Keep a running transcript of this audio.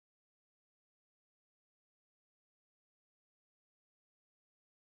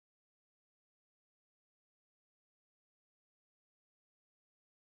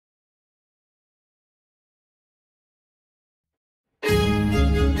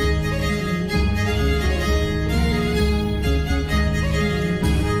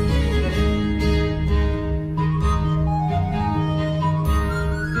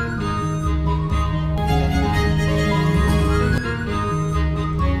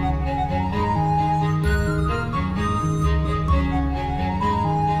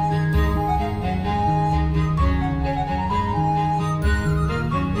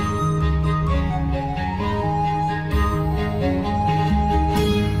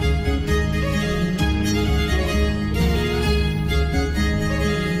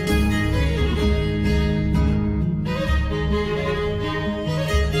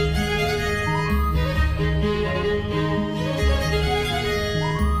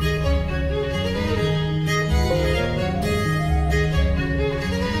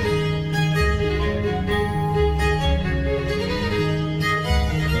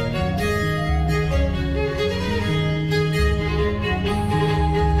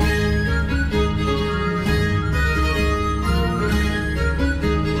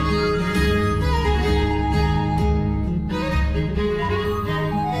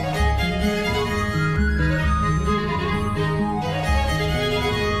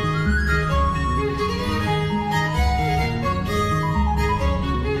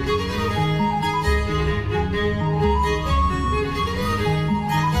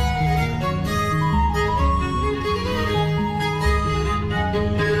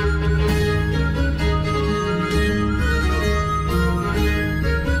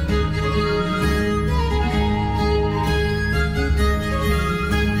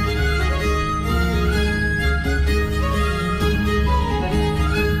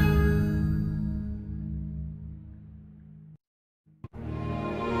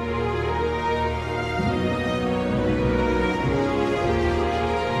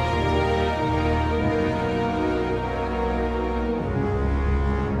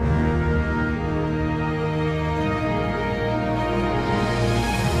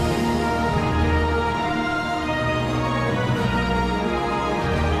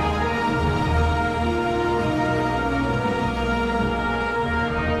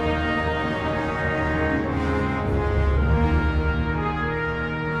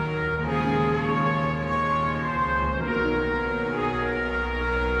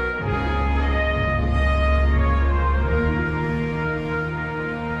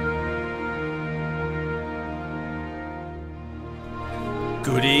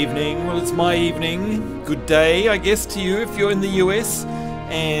Good evening. Well, it's my evening. Good day, I guess, to you if you're in the US.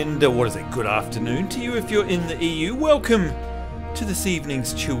 And what is it? Good afternoon to you if you're in the EU. Welcome to this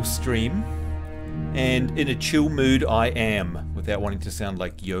evening's chill stream. And in a chill mood I am, without wanting to sound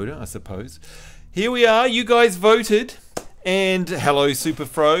like Yoda, I suppose. Here we are. You guys voted. And hello,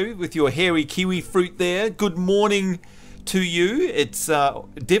 Superfro, with your hairy kiwi fruit there. Good morning to you. It's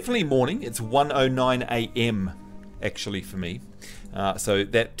definitely morning. It's 1:09 AM, actually, for me. So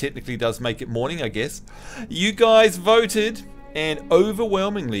that technically does make it morning, I guess. You guys voted, and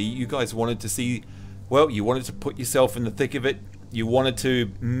overwhelmingly, you guys wanted to see, well, you wanted to put yourself in the thick of it. You wanted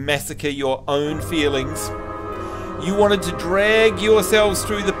to massacre your own feelings. You wanted to drag yourselves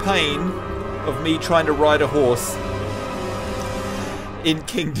through the pain of me trying to ride a horse in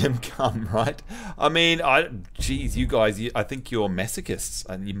Kingdom Come, right? I mean, geez, you guys, I think you're masochists,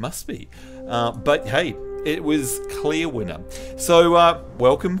 and you must be. But hey, it was clear winner. So,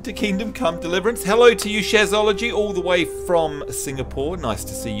 welcome to Kingdom Come Deliverance. Hello to you, Shazology, all the way from Singapore. Nice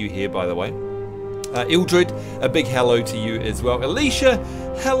to see you here, by the way. Ildred, a big hello to you as well. Alicia,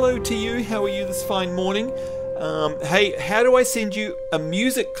 hello to you. How are you this fine morning? Hey, how do I send you a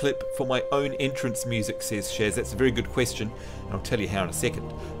music clip for my own entrance music, says Shaz. That's a very good question. I'll tell you how in a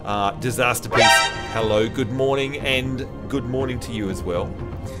second. Disaster Piece, hello, good morning, and good morning to you as well.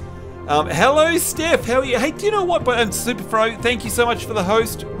 Hello, Steph. How are you? Hey, do you know what? But Superfro, thank you so much for the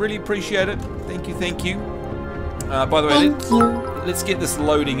host. Really appreciate it. Thank you, thank you. By the way, let's get this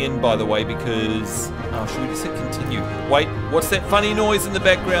loading in, by the way, because... Oh, should we just hit continue? Wait, what's that funny noise in the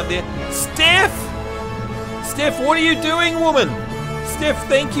background there? Steph! Steph, what are you doing, woman? Steph,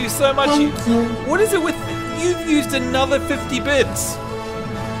 thank you so much. Thank you. What is it with... You've used another 50 bits.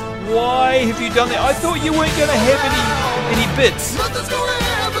 Why have you done that? I thought you weren't going to have any bits.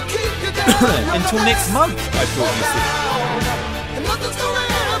 Until next month, I thought you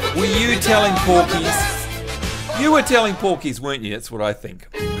said. Were you telling Porkies? You were telling Porkies, weren't you? That's what I think.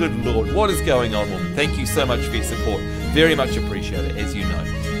 Good Lord, what is going on, woman? Thank you so much for your support. Very much appreciate it, as you know.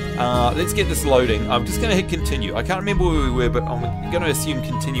 Let's get this loading. I'm just going to hit continue. I can't remember where we were, but I'm going to assume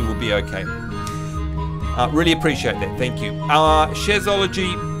continue will be okay. Really appreciate that. Thank you.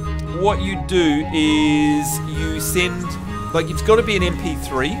 Shazology, what you do is you send, like, it's got to be an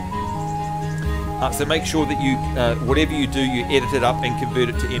MP3. So make sure that you, whatever you do, you edit it up and convert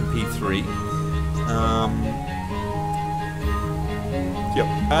it to MP3.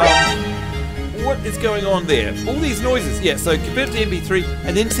 What is going on there? All these noises. Yeah, so convert it to MP3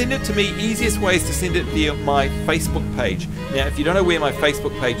 and then send it to me. Easiest way is to send it via my Facebook page. Now, if you don't know where my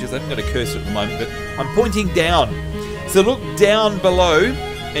Facebook page is, I haven't got a cursor at the moment, but I'm pointing down. So look down below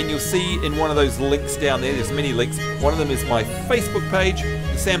and you'll see in one of those links down there, there's many links. One of them is my Facebook page,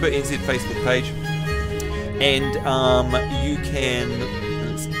 the Sambo NZ Facebook page. And you can,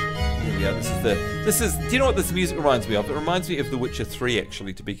 here we go, do you know what this music reminds me of? It reminds me of The Witcher 3,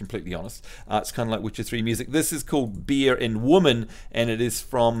 actually, to be completely honest. It's kind of like Witcher 3 music. This is called Beer and Woman, and it is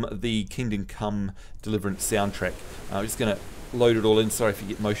from the Kingdom Come Deliverance soundtrack. I'm just going to load it all in. Sorry if you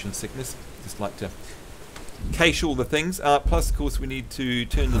get motion sickness. Just like to cache all the things. Plus, of course, we need to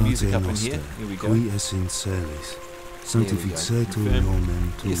turn the music up in here. Here we go.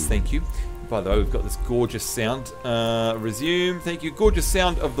 Yes, thank you. By the way, we've got this gorgeous sound. Resume. Thank you. Gorgeous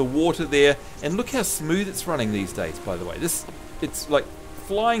sound of the water there. And look how smooth it's running these days, by the way. It's like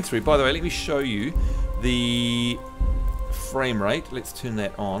flying through. By the way, let me show you the frame rate. Let's turn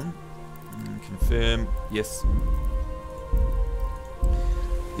that on. Confirm. Yes.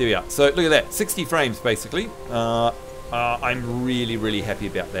 There we are. So look at that. 60 frames, basically. I'm really, really happy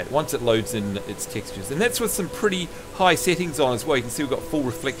about that. Once it loads in its textures. And that's with some pretty high settings on as well. You can see we've got full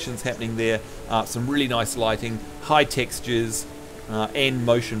reflections happening there. Some really nice lighting, high textures, and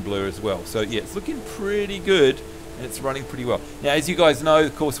motion blur as well. So yeah, it's looking pretty good. And it's running pretty well. Now, as you guys know,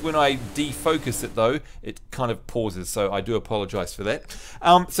 of course, when I defocus it, though, it kind of pauses. So I do apologize for that.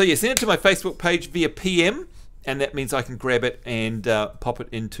 So yeah, send it to my Facebook page via PM. And that means I can grab it and pop it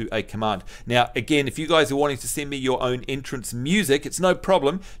into a command. Now, again, if you guys are wanting to send me your own entrance music, it's no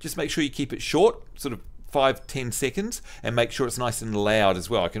problem. Just make sure you keep it short, sort of 5-10 seconds, and make sure it's nice and loud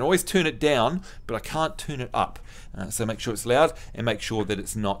as well. I can always turn it down, but I can't turn it up. So make sure it's loud and make sure that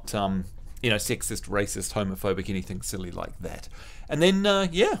it's not, you know, sexist, racist, homophobic, anything silly like that. And then,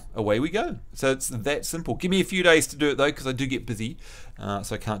 yeah, away we go. So it's that simple. Give me a few days to do it, though, because I do get busy,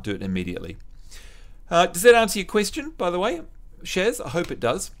 so I can't do it immediately. Does that answer your question, by the way, Shaz? I hope it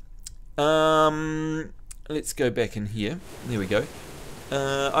does. Let's go back in here. There we go.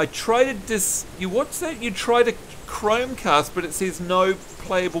 I tried to what's that? You tried a Chromecast, but it says no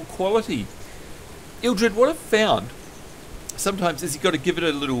playable quality. Ildred, what I've found sometimes is you've got to give it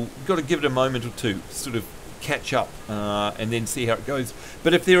a moment or two, sort of catch up, and then see how it goes.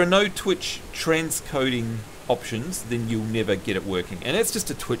 But if there are no Twitch transcoding options, then you'll never get it working, and it's just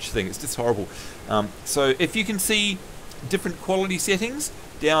a Twitch thing. It's just horrible. So if you can see different quality settings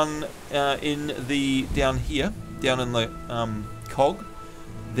down in the cog,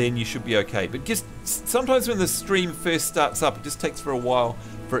 then you should be okay. But just sometimes when the stream first starts up, it just takes for a while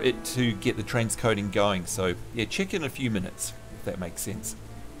for it to get the transcoding going. So yeah, check in a few minutes if that makes sense.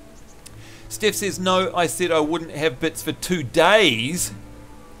 Steph says, no, I said I wouldn't have bits for 2 days.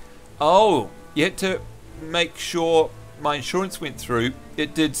 Oh, you had to make sure my insurance went through.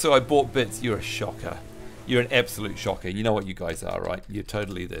 It did, so I bought bits. You're a shocker. You're an absolute shocker. You know what you guys are, right? You're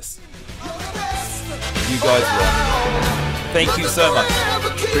totally this. You guys rock. Thank you so much.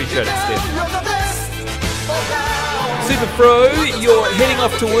 Appreciate it, Steph. Super Pro, you're heading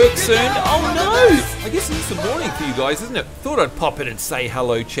off to work soon. Oh no! I guess it's the morning for you guys, isn't it? Thought I'd pop in and say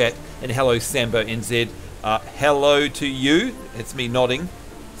hello, chat, and hello, Sambo NZ. Hello to you. It's me nodding,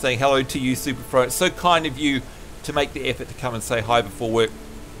 saying hello to you, Super Pro. It's so kind of you to make the effort to come and say hi before work.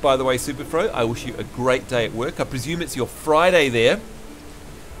 By the way, Super Pro, I wish you a great day at work. I presume it's your Friday there.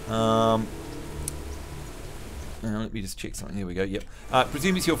 Let me just check something. Here we go. Yep.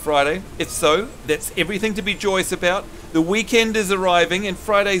 Presume it's your Friday. If so, that's everything to be joyous about. The weekend is arriving, and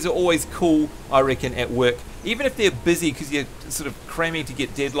Fridays are always cool, I reckon, at work. Even if they're busy because you're sort of cramming to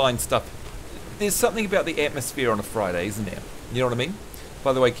get deadline stuff, there's something about the atmosphere on a Friday, isn't there? You know what I mean?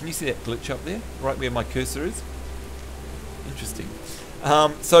 By the way, can you see that glitch up there? Right where my cursor is? Interesting.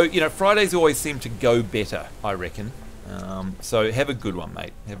 So, you know, Fridays always seem to go better, I reckon. So have a good one,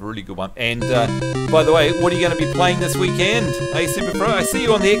 mate. Have a really good one. And by the way, what are you going to be playing this weekend? Hey, Super Pro, I see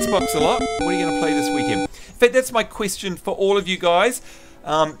you on the Xbox a lot. What are you going to play this weekend? In fact, that's my question for all of you guys.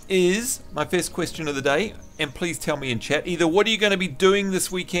 Is my first question of the day, and please tell me in chat, either what are you going to be doing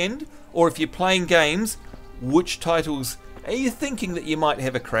this weekend, or if you're playing games, which titles are you thinking that you might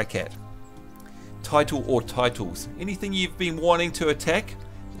have a crack at? Title or titles? Anything you've been wanting to attack?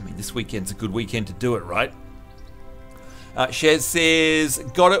 I mean, this weekend's a good weekend to do it, right? Shaz says,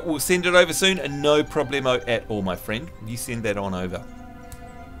 got it, we'll send it over soon, and no problemo at all, my friend. You send that on over.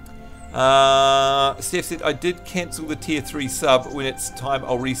 Steph said, I did cancel the tier 3 sub. When it's time,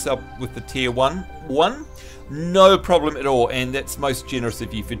 I'll resub with the tier 1. No problem at all, and that's most generous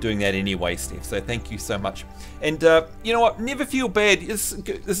of you for doing that anyway, Steph, so thank you so much. And you know what, never feel bad. This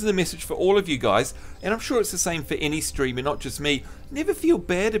is a message for all of you guys, and I'm sure it's the same for any streamer, not just me. Never feel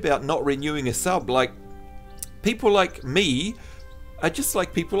bad about not renewing a sub. Like, people like me are just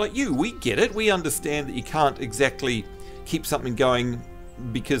like people like you. We get it. We understand that you can't exactly keep something going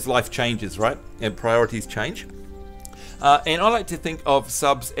because life changes, right? And priorities change. And I like to think of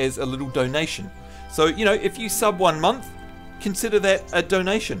subs as a little donation. So, you know, if you sub 1 month, consider that a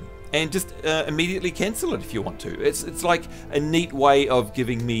donation and just immediately cancel it if you want to. It's like a neat way of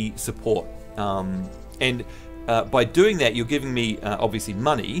giving me support. By doing that, you're giving me obviously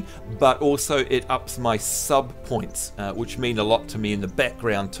money, but also it ups my sub points, which mean a lot to me in the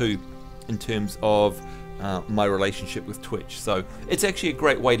background too, in terms of my relationship with Twitch. So it's actually a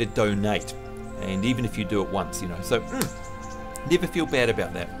great way to donate, and even if you do it once, you know. So never feel bad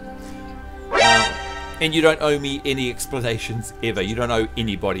about that. And you don't owe me any explanations ever. You don't owe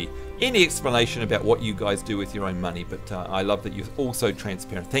anybody any explanation about what you guys do with your own money. But I love that you're also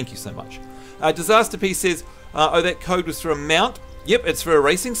transparent. Thank you so much. Disaster Piece says, oh, that code was for a mount. Yep, it's for a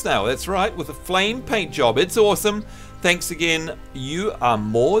racing snail. That's right, with a flame paint job. It's awesome. Thanks again. You are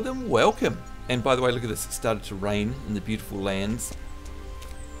more than welcome. And by the way, look at this. It started to rain in the beautiful lands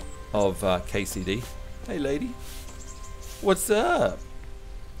of KCD. Hey, lady. What's up?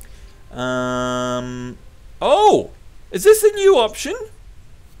 Oh, is this a new option?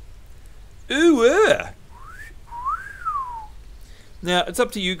 Ooh, Now, it's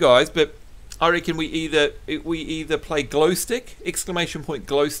up to you guys, but I reckon we either play glow stick, exclamation point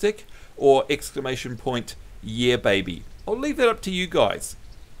glow stick, or exclamation point yeah baby. I'll leave that up to you guys.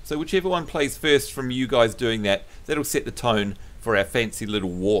 So whichever one plays first from you guys doing that, that'll set the tone for our fancy little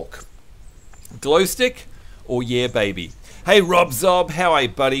walk. Glow stick or yeah baby. Hey Rob Zob, how are you,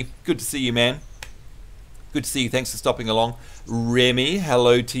 buddy? Good to see you, man. Good to see you. Thanks for stopping along. Remy,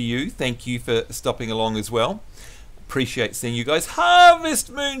 hello to you. Thank you for stopping along as well. Appreciate seeing you guys. Harvest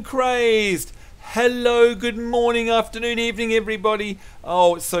Moon Crazed. Hello, good morning, afternoon, evening, everybody.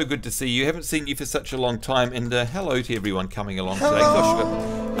 Oh, it's so good to see you. Haven't seen you for such a long time. And hello to everyone coming along today. Gosh,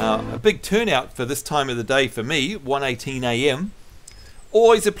 we've got a big turnout for this time of the day for me, 1:18 a.m.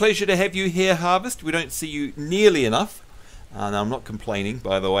 Always a pleasure to have you here, Harvest. We don't see you nearly enough. And I'm not complaining,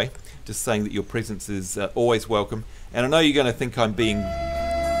 by the way. Just saying that your presence is always welcome. And I know you're going to think I'm being...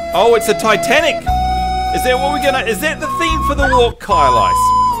 Oh, it's a Titanic! Is that what we're going to... Is that the theme for the walk, Kyle Ice?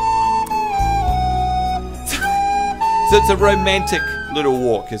 So it's a romantic little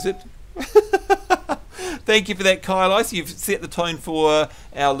walk, is it? Thank you for that, Kyle Ice. You've set the tone for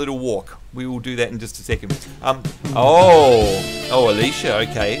our little walk. We will do that in just a second. Oh, Alicia.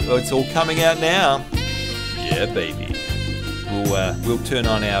 Okay, well, it's all coming out now. Yeah, baby. We'll turn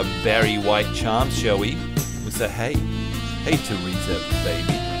on our Barry White charms, shall we? We'll say, hey, Teresa,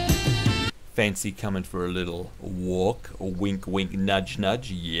 baby. Fancy coming for a little walk? A wink, wink, nudge, nudge.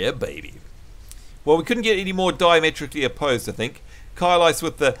 Yeah, baby. Well, we couldn't get any more diametrically opposed, I think. Kyle Ice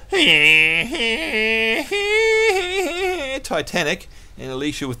with the Titanic, and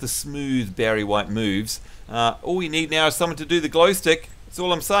Alicia with the smooth Barry White moves. All we need now is someone to do the glow stick. That's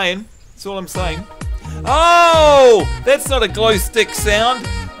all I'm saying. That's all I'm saying. Oh, that's not a glow stick sound.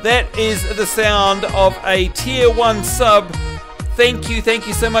 That is the sound of a tier 1 sub. Thank you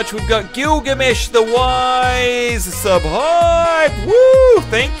so much. We've got Gilgamesh the Wise sub hype. Woo!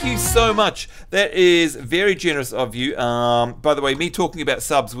 Thank you so much. That is very generous of you. By the way, me talking about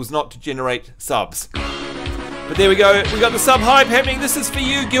subs was not to generate subs. But there we go. We got the sub hype happening. This is for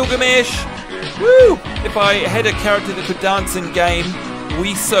you, Gilgamesh. Woo! If I had a character that could dance in game,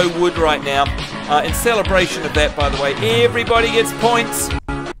 we so would right now. In celebration of that, by the way, everybody gets points.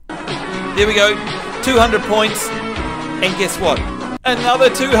 There we go. 200 points. And guess what? Another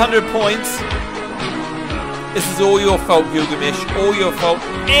 200 points. This is all your fault, Gilgamesh. All your fault.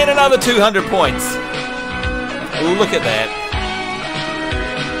 And another 200 points. Look at that.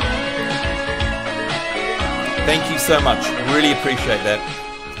 Thank you so much. Really appreciate that.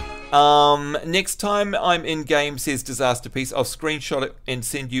 Next time I'm in game, says Disaster Piece, I'll screenshot it and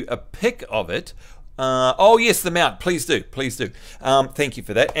send you a pic of it. Oh yes, the mount. Please do, please do. Thank you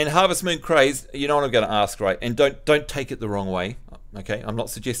for that. And Harvest Moon Craze, you know what I'm going to ask, right? And don't take it the wrong way. Okay, I'm not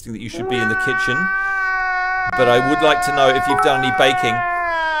suggesting that you should be in the kitchen, but I would like to know if you've done any baking.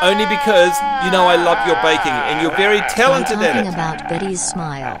 Only because you know I love your baking, and you're very talented at it. Talking about Betty's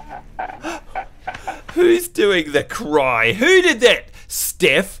smile. Who's doing the cry? Who did that?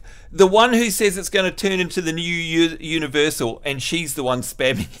 Steph? The one who says it's going to turn into the new Universal, and she's the one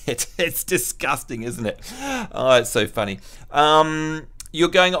spamming it. It's disgusting, isn't it? Oh, it's so funny. You're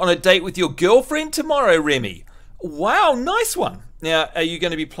going on a date with your girlfriend tomorrow, Remy. Wow, nice one. Now, are you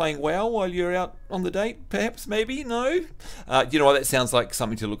going to be playing WoW while you're out on the date? Perhaps, maybe? No? You know what? That sounds like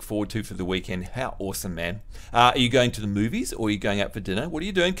something to look forward to for the weekend. How awesome, man. Are you going to the movies or are you going out for dinner? What are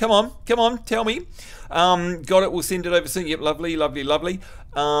you doing? Come on, tell me. Got it, we'll send it over soon. Yep, lovely, lovely, lovely.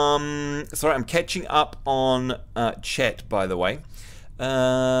 Sorry, I'm catching up on chat, by the way.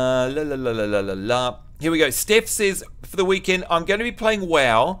 Here we go. Steph says, for the weekend, I'm going to be playing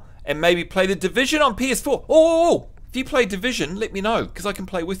WoW and maybe play the Division on PS4. Oh! If you play Division, let me know, because I can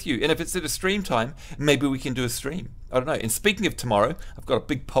play with you. And if it's at a stream time, maybe we can do a stream. I don't know. And speaking of tomorrow, I've got a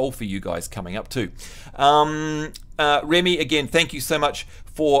big poll for you guys coming up too. Remy, again, thank you so much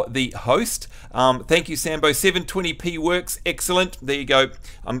for the host. Thank you, Sambo. 720p works. Excellent. There you go.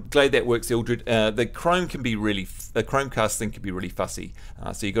 I'm glad that works, Eldred. The Chromecast thing can be really fussy.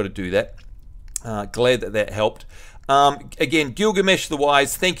 So you got to do that. Glad that helped. Again, Gilgamesh the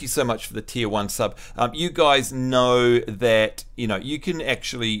Wise, thank you so much for the tier 1 sub. You guys know that, you know, you can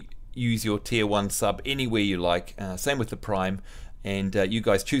actually use your tier 1 sub anywhere you like. Same with the Prime. And you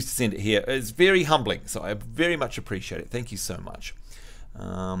guys choose to send it here. It's very humbling, so I very much appreciate it. Thank you so much.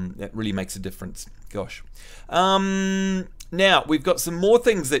 That really makes a difference. Gosh. Now, we've got some more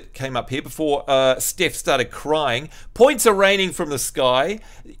things that came up here before Steph started crying. Points are raining from the sky.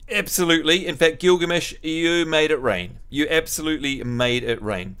 Absolutely. In fact, Gilgamesh, you made it rain. You absolutely made it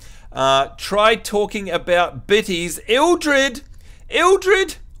rain. Try talking about bitties. Eldred!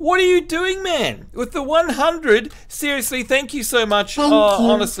 Eldred! What are you doing, man? With the 100? Seriously, thank you so much. Thank you.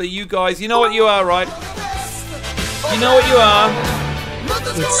 Honestly, you guys, you know what you are, right? You know what you are.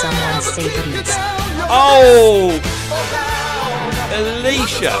 Did someone say bitties? Oh!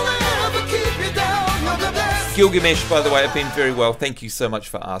 Alicia! Gilgamesh, by the way, I've been very well. Thank you so much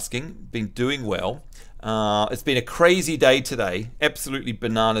for asking. Been doing well. It's been a crazy day today. Absolutely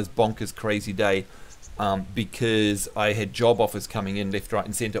bananas, bonkers, crazy day. Because I had job offers coming in left, right,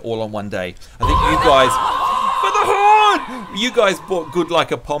 and centre all on one day. I think you guys, for the horn! You guys brought good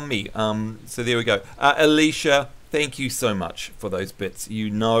luck upon me. So there we go. Alicia, thank you so much for those bits. You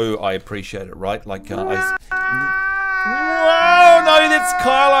know I appreciate it, right? Like, Whoa, no, that's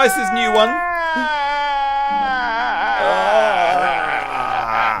Kyle Ice's new one.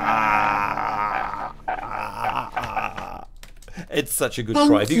 It's such a good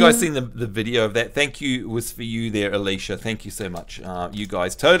cry. Have you guys seen the video of that? Thank you was for you there, Alicia. Thank you so much. You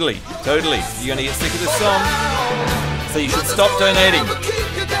guys, totally. You're going to get sick of this song. So you should stop donating.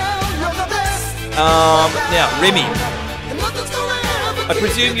 Now, Remy. I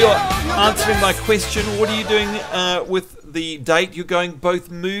presume you're answering my question. What are you doing with the date? You're going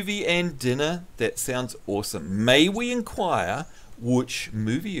both movie and dinner. That sounds awesome. May we inquire which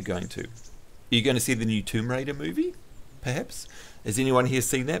movie you're going to? Are you going to see the new Tomb Raider movie? Perhaps. Has anyone here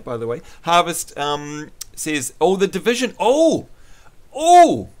seen that, by the way? Harvest says, oh, The Division. Oh!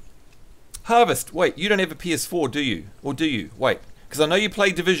 Harvest, wait, you don't have a PS4, do you? Or do you? Wait, because I know you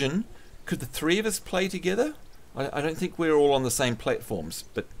play Division. Could the three of us play together? I don't think we're all on the same platforms,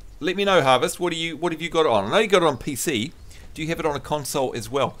 but let me know, Harvest. What have you got it on? I know you got it on PC. Do you have it on a console as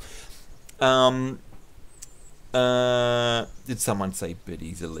well? Did someone say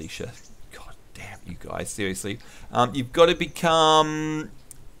biddies, Alicia? God damn you guys, seriously. You've got to become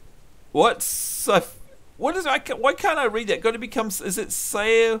why can't I read that? Got to become, is it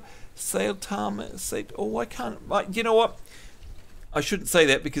Sale Tama? Oh, I can't. You know what? I shouldn't say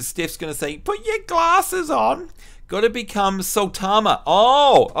that because Steph's going to say, put your glasses on. Got to become Sultama.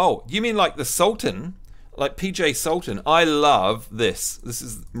 Oh, you mean like the Sultan? Like PJ Sultan. I love this. This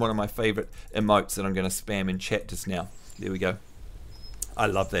is one of my favorite emotes that I'm going to spam in chat just now. There we go. I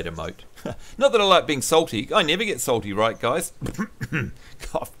love that emote. Not that I like being salty. I never get salty, right, guys?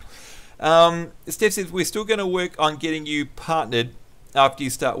 Cough. Steph says, we're still going to work on getting you partnered after you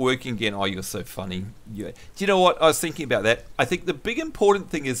start working again. Oh, you're so funny. Do you know what? I was thinking about that. I think the big important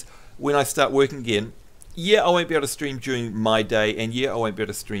thing is when I start working again, yeah, I won't be able to stream during my day, and yeah, I won't be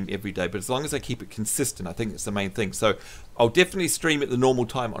able to stream every day, but as long as I keep it consistent, I think it's the main thing. So I'll definitely stream at the normal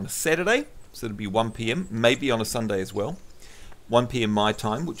time on a Saturday, so it'll be 1 p.m, maybe on a Sunday as well. 1 p.m. my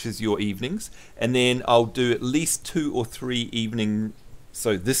time, which is your evenings, and then I'll do at least 2 or 3 evening,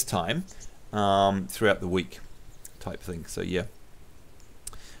 so this time, throughout the week type thing. So yeah.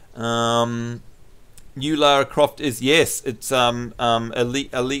 New Lara Croft is, yes, it's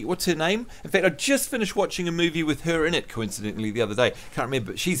Elite, what's her name? In fact, I just finished watching a movie with her in it, coincidentally, the other day. Can't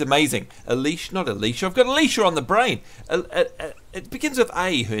remember, but she's amazing. Alicia, not Alicia, I've got Alicia on the brain. It begins with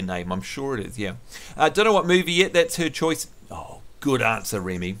A, her name, I'm sure it is, yeah. Don't know what movie yet, that's her choice. Oh, good answer,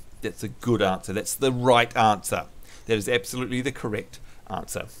 Remy. That's a good answer. That's the right answer. That is absolutely the correct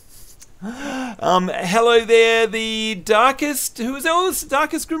answer. Hello there, the Darkest. Who is that? Oh, this is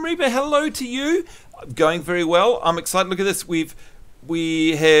Darkest Grim Reaper. Hello to you. Going very well. I'm excited. Look at this.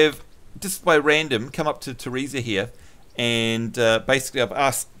 We have, just by random, come up to Teresa here, and basically I've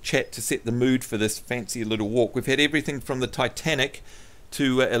asked chat to set the mood for this fancy little walk. We've had everything from the Titanic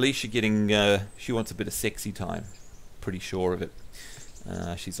to Alicia getting, she wants a bit of sexy time. Pretty sure of it.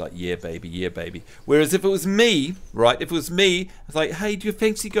 She's like, yeah, baby, yeah, baby. Whereas if it was me, right, if it was me, I was like, hey, do you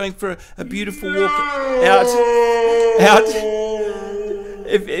fancy going for a beautiful walk out?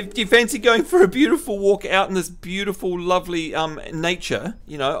 If you fancy going for a beautiful walk out in this beautiful, lovely nature,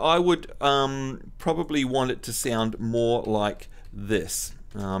 you know, I would probably want it to sound more like this,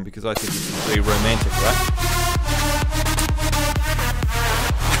 because I think this is very romantic, right?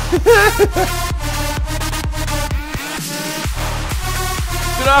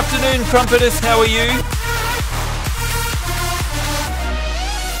 Good afternoon, Crumpeters. How are you?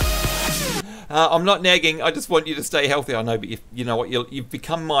 I'm not nagging. I just want you to stay healthy. I know, but you know what? You've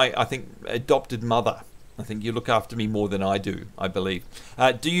become my, I think, adopted mother. I think you look after me more than I do, I believe.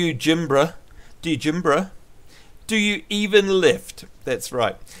 Do you Jimbra? Do you Jimbra? Do you even lift? That's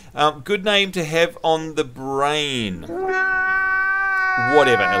right. Good name to have on the brain.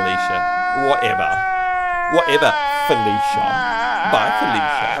 Whatever, Alicia. Whatever, Felicia. Bye,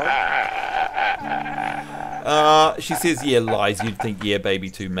 Felicia. She says, yeah, lies. You'd think, yeah, baby,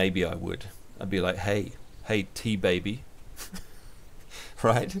 too. Maybe I would. I'd be like, hey, T-baby.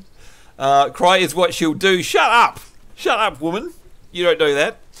 Right? Cry is what she'll do. Shut up, woman. You don't know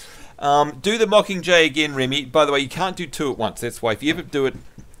that. Do the Mockingjay again, Remy. By the way, you can't do 2 at once. That's why if you ever do it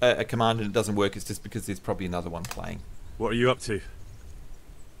a command and it doesn't work, it's just because there's probably another one playing. What are you up to?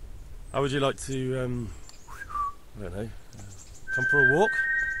 How would you like to, I don't know, come for a walk?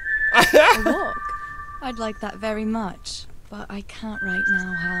 A walk? I'd like that very much, but I can't right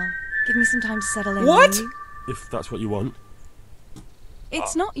now, Hal. Give me some time to settle in. What? Will you? If that's what you want.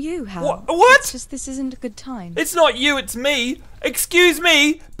 It's not you, Hal. What? It's just this isn't a good time. It's not you, it's me. Excuse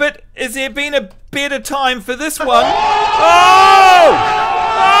me, but has there been a better time for this one? Oh,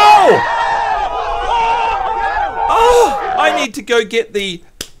 I need to go get the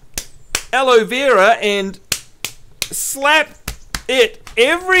aloe vera and slap it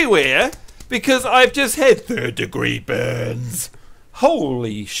everywhere because I've just had 3rd-degree burns.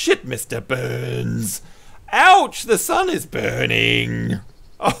 Holy shit, Mr. Burns. Ouch, the sun is burning.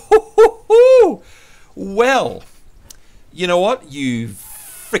 Oh, well, you know what, you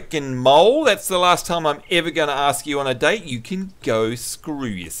frickin' mole. That's the last time I'm ever going to ask you on a date. You can go screw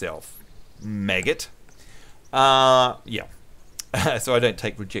yourself, maggot. Yeah. So I don't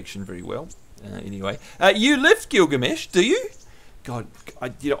take rejection very well. Anyway, you lift, Gilgamesh, do you? God,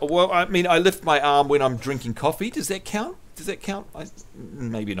 well, I mean, I lift my arm when I'm drinking coffee. Does that count? Does that count?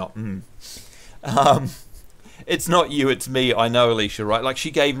 Maybe not. It's not you, it's me. I know, Alicia, right? Like,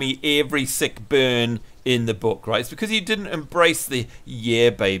 she gave me every sick burn in the book, right? It's because you didn't embrace the yeah,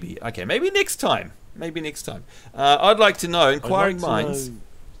 baby. Okay, maybe next time. Maybe next time. I'd like to know, inquiring minds.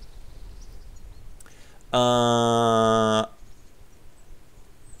 Oh,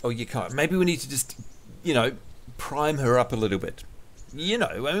 you can't. Maybe we need to just, you know, prime her up a little bit. You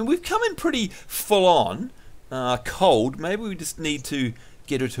know, I mean, we've come in pretty full on, cold. Maybe we just need to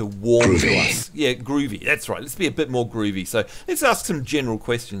get her to warm to us. Yeah, groovy. That's right. Let's be a bit more groovy. So let's ask some general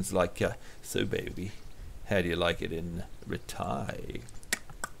questions like, so baby, how do you like it in Ratai?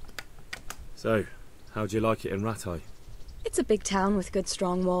 So, how do you like it in Ratai? It's a big town with good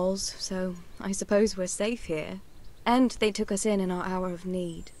strong walls, so I suppose we're safe here. And they took us in our hour of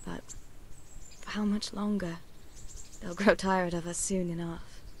need, but for how much longer? They'll grow tired of us soon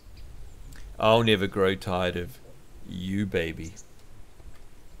enough. I'll never grow tired of you, baby.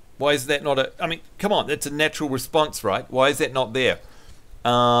 Why is that not a... I mean, come on, that's a natural response, right? Why is that not there?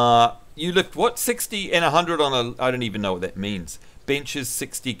 You lift, what, 60 and 100 on a... I don't even know what that means. Benches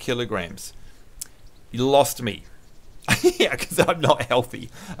 60 kilograms. You lost me. Yeah, because I'm not healthy,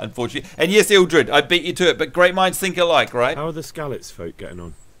 unfortunately. And yes, Ildred, I beat you to it, but great minds think alike, right? How are the Skalitz folk getting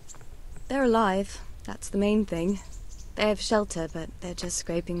on? They're alive. That's the main thing. They have shelter, but they're just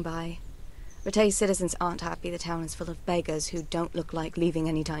scraping by. Rattay's citizens aren't happy the town is full of beggars who don't look like leaving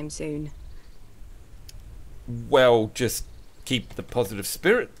anytime soon. Well, just keep the positive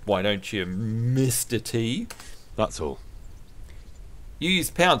spirit, why don't you, Mr. T? That's all. You use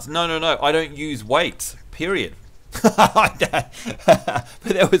pounds. No, I don't use weights, period. But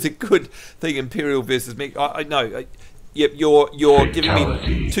that was a good thing, Imperial versus me. I know. Yep, you're giving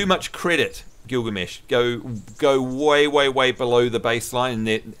me too much credit, Gilgamesh. Go way below the baseline, and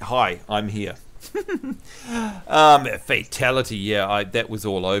then, hi, I'm here. Fatality, yeah, that was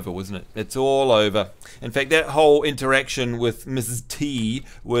all over, wasn't it? It's all over. In fact, that whole interaction with Mrs. T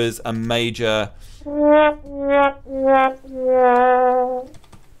was a major...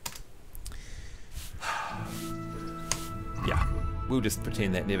 Yeah, we'll just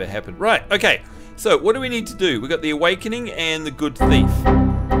pretend that never happened. Right, okay. So, what do we need to do? We've got the Awakening and the Good Thief.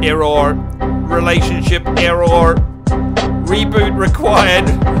 Error. Relationship error. Reboot required.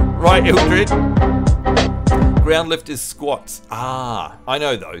 Right, Ildred? Ground lifters squats. Ah, I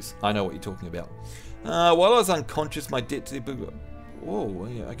know those. I know what you're talking about. While I was unconscious, my debt to the... Oh,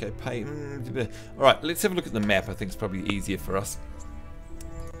 yeah, okay, pay... Alright, let's have a look at the map. I think it's probably easier for us.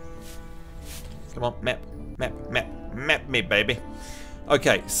 Come on, map me, baby.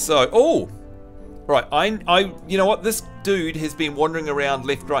 Okay, so, oh, right, I, you know what, this dude has been wandering around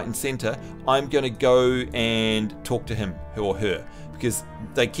left, right, and center. I'm gonna go and talk to him or her because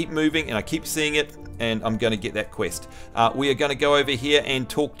they keep moving and I keep seeing it, and I'm gonna get that quest. We are gonna go over here and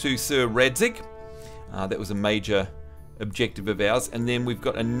talk to Sir Radzig. That was a major objective of ours, and then we've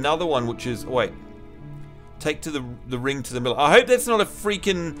got another one which is, oh, wait. Take to the ring to the middle. I hope that's not a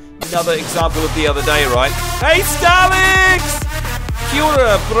freaking another example of the other day, right? Hey, Starlix! Kia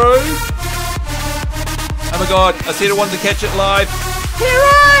ora, bro. Oh my god, I said I wanted to catch it live. Here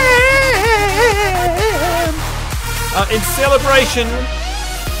I am! In celebration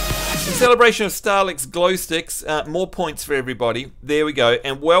of Starlix glow sticks, more points for everybody. There we go.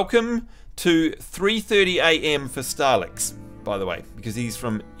 And welcome to 3:30 AM for Starlix, by the way, because he's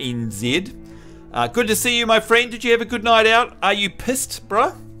from NZ. Good to see you, my friend. Did you have a good night out? Are you pissed,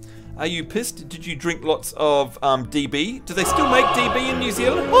 bruh? Are you pissed? Did you drink lots of DB? Do they still make DB in New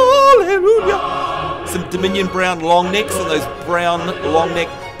Zealand? Hallelujah! Some Dominion brown long necks and those brown long neck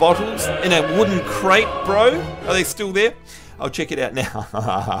bottles in a wooden crate, bro. Are they still there? I'll check it out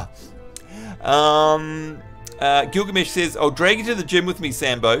now. Gilgamesh says, I'll drag you to the gym with me,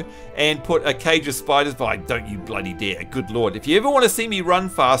 Sambo, and put a cage of spiders by. Don't you bloody dare. Good lord. If you ever want to see me run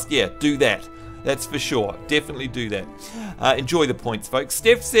fast, yeah, do that. That's for sure. Definitely do that. Enjoy the points, folks.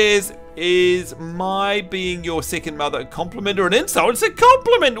 Steph says, is my being your second mother a compliment or an insult? It's a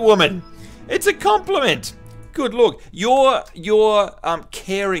compliment, woman. It's a compliment. Good lord. Your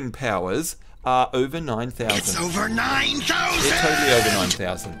caring powers are over 9,000. It's over 9,000! They're totally over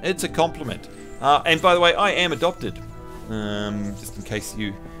 9,000. It's a compliment. And by the way, I am adopted. just in case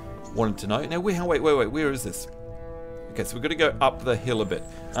you wanted to know. Now, wait, where is this? Okay, so we're going to go up the hill a bit.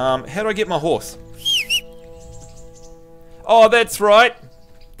 How do I get my horse? Oh, that's right.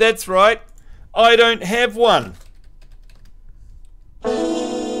 That's right. I don't have one.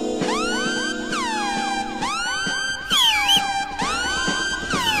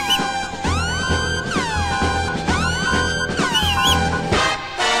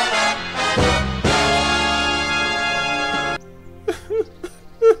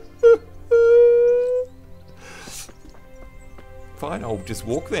 Fine, I'll just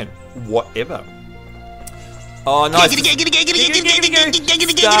walk then. Whatever. Oh, nice.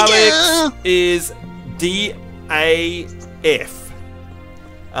 Starlex is DAF,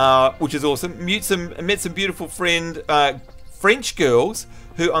 which is awesome. Met some beautiful French girls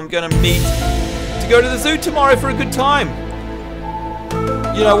who I'm going to meet to go to the zoo tomorrow for a good time.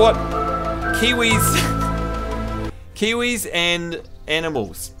 You know what? Kiwis and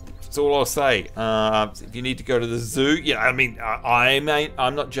animals. That's all I'll say. If you need to go to the zoo, yeah, I mean,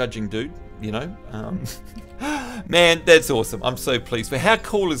 I'm not judging, dude. You know, man, that's awesome. I'm so pleased. But how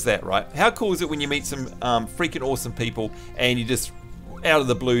cool is that, right? How cool is it when you meet some freaking awesome people and you just out of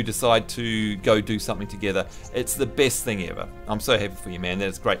the blue decide to go do something together? It's the best thing ever. I'm so happy for you, man. That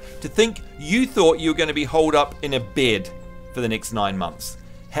is great. To think you thought you were going to be holed up in a bed for the next 9 months.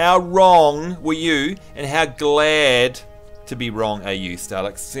 How wrong were you, and how glad to be wrong are you,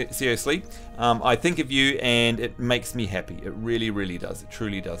 Starlex? Seriously, I think of you and it makes me happy. It really, really does. It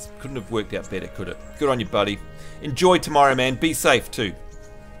truly does. Couldn't have worked out better, could it? Good on you, buddy. Enjoy tomorrow, man. Be safe too.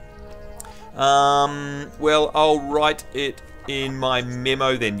 Well, I'll write it in my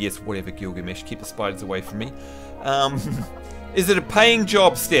memo then. Yes, whatever, Gilgamesh. Keep the spiders away from me. Is it a paying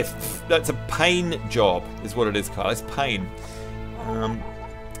job, Steph? That's a pain job, is what it is, Kyle. It's pain.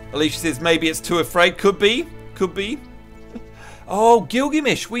 Alicia says maybe it's too afraid. Could be. Could be. Oh,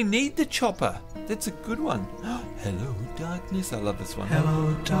 Gilgamesh, we need the chopper. That's a good one. Hello, darkness. I love this one.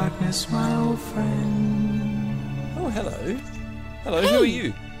 Hello, darkness, my old friend. Oh, hello. Hello, hey. Who are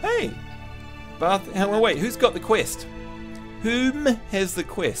you? Hey. Bath. Wait, who's got the quest? Whom has the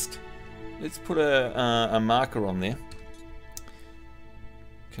quest? Let's put a marker on there.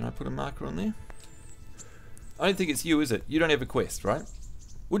 Can I put a marker on there? I don't think it's you, is it? You don't have a quest, right?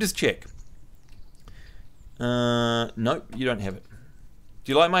 We'll just check. Nope, you don't have it.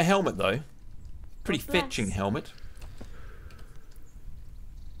 Do you like my helmet though? Pretty fetching helmet.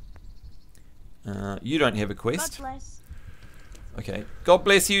 You don't have a quest. God bless. Okay. God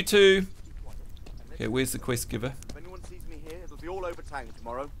bless you too. Okay, where's the quest giver? If anyone sees me here, it'll be all over town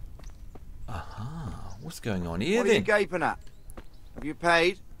tomorrow. Aha. What's going on here What are you gaping at? Have you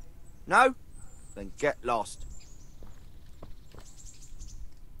paid? No? Then get lost.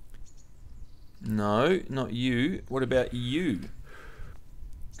 No, not you. What about you?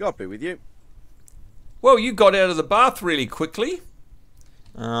 God be with you. Well, you got out of the bath really quickly.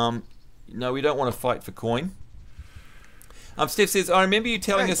 No, we don't want to fight for coin. Steph says, I remember you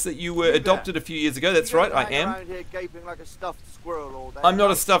telling us that you were adopted a few years ago. That's right, I am. Around here gaping like a stuffed squirrel all day. I'm not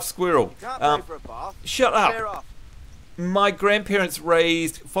a stuffed squirrel. You can't pay for a bath. Shut Clear up. off. My grandparents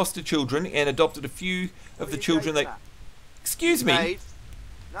raised foster children and adopted a few of the children they... Excuse me. Paid?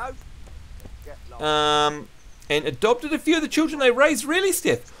 No? Get lost. And adopted a few of the children they raised. Really,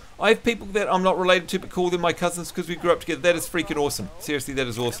 Steph? I have people that I'm not related to but call them my cousins because we grew up together. That is freaking awesome. Seriously, that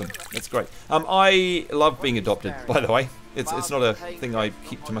is awesome. That's great. I love being adopted, by the way. It's not a thing I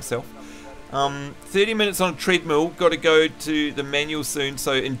keep to myself. 30 minutes on a treadmill. Got to go to the manual soon,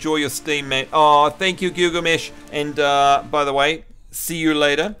 so enjoy your steam, man. Oh, thank you, Gilgamesh. And by the way, see you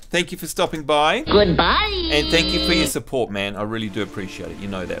later. Thank you for stopping by. Goodbye. And thank you for your support, man. I really do appreciate it. You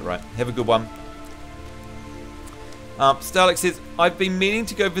know that, right? Have a good one. Starlex says, I've been meaning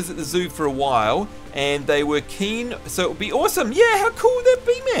to go visit the zoo for a while, and they were keen, so it would be awesome. Yeah, how cool would that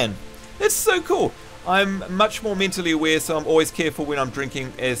be, man? That's so cool. I'm much more mentally aware, so I'm always careful when I'm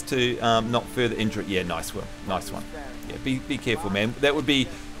drinking as to not further injure it. Yeah, nice one. Nice one. Yeah, be careful, man. That would be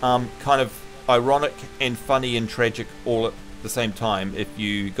kind of ironic and funny and tragic all at the same time if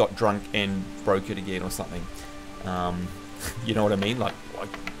you got drunk and broke it again or something. You know what I mean? Like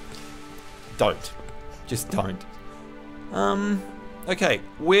don't. Just don't. Okay,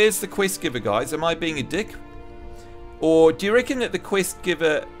 where's the quest giver, guys? Am I being a dick? Or do you reckon that the quest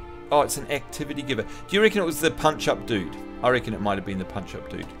giver... Oh, it's an activity giver. Do you reckon it was the punch-up dude? I reckon it might have been the punch-up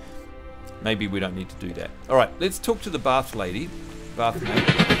dude. Maybe we don't need to do that. Alright, let's talk to the bath lady. Bath maid.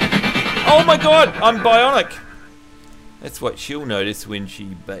 Oh my god! I'm bionic! That's what she'll notice when she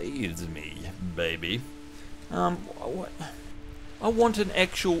bathes me, baby. What? I want an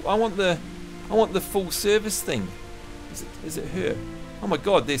actual... I want the full service thing. Is it her? Oh my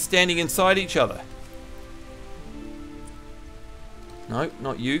god, they're standing inside each other. No,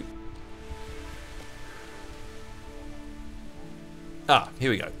 not you. Ah,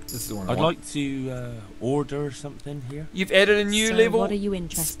 here we go. This is the one I I'd want. like to order something here. You've added a new So level. what are you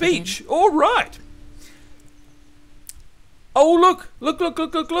interested speech. All right. Oh, look. Look.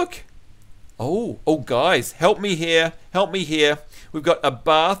 Oh, guys, help me here. We've got a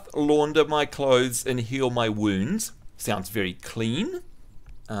bath, launder my clothes, and heal my wounds. Sounds very clean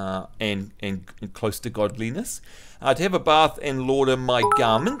and close to godliness. To have a bath and launder my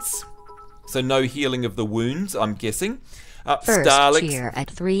garments. So no healing of the wounds, I'm guessing. First Starlix, cheer at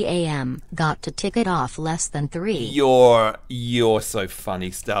 3 a.m. Got to tick it off less than 3. You're so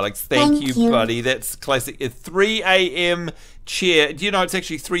funny, Starlix. Thank you, buddy. That's classic. A 3 a.m. cheer. Do you know it's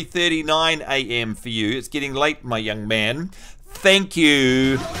actually 3:39 a.m. for you? It's getting late, my young man. Thank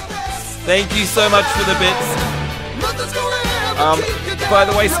you. Thank you so much for the bits. By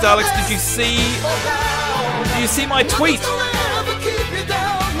the way, Starlix, did you see my tweet?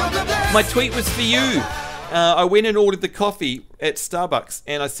 My tweet was for you. I went and ordered the coffee at Starbucks,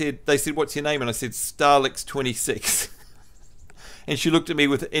 and they said, "What's your name?" And I said, "Starlix26." And she looked at me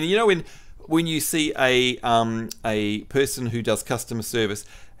with, and you know when you see a person who does customer service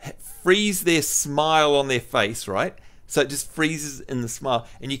freeze their smile on their face, right? So it just freezes in the smile,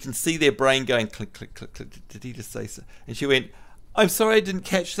 and you can see their brain going click, click, click, click. Did he just say so? And she went, "I'm sorry, I didn't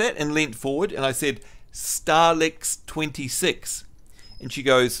catch that," and leant forward, and I said, "Starlix26," and she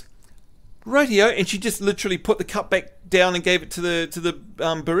goes, "Rightio," and she just literally put the cup back down and gave it to the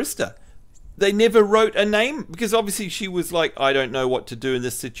barista. They never wrote a name because obviously she was like, "I don't know what to do in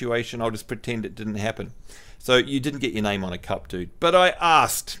this situation. I'll just pretend it didn't happen." So you didn't get your name on a cup, dude. But I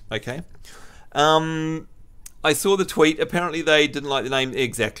asked, okay? I saw the tweet. Apparently they didn't like the name.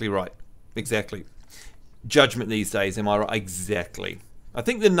 Exactly right. Exactly. Judgment these days, am I right? Exactly. I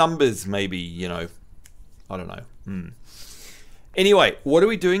think the numbers maybe, you know, I don't know. Anyway, what are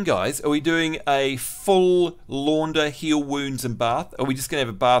we doing, guys? Are we doing a full launder, heal wounds and bath? Are we just going to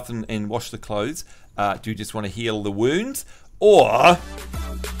have a bath and wash the clothes? Do you just want to heal the wounds? Or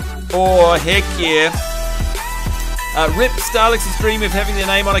heck yeah. Rip Starlix's dream of having their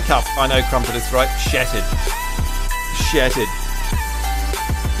name on a cup. I know, Crumpet is right. Shattered.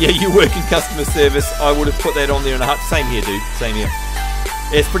 Yeah, you work in customer service. I would have put that on there in a heart. Same here, dude. Same here.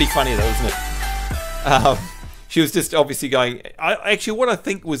 It's pretty funny though, isn't it? She was just obviously going... actually, what I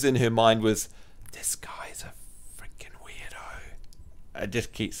think was in her mind was, this guy's a freaking weirdo. I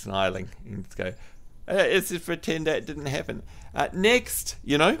just keep smiling and just go, let's just pretend that didn't happen. Next,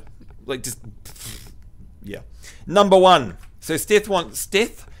 you know, like just... Yeah. Number 1. So Steph wants...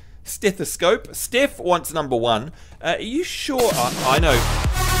 Stethoscope. Steph wants number 1. Are you sure? I know.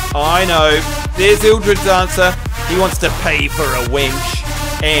 There's Ildred's answer. He wants to pay for a wench.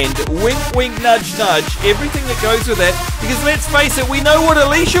 And wink, wink, nudge, nudge, everything that goes with that. Because let's face it, we know what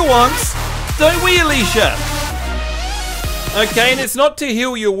Alicia wants. Don't we, Alicia? Okay, and it's not to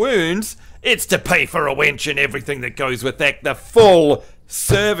heal your wounds. It's to pay for a wench and everything that goes with that. The full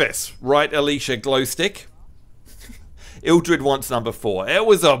service. Right, Alicia Glowstick? Ildred wants number 4. It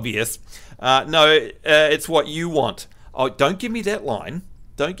was obvious. No, it's what you want. Oh, don't give me that line.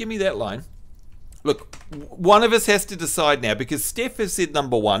 Look, one of us has to decide now because Steph has said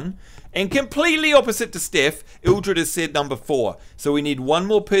number 1 and completely opposite to Steph, Ildred has said number 4. So we need one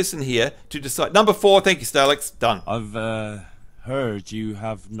more person here to decide. Number 4, thank you, Starlix. Done. I've heard you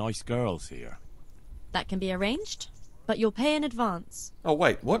have nice girls here. That can be arranged, but you'll pay in advance. Oh,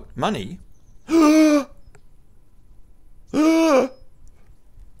 wait, what? Money?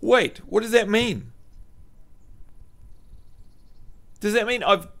 Wait, what does that mean? Does that mean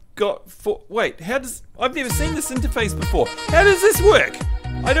I've got 4... Wait, how does... I've never seen this interface before. How does this work?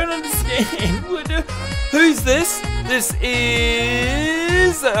 I don't understand. Who's this? This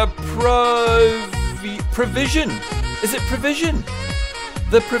is a provision. Is it provision?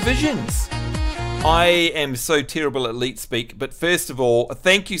 The provisions. I am so terrible at leet speak, but first of all,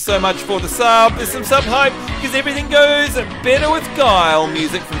 thank you so much for the sub. There's some sub hype because everything goes better with Guile.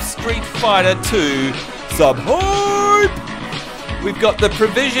 Music from Street Fighter 2. Sub hype. We've got the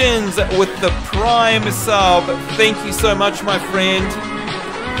provisions with the prime sub. Thank you so much, my friend.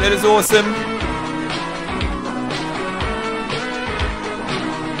 That is awesome.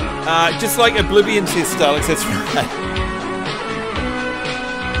 Just like Oblivion says, Starlix, that's right.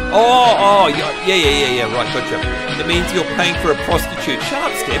 Oh, yeah, right, gotcha. It means you're paying for a prostitute. Shut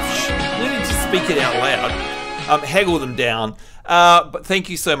up, Steph. Shh. You need to speak it out loud. Haggle them down. But thank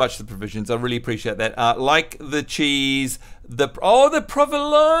you so much for the provisions. I really appreciate that. Like the cheese, the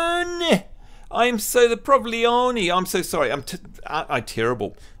provolone. I'm so the Provlioni. I'm so sorry. I'm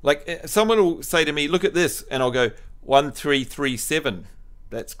terrible. Like someone will say to me, "Look at this," and I'll go 1337.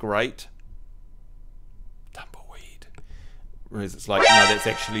 That's great. Tumbleweed. Whereas it's like, no, that's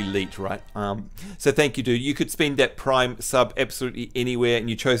actually Leet, right? So thank you, dude. You could spend that Prime sub absolutely anywhere, and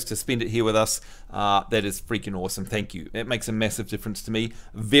you chose to spend it here with us. That is freaking awesome. Thank you. It makes a massive difference to me.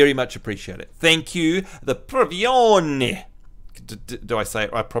 Very much appreciate it. Thank you, the Provione. Do I say it?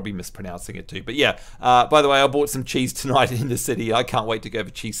 I'm probably mispronouncing it too. But yeah, by the way, I bought some cheese tonight in the city. I can't wait to go have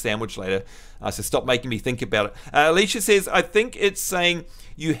a cheese sandwich later. So stop making me think about it. Alicia says, I think it's saying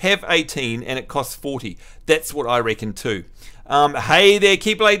you have 18 and it costs 40. That's what I reckon too. Hey there,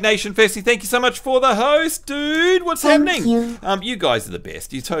 Keyblade Nation. Firstly, thank you so much for the host, dude. What's happening? You guys are the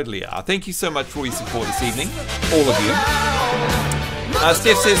best. You totally are. Thank you so much for your support this evening, all of you.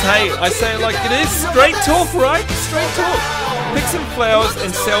 Steph says, hey, I say it like it is. Straight talk, right? Straight talk. Pick some flowers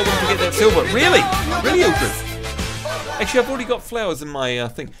and sell them to get that silver. Really? Really, Uldred? Actually, I've already got flowers in my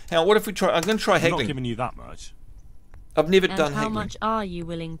thing. Now, what if we try? I'm going to try haggling. I'm not giving you that much. I've never done haggling. How much are you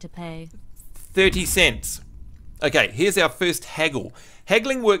willing to pay? 30 cents. Okay, here's our first haggle.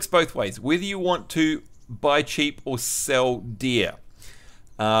 Haggling works both ways, whether you want to buy cheap or sell dear.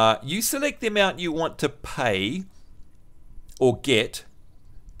 You select the amount you want to pay or get,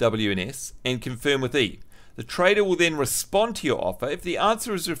 WNS, and confirm with E. The trader will then respond to your offer. If the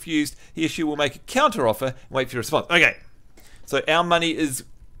answer is refused, he or she will make a counter offer and wait for your response. Okay, so our money is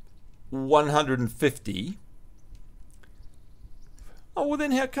 150. Oh, well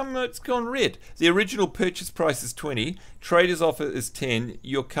then how come it's gone red? The original purchase price is 20. Trader's offer is 10.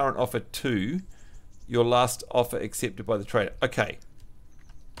 Your current offer 2. Your last offer accepted by the trader. Okay.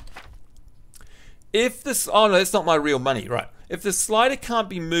 If this... Oh, no, that's not my real money. Right. If the slider can't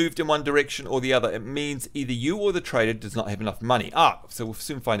be moved in one direction or the other, it means either you or the trader does not have enough money. So we'll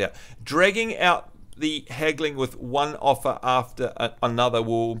soon find out. Dragging out the haggling with one offer after another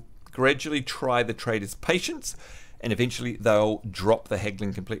will gradually try the trader's patience, and eventually they'll drop the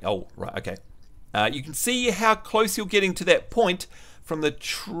haggling completely. Oh, right, okay. You can see how close you're getting to that point from the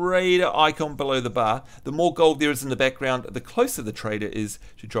trader icon below the bar. The more gold there is in the background, the closer the trader is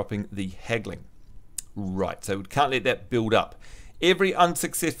to dropping the haggling. Right, so we can't let that build up. Every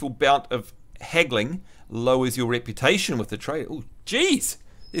unsuccessful bout of haggling lowers your reputation with the trader. Oh, jeez,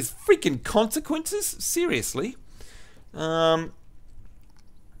 there's freaking consequences? Seriously? Haggle,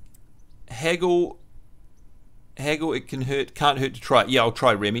 it can hurt, can't hurt to try. Yeah, I'll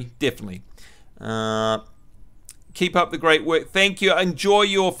try, Remy, definitely. Keep up the great work. Thank you. Enjoy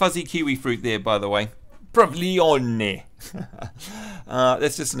your fuzzy kiwi fruit there, by the way. Provlione.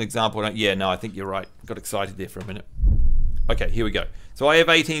 That's just an example. Yeah, no, I think you're right. Got excited there for a minute. Okay, here we go. So I have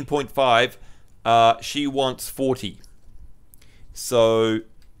 18.5. She wants 40. So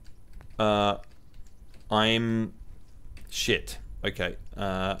I'm shit. Okay,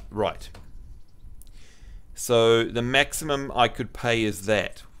 right. So the maximum I could pay is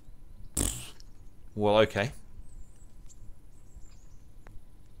that. Well, okay.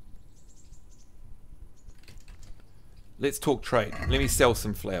 Let's talk trade. Let me sell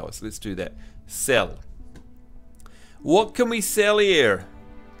some flowers. Let's do that. Sell. What can we sell here?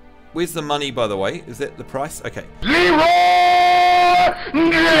 Where's the money, by the way? Is that the price? Okay.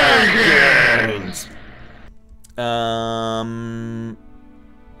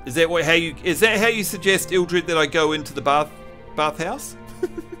 Is that how you suggest, Ildred, that I go into the bathhouse?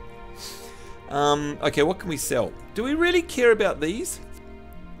 Okay, what can we sell? Do we really care about these?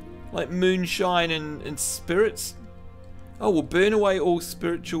 Like moonshine and spirits? Oh, we'll burn away all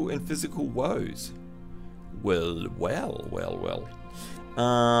spiritual and physical woes. Well.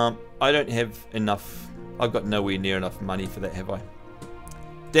 I don't have enough. I've got nowhere near enough money for that, have I?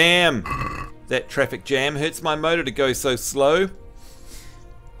 Damn! That traffic jam hurts my motor to go so slow.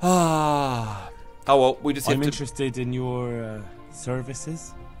 Oh well, we just have I'm to... interested in your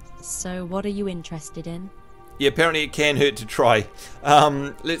services. So what are you interested in? Yeah, apparently it can hurt to try.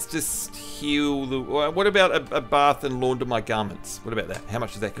 Let's just heal the... What about a bath and launder my garments? What about that? How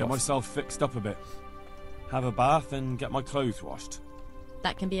much does that cost? Get myself fixed up a bit. Have a bath and get my clothes washed.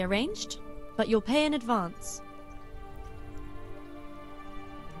 That can be arranged, but you'll pay in advance.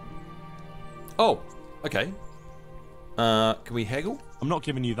 Oh, okay. Can we haggle? I'm not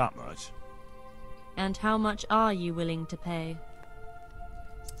giving you that much. And how much are you willing to pay?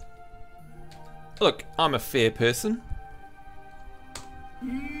 Look, I'm a fair person.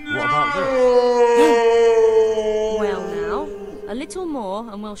 What about this? Well now, a little more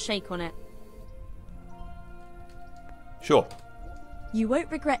and we'll shake on it. Sure. You won't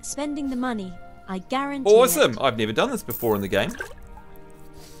regret spending the money, I guarantee Awesome! it. I've never done this before in the game.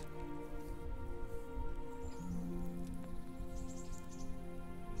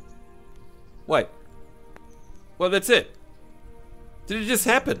 Wait. Well, that's it. Did it just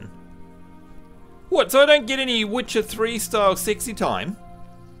happen? What, so I don't get any Witcher 3 style sexy time?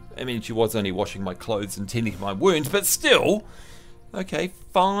 I mean, she was only washing my clothes and tending to my wounds, but still. Okay,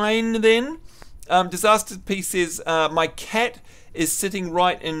 fine then. Disaster Piece says, my cat is sitting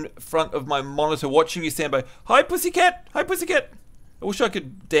right in front of my monitor watching you, Sambo. Hi, pussycat! Hi, pussycat! I wish I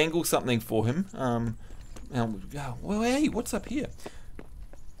could dangle something for him. Well, hey, what's up here?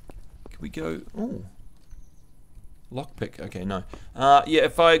 Can we go... Oh. Lockpick. Okay, no. Yeah,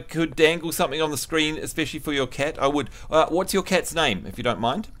 if I could dangle something on the screen, especially for your cat, I would. What's your cat's name, if you don't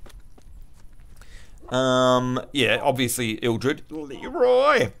mind? Yeah, obviously Ildred.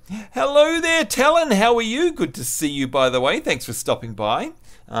 Leroy! Hello there, Talon. How are you? Good to see you, by the way. Thanks for stopping by.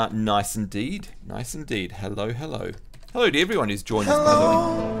 Nice indeed. Nice indeed. Hello, hello. Hello to everyone who's joined us, by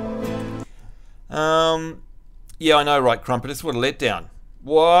the way. Yeah, I know, right, Crumpetus? What a letdown.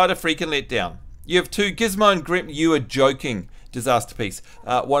 What a freaking letdown. You have two, Gizmo and Grim. You are joking. Disaster Piece.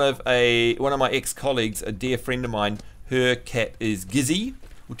 One of my ex-colleagues, a dear friend of mine, her cat is Gizzy,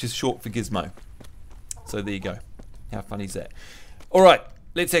 which is short for Gizmo. So there you go. How funny is that? All right,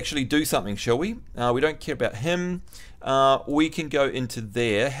 let's actually do something, shall we? We don't care about him. We can go into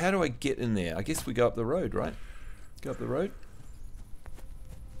there. How do I get in there? I guess we go up the road, right? Go up the road.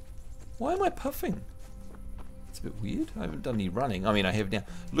 Why am I puffing? It's a bit weird. I haven't done any running. I mean, I have now.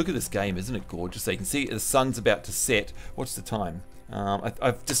 Look at this game. Isn't it gorgeous? So you can see the sun's about to set. What's the time?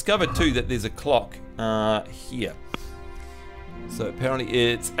 I've discovered, too, that there's a clock here. So apparently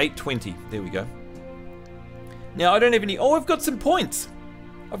it's 8:20. There we go. Now, I don't have any... Oh, I've got some points.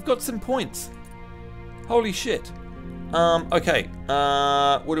 I've got some points. Holy shit. Okay.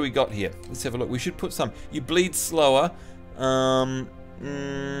 What do we got here? Let's have a look. We should put some... You bleed slower.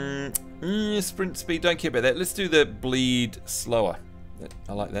 Sprint speed. Don't care about that. Let's do the bleed slower.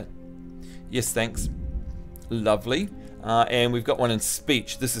 I like that. Yes, thanks. Lovely. And we've got one in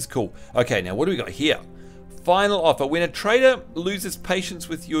speech. This is cool. Okay, now what do we got here? Final offer. When a trader loses patience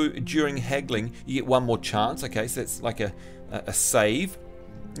with you during haggling, you get one more chance. Okay, so that's like a save.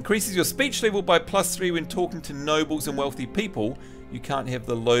 Increases your speech level by +3 when talking to nobles and wealthy people. You can't have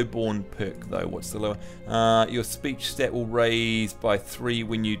the lowborn perk though. What's the lower? Your speech stat will raise by 3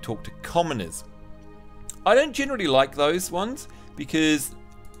 when you talk to commoners. I don't generally like those ones because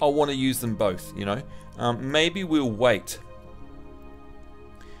I want to use them both, you know. Maybe we'll wait.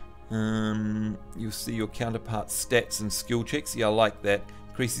 You'll see your counterpart's stats and skill checks. Yeah, I like that.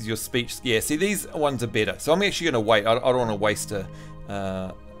 Increases your speech. Yeah, see, these ones are better. So I'm actually going to wait. I don't want to waste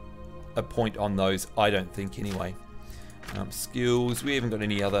a point on those, I don't think, anyway. Skills. We haven't got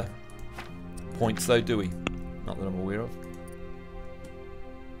any other points, though, do we? Not that I'm aware of.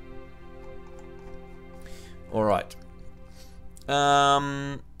 Alright.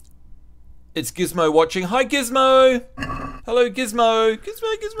 It's Gizmo watching. Hi, Gizmo! Hello, Gizmo!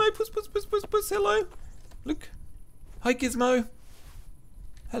 Gizmo, Gizmo! Puss, puss, puss, puss, puss. Hello. Look. Hi, Gizmo.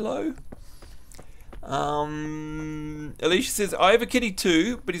 Hello. Alicia says, I have a kitty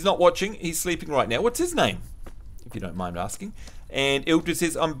too, but he's not watching. He's sleeping right now. What's his name? If you don't mind asking. And Ildred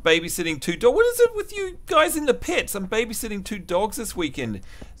says, I'm babysitting 2 dogs. What is it with you guys in the pets? I'm babysitting 2 dogs this weekend.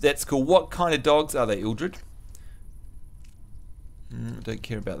 That's cool. What kind of dogs are they, Ildred? Don't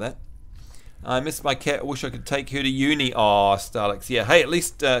care about that. I miss my cat. I wish I could take her to uni. Oh, Starlix. Yeah, hey, at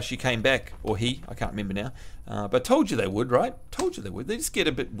least she came back. Or he. I can't remember now. But I told you they would, right? Told you they would. They just get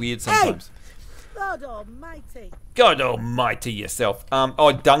a bit weird sometimes. Hey! God almighty. God almighty yourself.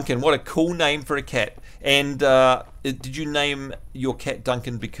 Oh, Duncan. What a cool name for a cat. And did you name your cat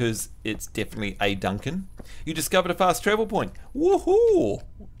Duncan because it's definitely a Duncan? You discovered a fast travel point. Woohoo!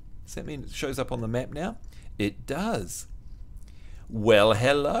 Does that mean it shows up on the map now? It does. Well,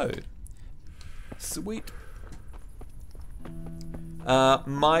 hello. Sweet.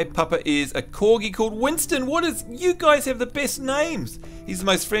 My puppa is a corgi called Winston. What is... You guys have the best names. He's the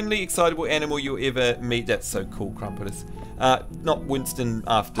most friendly, excitable animal you'll ever meet. That's so cool, Crumpetus. Not Winston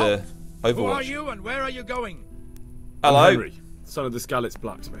after Overwatch. Who are you and where are you going? Hello. I'm Henry, son of the Skalitz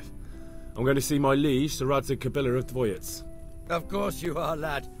blacksmith. I'm going to see my liege, Sir Radzig Kabila of Dvoyets. Of course you are,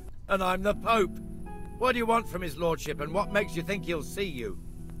 lad. And I'm the Pope. What do you want from his lordship and what makes you think he'll see you?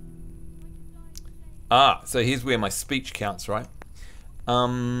 Ah, so here's where my speech counts, right?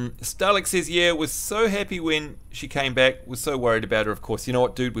 Starlix says, yeah, was so happy when she came back, was so worried about her, of course. You know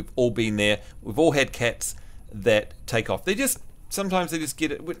what, dude, we've all been there. We've all had cats that take off. They just, sometimes they just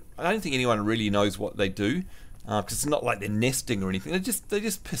get it. I don't think anyone really knows what they do, because it's not like they're nesting or anything. They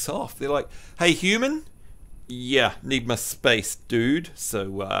just piss off. They're like, hey, human? Yeah, need my space, dude.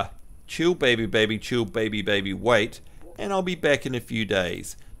 So, chill, baby, baby, chill, baby, baby, wait, and I'll be back in a few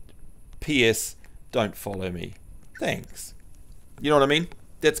days. P.S. Don't follow me. Thanks. You know what I mean?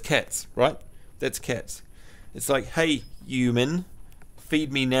 That's cats, right? That's cats. It's like, hey, human,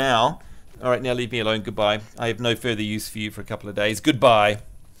 feed me now. All right, now leave me alone. Goodbye. I have no further use for you for a couple of days. Goodbye.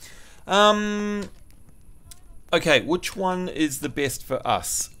 Okay, which one is the best for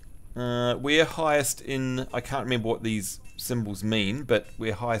us? We're highest in... I can't remember what these symbols mean, but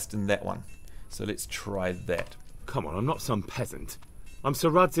we're highest in that one. So let's try that. Come on, I'm not some peasant. I'm Sir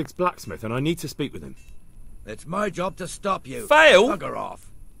Radzig's blacksmith, and I need to speak with him. It's my job to stop you. Fail? Bugger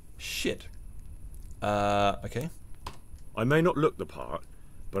off. Shit. Okay. I may not look the part,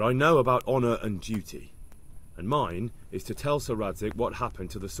 but I know about honour and duty. And mine is to tell Sir Radzig what happened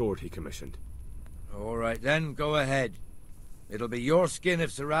to the sword he commissioned. All right then, go ahead. It'll be your skin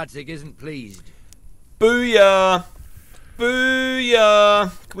if Sir Radzig isn't pleased. Booyah!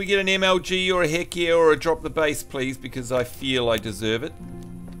 Booyah! Can we get an MLG or a heck yeah or a drop the bass, please? Because I feel I deserve it.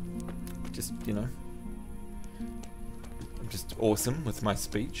 Just, you know. I'm just awesome with my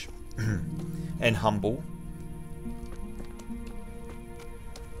speech. And humble.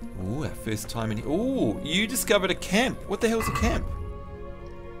 Ooh, our first time in here. Ooh, you discovered a camp. What the hell's a camp?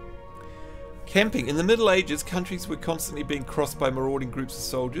 Camping. In the Middle Ages, countries were constantly being crossed by marauding groups of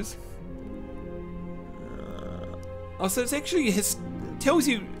soldiers. Oh, so it's actually tells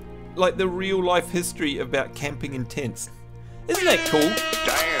you like the real life history about camping in tents. Isn't that cool?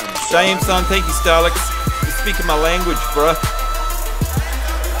 Damn, son. Thank you, Starlix. You're speaking my language, bruh.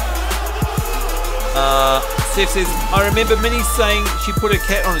 Seth says, I remember Minnie saying she put her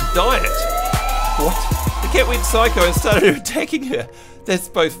cat on a diet. What? The cat went psycho and started attacking her. That's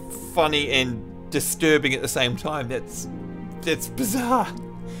both funny and disturbing at the same time. That's bizarre.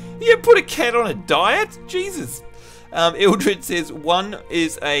 You put a cat on a diet? Jesus. Ildred says, one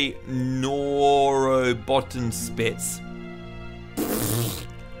is a Norobotanspets.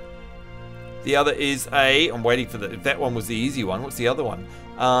 The other is a... I'm waiting for that one was the easy one. What's the other one?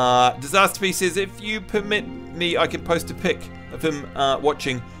 Disaster Beast says, if you permit me, I can post a pic of him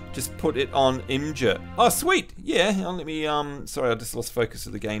watching. Just put it on Imgur. Oh, sweet. Yeah, let me... sorry, I just lost focus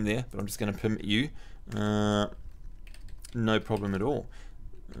of the game there, but I'm just going to permit you. No problem at all.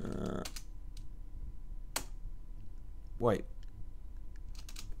 Wait.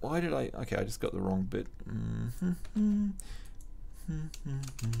 Why did I... Okay, I just got the wrong bit.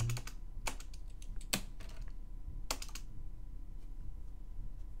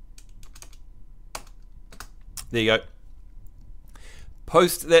 There you go.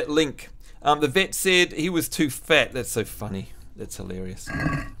 Post that link. The vet said he was too fat. That's so funny. That's hilarious.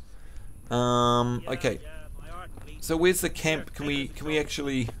 Okay. So where's the camp? Can we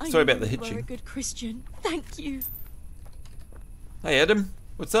actually... Sorry about the hitching. You were a good Christian. Thank you. Hey Adam,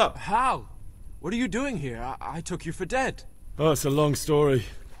 what's up? How? What are you doing here? I took you for dead. Oh, it's a long story.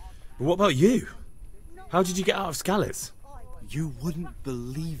 But what about you? How did you get out of Skalitz? You wouldn't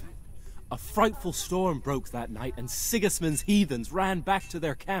believe it. A frightful storm broke that night and Sigismund's heathens ran back to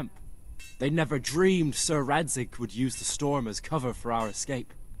their camp. They never dreamed Sir Radzig would use the storm as cover for our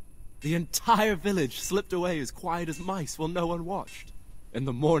escape. The entire village slipped away as quiet as mice while no one watched. In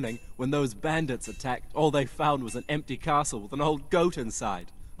the morning, when those bandits attacked, all they found was an empty castle with an old goat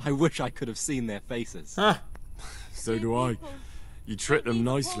inside. I wish I could have seen their faces. Huh. So do I. You tricked them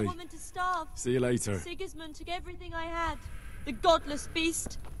nicely. Poor woman to starve. See you later. Sigismund took everything I had. The godless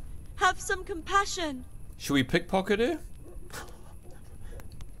beast. Have some compassion. Should we pickpocket her?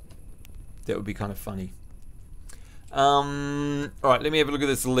 That would be kind of funny. Alright, let me have a look at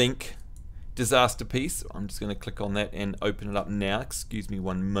this link. Disaster piece. I'm just going to click on that and open it up now. Excuse me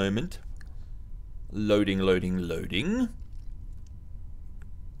one moment. Loading, loading, loading.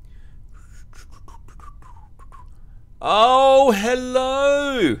 Oh,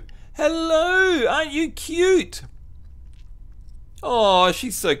 hello! Hello! Aren't you cute? Oh,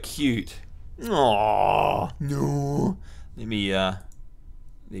 she's so cute. Oh, no. Let me, there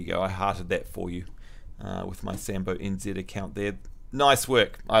you go. I hearted that for you with my Sambo NZ account there. Nice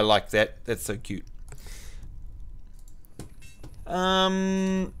work. I like that. That's so cute.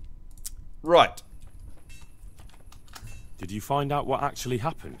 Right. Did you find out what actually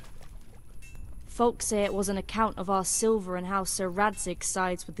happened? Folk say it was an account of our silver and how Sir Radzig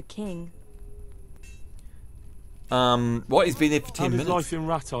sides with the king. What? He's been there for 10 minutes. How does life in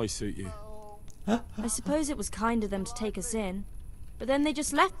Rattay suit you? I suppose it was kind of them to take us in, but then they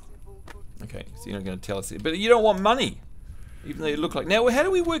just left. Okay, so you're not going to tell us it. But you don't want money, even though you look like... Now, how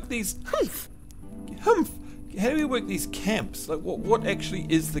do we work these... How do we work these camps? Like, what actually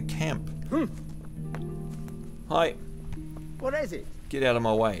is the camp? Hi. What is it? Get out of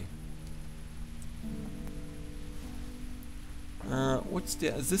my way. What's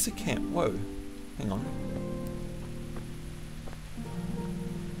down? Is this a camp? Whoa. Hang on.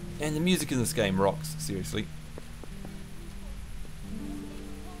 And the music in this game rocks, seriously.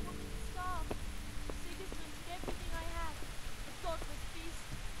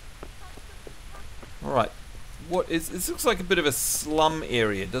 Alright. What is this? Looks like a bit of a slum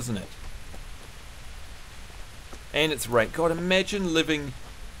area, doesn't it? And it's rain. God, imagine living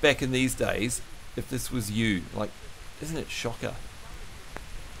back in these days if this was you. Like, isn't it shocker?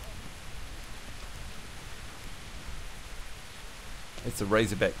 It's a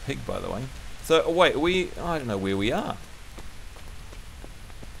razorback pig, by the way. So, oh, wait, I don't know where we are.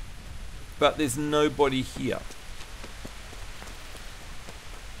 But there's nobody here.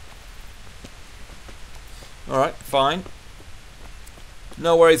 Alright, fine.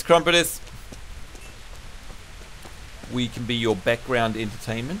 No worries, Crumpeters. We can be your background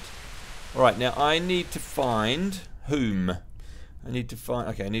entertainment. Alright, now I need to find whom? I need to find...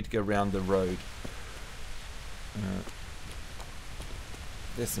 Okay, I need to go around the road.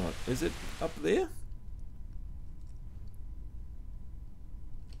 That's not... Is it up there?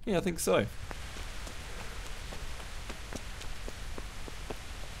 Yeah, I think so.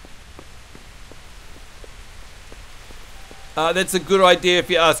 That's a good idea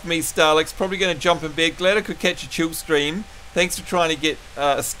if you ask me, Starlix. Probably going to jump in bed. Glad I could catch a chill stream. Thanks for trying to get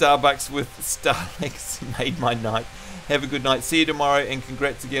a Starbucks with Starlix. Made my night. Have a good night. See you tomorrow, and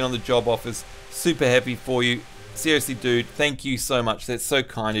congrats again on the job offers. Super happy for you. Seriously, dude, thank you so much. That's so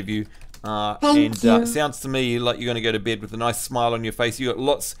kind of you. Thank you. It sounds to me like you're going to go to bed with a nice smile on your face. You got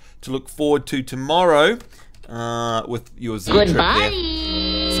lots to look forward to tomorrow with your zoo trip there.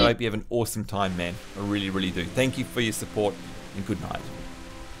 So I hope you have an awesome time, man. I really, really do. Thank you for your support, and good night.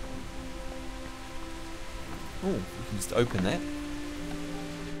 Oh, we can just open that.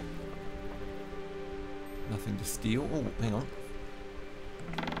 Nothing to steal. Oh, hang on.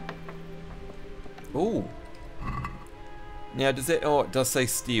 Oh. Now, does that... Oh, it does say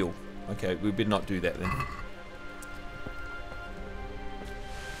steal. Okay, we better not do that then.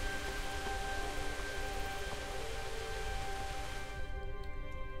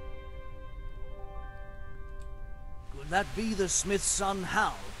 Could that be the smith's son,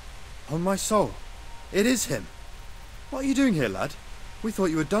 Hal? On my soul, it is him. What are you doing here, lad? We thought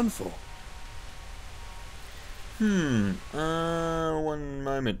you were done for. One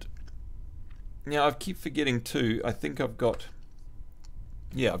moment. Now, I keep forgetting too. I think I've got...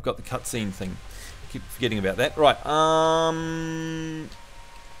 Yeah, I've got the cutscene thing. I keep forgetting about that. Right, I'm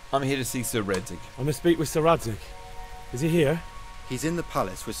here to see Sir Radzig. I must speak with Sir Radzig. Is he here? He's in the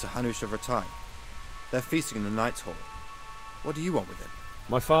palace with Sir Hanush of Rattay. They're feasting in the Knight's Hall. What do you want with him?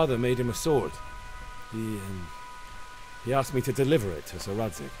 My father made him a sword. He asked me to deliver it to Sir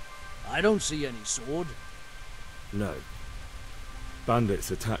Radzig. I don't see any sword. No. Bandits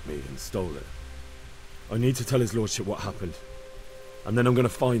attacked me and stole it. I need to tell his lordship what happened. And then I'm going to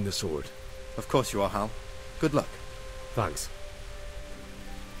find the sword. Of course you are, Hal. Good luck. Thanks.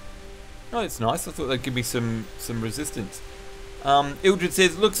 Oh, it's nice. I thought they'd give me some resistance. Ildred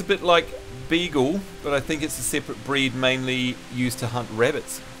says, looks a bit like Beagle, but I think it's a separate breed mainly used to hunt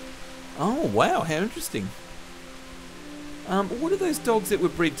rabbits. Oh, wow. How interesting. What are those dogs that were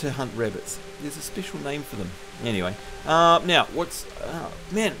bred to hunt rabbits? There's a special name for them. Anyway. Now, what's...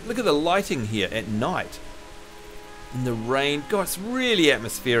 man, look at the lighting here at night. In the rain. God, it's really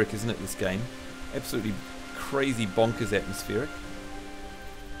atmospheric, isn't it, this game? Absolutely crazy bonkers atmospheric.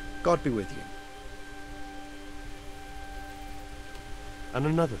 God be with you. And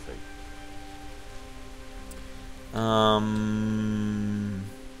another thing.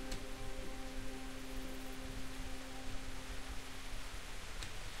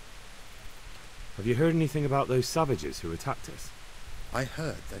 Have you heard anything about those savages who attacked us? I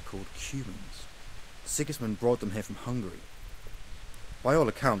heard they're called Cumans. Sigismund brought them here from Hungary. By all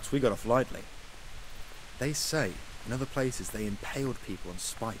accounts, we got off lightly. They say in other places they impaled people on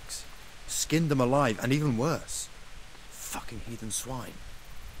spikes, skinned them alive, and even worse. Fucking heathen swine.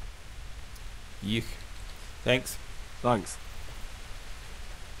 Yuck. Thanks. Thanks.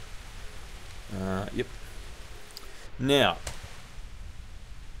 Yep. Now,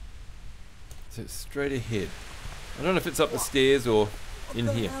 so it's straight ahead. I don't know if it's up the stairs or in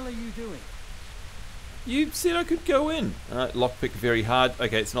here. What the hell are you doing? You said I could go in. Lockpick very hard.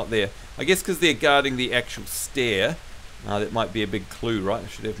 Okay, it's not there. I guess because they're guarding the actual stair. That might be a big clue, right? I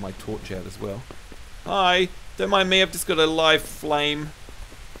should have my torch out as well. Hi. Don't mind me, I've just got a live flame.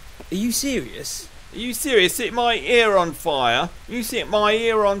 Are you serious? Are you serious? Set my ear on fire? You set my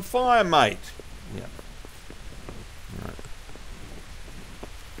ear on fire, mate. Yeah. Right.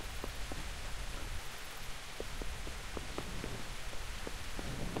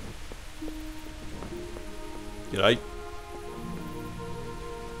 G'day.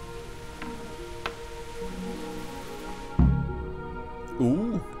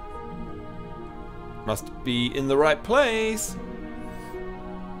 Ooh. Must be in the right place.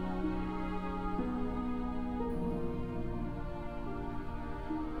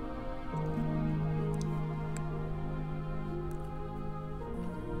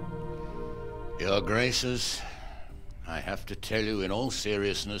 Your Graces, I have to tell you in all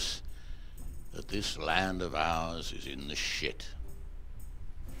seriousness that this land of ours is in the shit.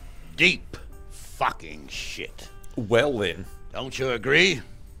 Deep fucking shit. Well then. Don't you agree?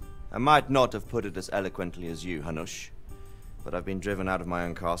 I might not have put it as eloquently as you, Hanush, but I've been driven out of my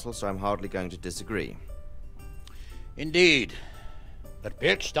own castle, so I'm hardly going to disagree. Indeed. But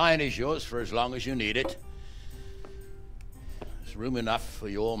Birkstein is yours for as long as you need it. There's room enough for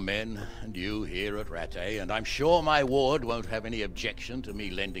your men and you here at Rattay, and I'm sure my ward won't have any objection to me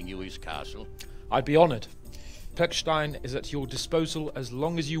lending you his castle. I'd be honoured. Birkstein is at your disposal as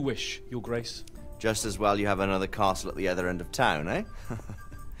long as you wish, Your Grace. Just as well you have another castle at the other end of town, eh?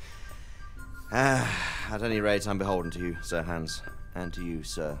 At any rate, I'm beholden to you, Sir Hans, and to you,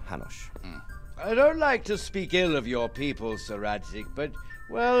 Sir Hanush. I don't like to speak ill of your people, Sir Radzig, but,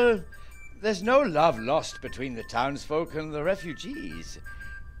 well, there's no love lost between the townsfolk and the refugees.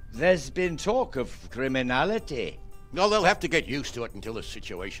 There's been talk of criminality. No, they'll have to get used to it until the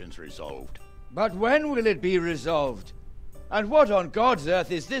situation's resolved. But when will it be resolved? And what on God's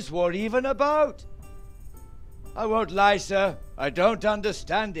earth is this war even about? I won't lie, sir. I don't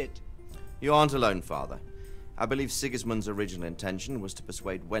understand it. You aren't alone, Father. I believe Sigismund's original intention was to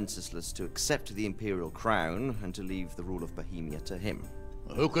persuade Wenceslas to accept the imperial crown and to leave the rule of Bohemia to him.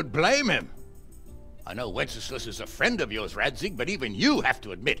 Who could blame him? I know Wenceslas is a friend of yours, Radzig, but even you have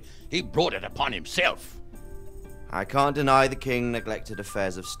to admit he brought it upon himself. I can't deny the king neglected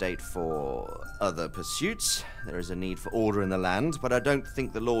affairs of state for other pursuits. There is a need for order in the land, but I don't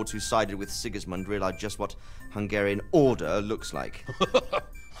think the lords who sided with Sigismund realized just what Hungarian order looks like.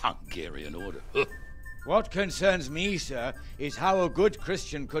 Hungarian order? What concerns me, sir, is how a good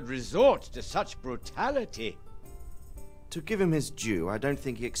Christian could resort to such brutality. To give him his due, I don't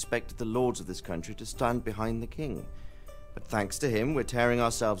think he expected the lords of this country to stand behind the king. But thanks to him, we're tearing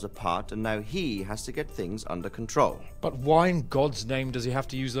ourselves apart, and now he has to get things under control. But why in God's name does he have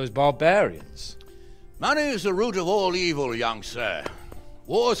to use those barbarians? Money is the root of all evil, young sir.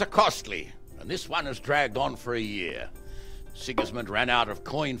 Wars are costly, and this one has dragged on for a year. Sigismund ran out of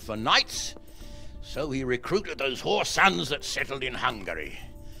coin for knights, so he recruited those whore sons that settled in Hungary.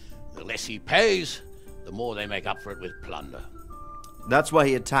 The less he pays, the more they make up for it with plunder. That's why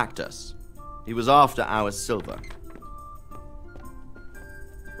he attacked us. He was after our silver.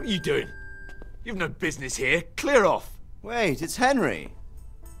 What are you doing? You've no business here. Clear off. Wait, it's Henry.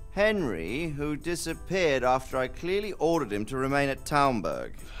 Henry, who disappeared after I clearly ordered him to remain at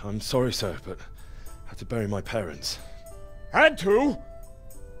Taunberg. I'm sorry, sir, but I had to bury my parents. Had to?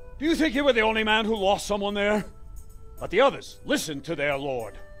 Do you think you were the only man who lost someone there? But the others listened to their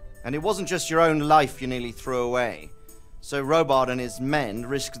lord. And it wasn't just your own life you nearly threw away. So Robard and his men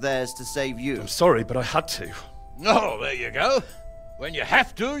risked theirs to save you. I'm sorry, but I had to. Oh, there you go. When you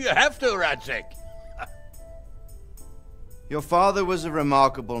have to, Radzig. Your father was a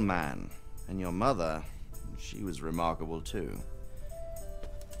remarkable man, and your mother, she was remarkable too.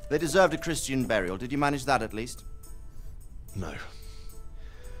 They deserved a Christian burial. Did you manage that at least? No.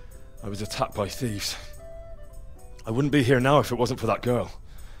 I was attacked by thieves. I wouldn't be here now if it wasn't for that girl.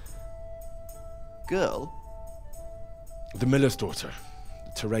 Girl? The miller's daughter,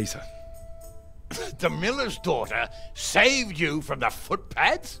 Teresa. The miller's daughter saved you from the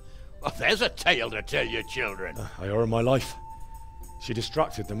footpads? Well, there's a tale to tell your children. I owe her my life. She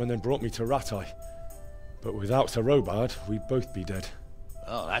distracted them and then brought me to Rattay. But without Sir Robard, we'd both be dead.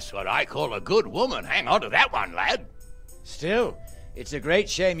 Oh, that's what I call a good woman. Hang on to that one, lad. Still, it's a great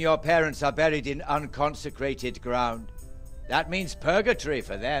shame your parents are buried in unconsecrated ground. That means purgatory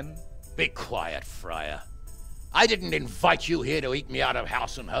for them. Be quiet, Friar. I didn't invite you here to eat me out of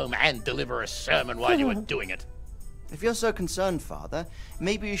house and home and deliver a sermon while you were doing it. If you're so concerned, Father,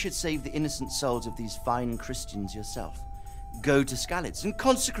 maybe you should save the innocent souls of these fine Christians yourself. Go to Skalitz and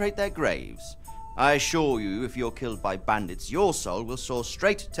consecrate their graves. I assure you, if you're killed by bandits, your soul will soar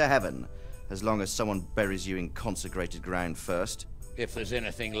straight to heaven, as long as someone buries you in consecrated ground first. If there's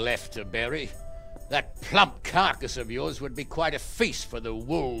anything left to bury, that plump carcass of yours would be quite a feast for the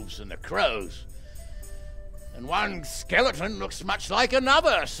wolves and the crows. And one skeleton looks much like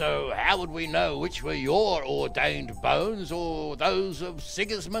another, so how would we know which were your ordained bones or those of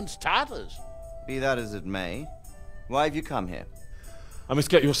Sigismund's Tartars? Be that as it may, why have you come here? I must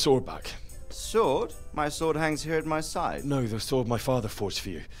get your sword back. sword? My sword hangs here at my side. No, the sword my father forged for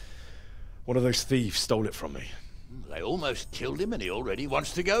you. One of those thieves stole it from me. They almost killed him and he already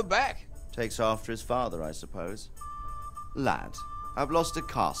wants to go back. Takes after his father, I suppose. Lad, I've lost a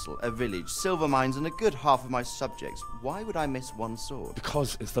castle, a village, silver mines, and a good half of my subjects. Why would I miss one sword?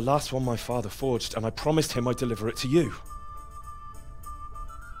 Because it's the last one my father forged, and I promised him I'd deliver it to you.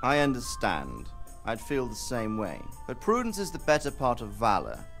 I understand. I'd feel the same way. But prudence is the better part of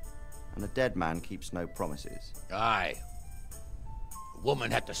valor, and a dead man keeps no promises. Aye. The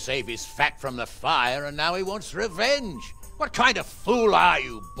woman had to save his fat from the fire, and now he wants revenge. What kind of fool are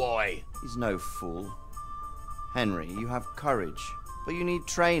you, boy? He's no fool. Henry, you have courage, but you need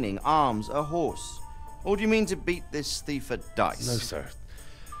training, arms, a horse. Or do you mean to beat this thief at dice? No, sir.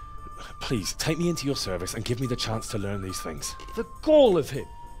 Please, take me into your service and give me the chance to learn these things. The gall of him.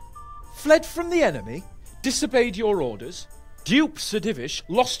 Fled from the enemy, disobeyed your orders, duped Sir Divish,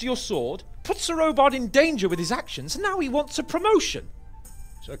 lost your sword, put Sir Robard in danger with his actions, and now he wants a promotion.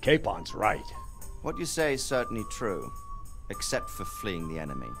 Sir Capon's right. What you say is certainly true, except for fleeing the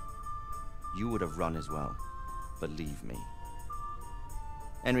enemy. You would have run as well, believe me.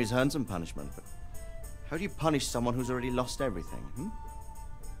 Henry's earned some punishment, but how do you punish someone who's already lost everything,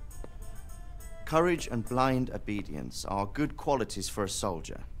 Courage and blind obedience are good qualities for a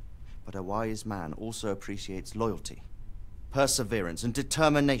soldier, but a wise man also appreciates loyalty, perseverance, and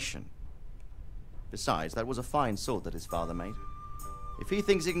determination. Besides, that was a fine sword that his father made. If he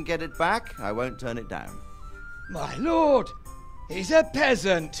thinks he can get it back, I won't turn it down. My lord, he's a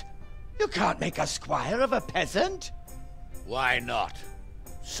peasant. You can't make a squire of a peasant. Why not?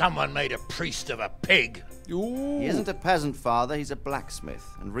 Someone made a priest of a pig. Ooh. He isn't a peasant, father. He's a blacksmith,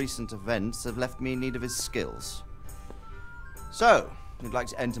 and recent events have left me in need of his skills. So, you'd like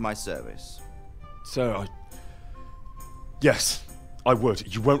to enter my service? Sir, Yes, I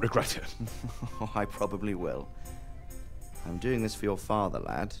would. You won't regret it. I probably will. I'm doing this for your father,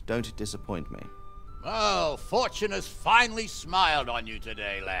 lad. Don't disappoint me. Oh, fortune has finally smiled on you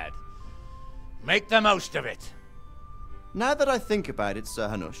today, lad. Make the most of it. Now that I think about it, Sir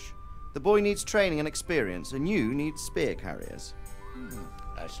Hanush, the boy needs training and experience, and you need spear carriers.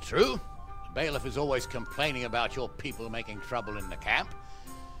 That's true. The bailiff is always complaining about your people making trouble in the camp.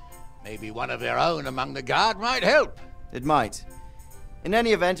 Maybe one of their own among the guard might help. It might. In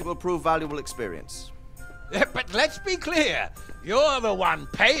any event, it will prove valuable experience. But let's be clear, you're the one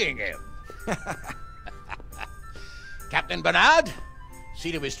paying him. Captain Bernard,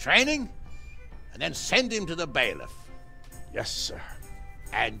 see to his training, and then send him to the bailiff. Yes, sir.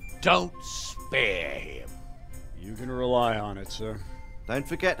 And don't spare him. You can rely on it, sir. Don't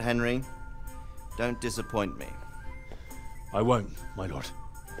forget, Henry. Don't disappoint me. I won't, my lord.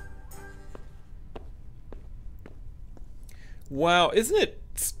 Wow, isn't it?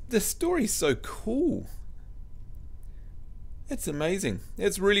 The story's so cool. It's amazing.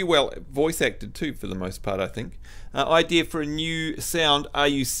 It's really well voice acted too, for the most part, I think. Idea for a new sound. Are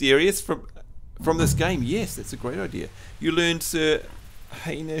you serious? From this game? Yes, that's a great idea. You learned Sir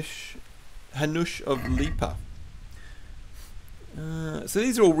Hanush of Lipa. So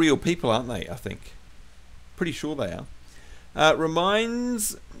these are all real people, aren't they? I think. Pretty sure they are.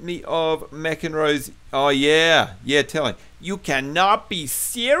 Reminds me of McEnroe's. Oh yeah, telling. You cannot be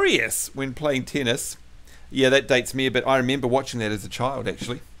serious when playing tennis. Yeah, that dates me a bit. I remember watching that as a child,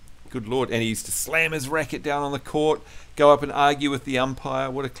 actually. Good lord. And he used to slam his racket down on the court, go up and argue with the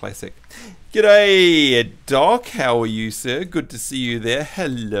umpire. What a classic. G'day, Doc. How are you, sir? Good to see you there.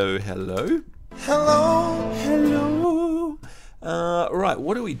 Hello. Hello. Right,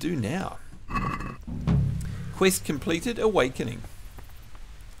 what do we do now? Quest completed, Awakening.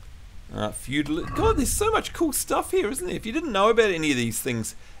 Feudal. God, there's so much cool stuff here, isn't there? If you didn't know about any of these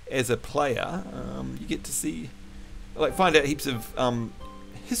things as a player, you get to see, find out heaps of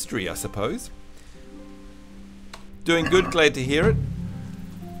history, I suppose. Doing good, glad to hear it.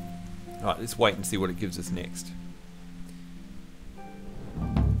 Alright, let's wait and see what it gives us next.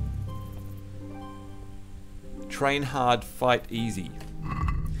 Train hard, fight easy.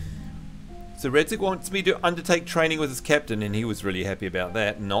 So Radzig wants me to undertake training with his captain, and he was really happy about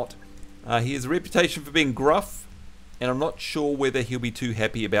that. Not. He has a reputation for being gruff, and I'm not sure whether he'll be too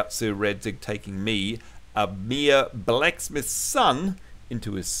happy about Sir Radzig taking me, a mere blacksmith's son,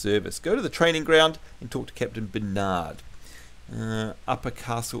 into his service. Go to the training ground and talk to Captain Bernard. Upper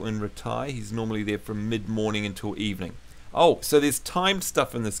Castle in Ratai. He's normally there from mid-morning until evening. Oh, so there's timed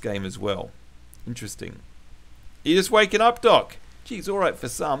stuff in this game as well. Interesting. You just waking up, Doc? Geez, alright for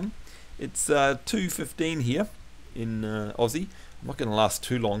some. It's 2:15 here in Aussie. I'm not going to last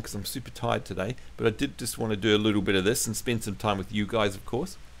too long because I'm super tired today, but I did just want to do a little bit of this and spend some time with you guys, of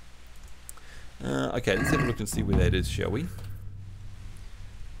course. Okay, let's have a look and see where that is, shall we?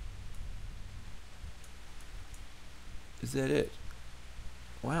 Is that it?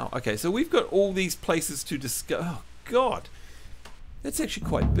 Wow, okay, so we've got all these places to discover. Oh, God. That's actually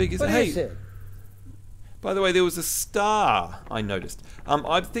quite big, isn't it? What is it? By the way, there was a star I noticed.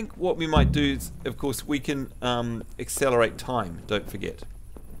 I think what we might do is, of course, we can accelerate time, don't forget,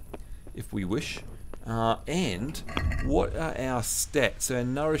 if we wish. And what are our stats? So our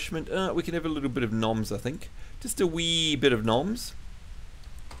nourishment, we can have a little bit of noms, I think. Just a wee bit of noms.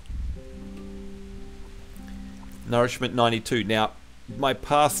 Nourishment 92. Now, my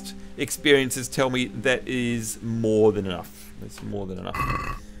past experiences tell me that is more than enough. That's more than enough.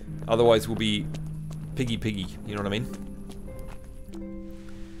 Otherwise, we'll be piggy, you know what I mean?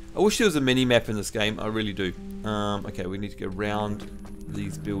 I wish there was a mini-map in this game, I really do. Okay, we need to go round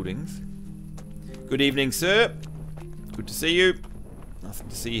these buildings. Good evening, sir. Good to see you. Nothing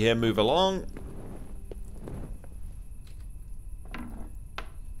to see here, move along.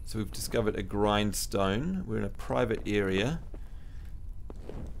 So we've discovered a grindstone. We're in a private area.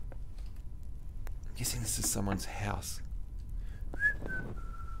 I'm guessing this is someone's house.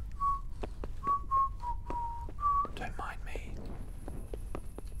 Don't mind me.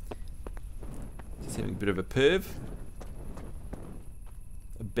 Just having a bit of a perv.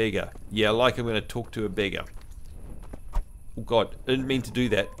 A beggar. Yeah, like I'm going to talk to a beggar. Oh God, I didn't mean to do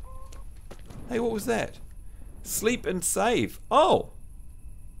that. Hey, what was that? Sleep and save. Oh!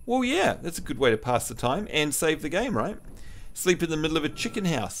 Well, yeah, that's a good way to pass the time and save the game, right? Sleep in the middle of a chicken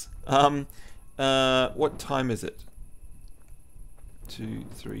house. What time is it? 2,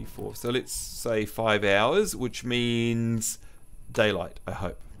 3, 4. So let's say 5 hours, which means daylight, I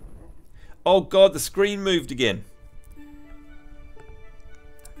hope. Oh God, the screen moved again.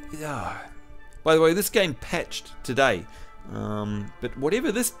 Yeah. By the way, this game patched today. But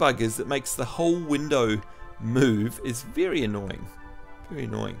whatever this bug is that makes the whole window move is very annoying. Very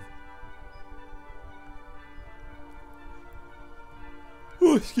annoying.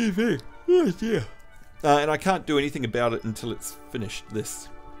 Oh, excuse me. Oh, dear. And I can't do anything about it until it's finished this.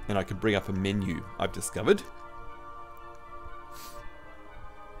 And I can bring up a menu, I've discovered.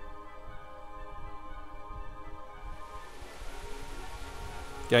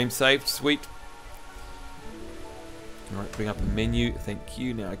 Game saved, sweet. Alright, bring up a menu, thank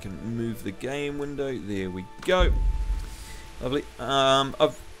you. Now I can move the game window. There we go. Lovely.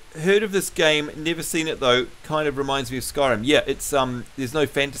 I've heard of this game, never seen it though. Kind of reminds me of Skyrim. Yeah, it's there's no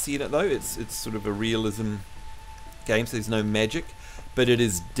fantasy in it though. It's sort of a realism game, so there's no magic, but it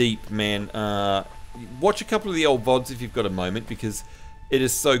is deep, man. Watch a couple of the old VODs if you've got a moment, because it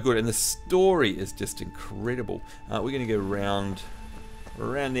is so good and the story is just incredible. We're going to go around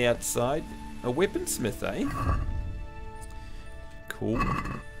the outside. A weaponsmith, eh? Cool.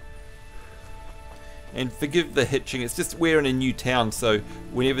 And forgive the hitching, it's just we're in a new town, so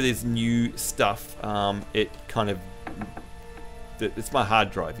whenever there's new stuff, it kind of, it's my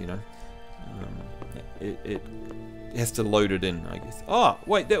hard drive, you know. It has to load it in, I guess. Oh,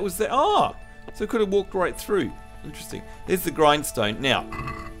 wait, that was the, so I could have walked right through. Interesting. There's the grindstone. Now,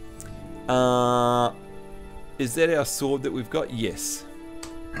 is that our sword that we've got? Yes.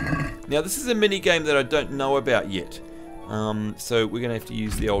 Now, this is a mini game that I don't know about yet. So we're going to have to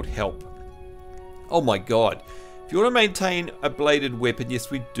use the old help. Oh my God. If you want to maintain a bladed weapon,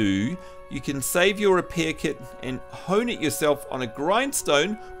 yes we do, you can save your repair kit and hone it yourself on a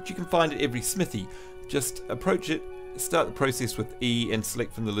grindstone, which you can find at every smithy. Just approach it, start the process with E and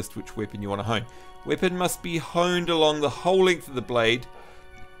select from the list which weapon you want to hone. Weapon must be honed along the whole length of the blade,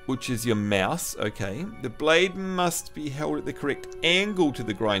 which is your mouse, okay. The blade must be held at the correct angle to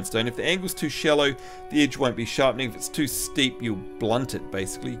the grindstone. If the angle's too shallow, the edge won't be sharpening. If it's too steep, you'll blunt it,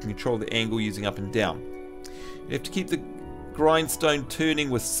 basically. You can control the angle using up and down. You have to keep the grindstone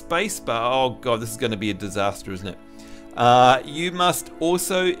turning with spacebar. Oh God, this is going to be a disaster, isn't it? You must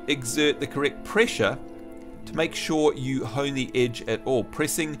also exert the correct pressure to make sure you hone the edge at all.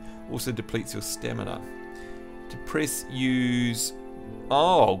 Pressing also depletes your stamina. To press, use...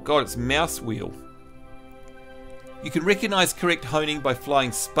 Oh God, it's mouse wheel. You can recognize correct honing by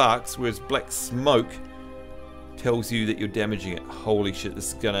flying sparks, whereas black smoke tells you that you're damaging it. Holy shit, this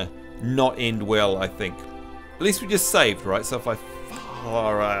is gonna not end well, I think. At least we just saved, right? So if I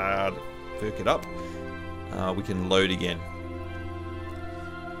perk it up, we can load again.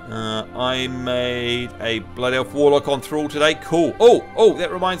 I made a Blood Elf Warlock on Thrall today. Cool. Oh,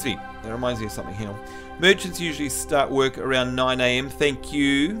 that reminds me. That reminds me of something. Hang on. Merchants usually start work around 9 AM. Thank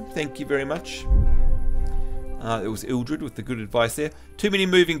you. Thank you very much. It was Ildred with the good advice there. Too many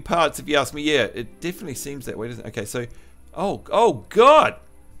moving parts, if you ask me. Yeah, it definitely seems that way, doesn't it? Okay, so... Oh, God!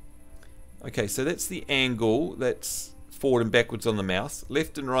 Okay, so that's the angle. That's forward and backwards on the mouse.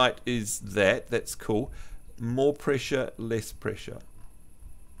 Left and right is that. That's cool. More pressure, less pressure.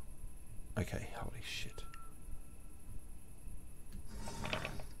 Okay, holy shit.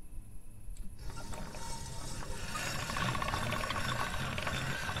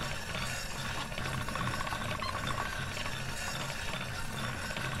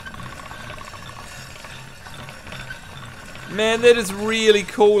 Man, that is really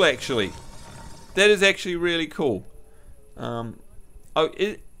cool, actually. That is actually really cool.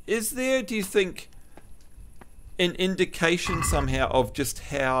 Is there, do you think, an indication somehow of just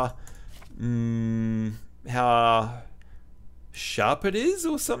how sharp it is,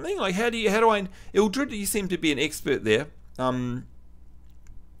 or something? Like, how do I, Ildred, you seem to be an expert there.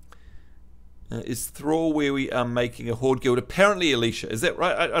 Is Thrall where we are making a Horde Guild? Apparently, Alicia. Is that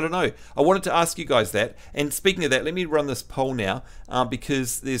right? I don't know. I wanted to ask you guys that. And speaking of that, let me run this poll now,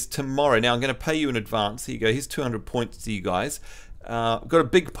 because there's tomorrow. Now, I'm going to pay you in advance. Here you go. Here's 200 points to you guys. I've got a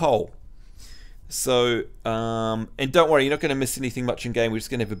big poll. So, and don't worry, you're not going to miss anything much in game. We're just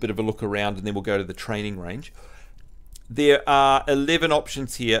going to have a bit of a look around, and then we'll go to the training range. There are 11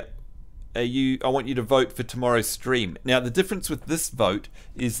 options here. I want you to vote for tomorrow's stream. Now, the difference with this vote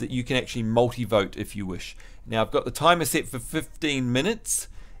is that you can actually multi-vote if you wish. Now, I've got the timer set for 15 minutes,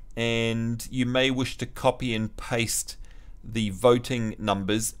 and you may wish to copy and paste the voting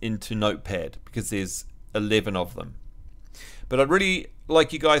numbers into Notepad, because there's 11 of them. But I'd really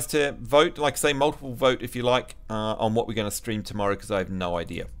like you guys to vote, like say multiple vote if you like, on what we're going to stream tomorrow, because I have no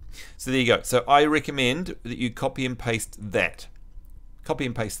idea. So there you go. So I recommend that you copy and paste that. Copy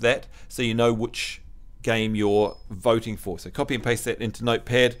and paste that so you know which game you're voting for. So copy and paste that into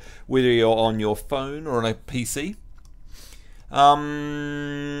Notepad, whether you're on your phone or on a PC.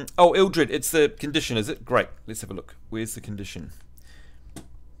 Oh, Ildred, it's the condition, is it? Great. Let's have a look. Where's the condition?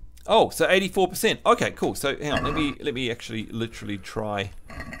 Oh, so 84%. Okay, cool. So hang on, let me actually literally try.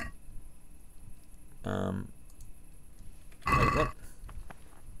 Wait, what?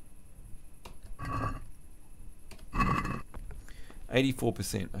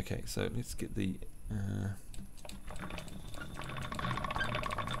 %. Okay, so let's get the. So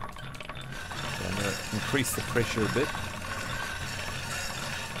I'm going to increase the pressure a bit.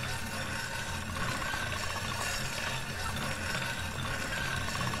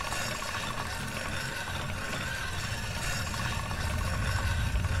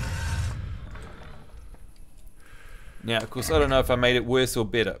 Now, of course, I don't know if I made it worse or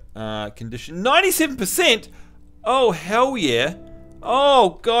better. Condition 97%. Oh hell yeah!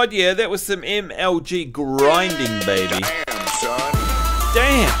 Oh god yeah, that was some MLG grinding, baby. Damn, son.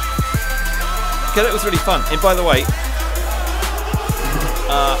 Damn. Okay, that was really fun. And by the way,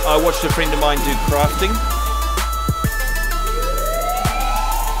 I watched a friend of mine do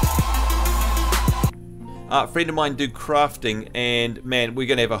crafting. And man, we're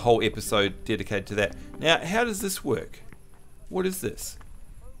gonna have a whole episode dedicated to that. Now, how does this work? What is this?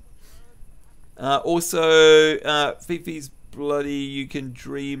 Also, Fifi's bloody, you can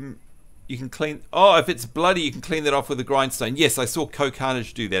clean, oh, if it's bloody, you can clean that off with a grindstone. Yes, I saw Coke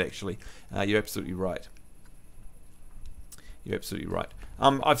Carnage do that, actually. You're absolutely right. You're absolutely right.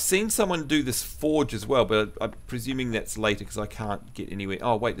 I've seen someone do this forge as well, but I'm presuming that's later because I can't get anywhere.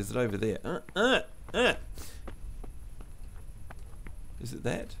 Oh, wait, is it over there? Is it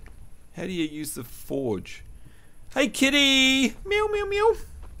that? How do you use the forge? Hey, kitty! Meow, meow, meow.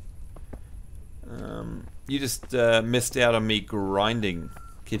 You just missed out on me grinding,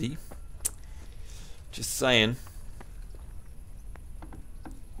 kitty. Just saying.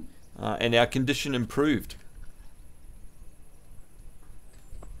 And our condition improved.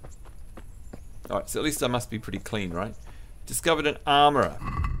 Alright, so at least I must be pretty clean, right? Discovered an armourer.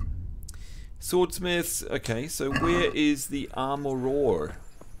 Swordsmiths. Okay, so where is the armourer?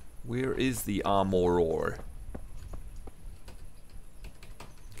 Where is the armourer?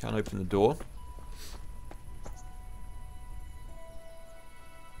 Can't open the door.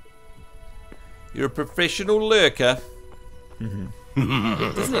 You're a professional lurker. Doesn't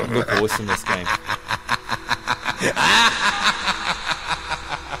it look awesome, this game?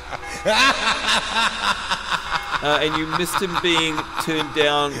 And you missed him being turned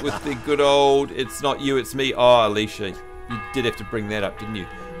down with the good old, it's not you, it's me. Oh, Alicia, you did have to bring that up, didn't you?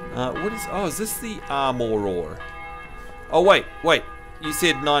 What is, oh, is this the armourer? Oh, wait. You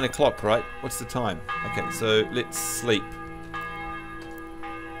said 9 o'clock, right? What's the time? Okay, so let's sleep.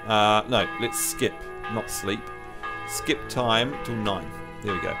 No, let's skip, not sleep. Skip time till 9.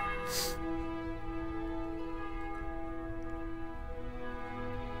 There we go.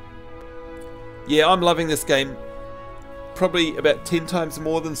 Yeah, I'm loving this game. Probably about 10 times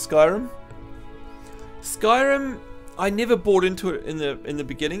more than Skyrim. Skyrim, I never bought into it in the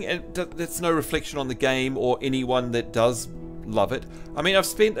beginning, and that's no reflection on the game or anyone that does love it. I mean, I've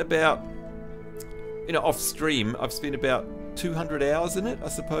spent about, off stream, I've spent about 200 hours in it, I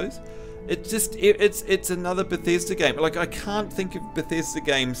suppose. It's another Bethesda game. Like, I can't think of Bethesda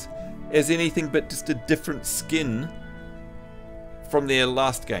games as anything but just a different skin from their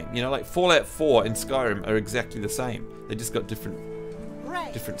last game. Like Fallout 4 and Skyrim are exactly the same. They just got different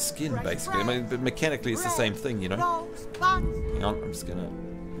skin, basically. I mean, but mechanically it's the same thing, Hang on, I'm just gonna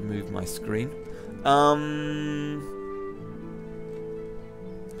move my screen.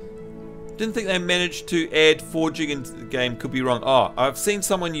 Didn't think they managed to add forging into the game. Could be wrong. Oh, I've seen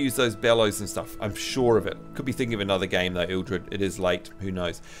someone use those bellows and stuff. I'm sure of it. Could be thinking of another game though, Ildred. It is late. Who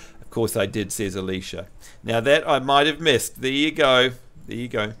knows? Of course I did, says Alicia. Now that I might have missed. There you go. There you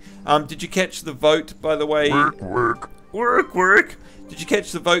go. Did you catch the vote, by the way? Work. Did you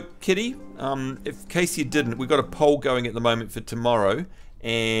catch the vote, Kitty? In case you didn't, we've got a poll going at the moment for tomorrow.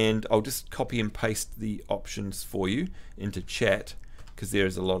 And I'll just copy and paste the options for you into chat, because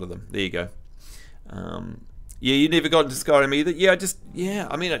there's a lot of them. There you go. Yeah, you never got into Skyrim either. Yeah,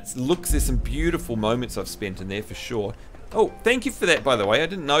 I mean, there's some beautiful moments I've spent in there for sure. Oh, thank you for that, by the way. I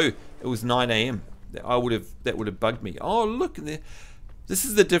didn't know it was 9 AM. That would have bugged me. Oh, look, this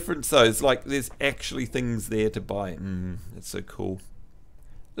is the difference though. It's like there's actually things there to buy. That's so cool.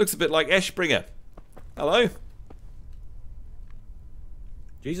 Looks a bit like Ashbringer. Hello.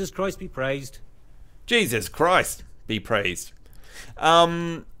 Jesus Christ be praised. Jesus Christ be praised.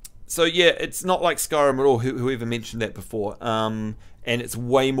 So yeah, it's not like Skyrim at all. Whoever mentioned that before. And it's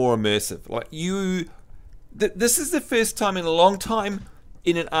way more immersive. Like this is the first time in a long time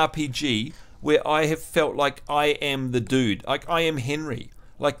in an RPG where I have felt like I am the dude. Like I am Henry.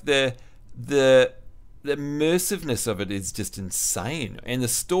 Like the immersiveness of it is just insane, and the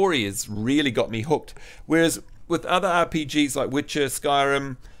story has really got me hooked. Whereas with other RPGs like Witcher,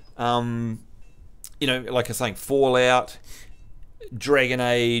 Skyrim, like I was saying, Fallout, Dragon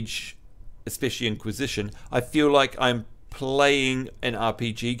Age, especially Inquisition, I feel like I'm playing an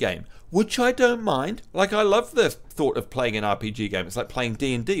RPG game, which I don't mind. Like, I love the thought of playing an RPG game. It's like playing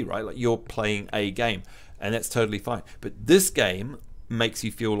D&D, right? Like, you're playing a game, and that's totally fine. But this game makes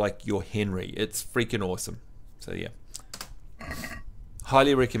you feel like you're Henry. It's freaking awesome. So yeah,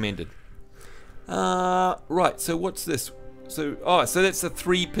 highly recommended. Right, so what's this? So that's a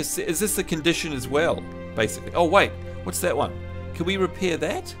 3%. Is this the condition as well, basically? Oh wait, what's that one? Can we repair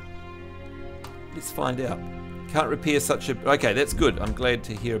that? Let's find out. Can't repair such a... Okay, that's good. I'm glad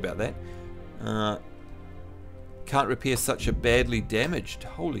to hear about that. Can't repair such a badly damaged.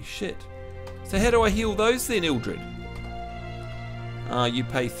 Holy shit. So how do I heal those then, Ildred? You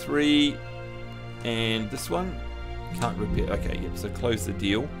pay 3, and this one can't repair. Okay, yep. So close the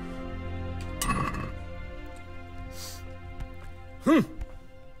deal.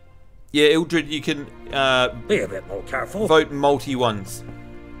 Yeah, Ildred, you can be a bit more careful. Vote multi ones.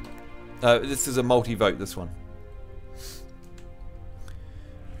 This is a multi-vote. This one.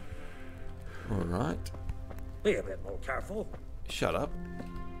 All right. Be a bit more careful. Shut up.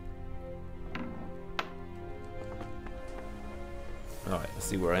 Alright, let's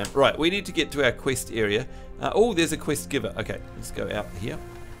see where I am. Right, we need to get to our quest area. Oh, there's a quest giver. Okay, let's go out here.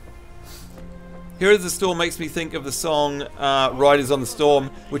 Here is the Storm makes me think of the song Riders on the Storm,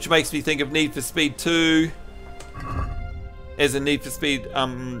 which makes me think of Need for Speed 2. As in Need for Speed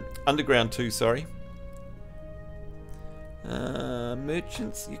Underground 2, sorry.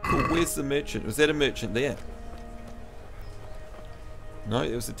 Merchants? Cool. Where's the merchant? Was that a merchant there? No,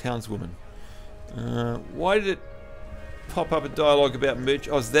 it was a townswoman. Why did it pop up a dialogue about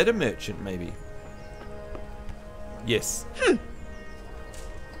merchant? Oh, is that a merchant, maybe? Yes.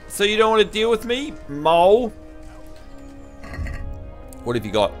 So you don't want to deal with me, mole? What have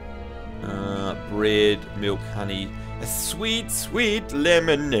you got? Bread, milk, honey, a sweet, sweet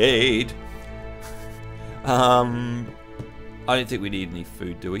lemonade. I don't think we need any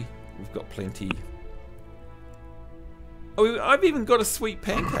food, do we? We've got plenty. Oh, I've even got a sweet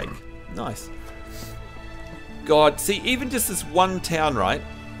pancake. Nice. God, see, even just this one town, right?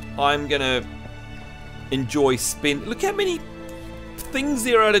 I'm gonna enjoy look how many things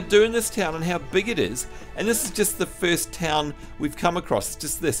there are to do in this town and how big it is. And this is just the first town we've come across. It's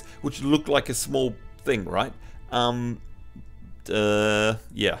just this, which looked like a small thing, right?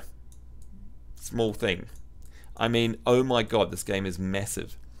 Yeah. Small thing. I mean, oh my god, this game is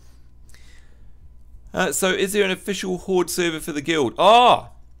massive. So is there an official Horde server for the guild? Oh,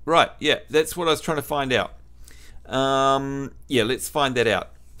 right, yeah, that's what I was trying to find out. Yeah, let's find that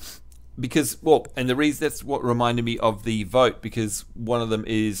out. because, well, and the reason that's what reminded me of the vote, because one of them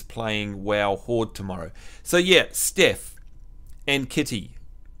is playing WoW Horde tomorrow. So yeah, Steph and Kitty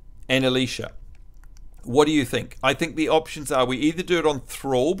and Alicia, what do you think? I think the options are we either do it on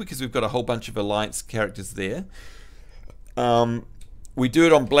Thrall because we've got a whole bunch of Alliance characters there. We do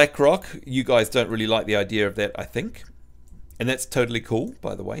it on Blackrock. You guys don't really like the idea of that, I think. And that's totally cool,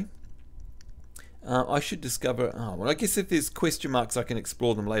 by the way. I should discover... Oh, well, I guess if there's question marks, I can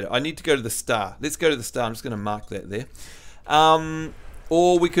explore them later. I need to go to the star. Let's go to the star. I'm just going to mark that there.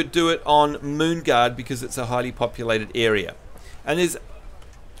 Or we could do it on Moonguard because it's a highly populated area. And there's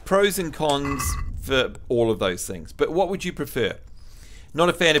pros and cons for all of those things. But what would you prefer? Not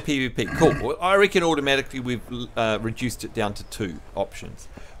a fan of PvP. Cool. Well, I reckon automatically we've reduced it down to 2 options,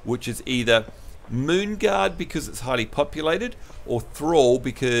 which is either Moonguard because it's highly populated, or Thrall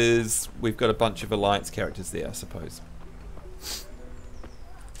because we've got a bunch of Alliance characters there, I suppose.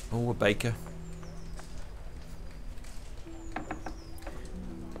 Oh, a baker.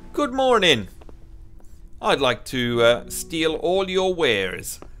 Good morning. I'd like to steal all your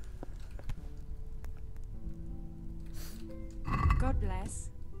wares. God bless.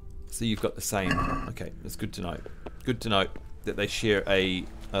 So you've got the same. Okay, that's good to know. Good to know that they share a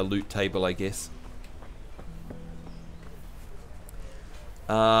loot table, I guess.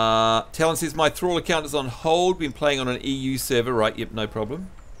 Talon says, my Thrall account is on hold. Been playing on an EU server. Right, yep, no problem.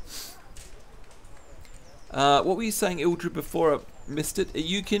 What were you saying, Ildred, before I missed it?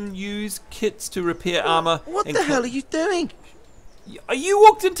 You can use kits to repair armor. What the hell are you doing? You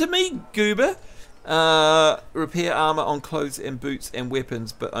walked into me, goober. Repair armor on clothes and boots and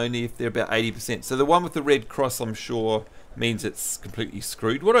weapons, but only if they're about 80%. So the one with the red cross, I'm sure, means it's completely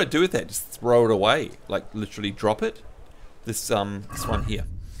screwed. What do I do with that? Just throw it away? Like literally drop it? This one here.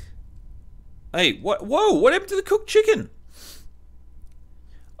 Hey, what? Whoa! What happened to the cooked chicken?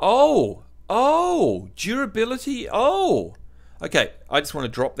 Oh, durability. Oh, okay. I just want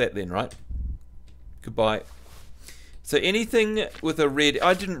to drop that then, right? Goodbye. So anything with a red,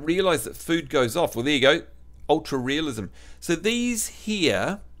 I didn't realize that food goes off. Well, there you go. Ultra realism. So these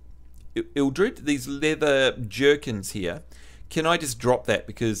here, Ildred, these leather jerkins here, can I just drop that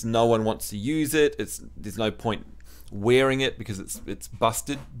because no one wants to use it? There's no point wearing it because it's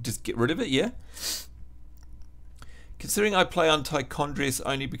busted. Just get rid of it, yeah? Considering I play on Tichondrius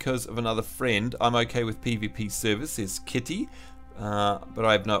only because of another friend, I'm okay with PvP service, says Kitty. But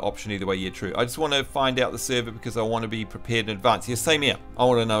I have no option either way. Yeah, true. I just want to find out the server because I want to be prepared in advance. Yeah, same here. I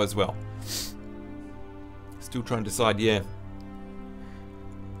want to know as well. Still trying to decide, yeah.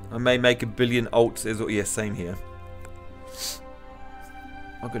 I may make a billion alts as well. Yeah, same here.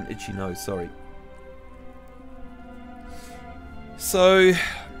 I've got an itchy nose, sorry. So,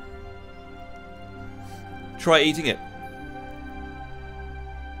 try eating it.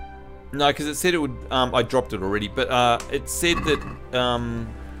 No, because it said it would. I dropped it already, but it said that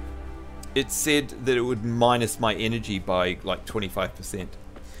it would minus my energy by like 25%.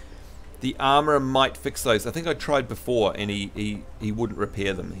 The armor might fix those. I think I tried before, and he wouldn't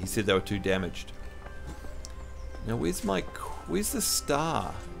repair them. He said they were too damaged. Now where's the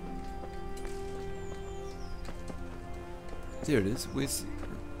star? There it is. Where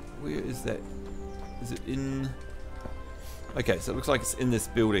is that? Is it in? Okay, so it looks like it's in this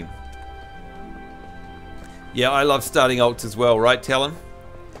building. Yeah, I love starting alts as well, right, Talon?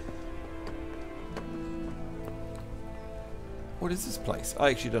 What is this place? I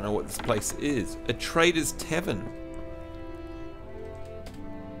actually don't know what this place is. A trader's tavern.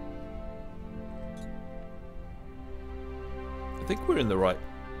 I think we're in the right.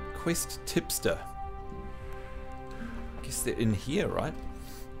 Quest tipster. I guess they're in here, right?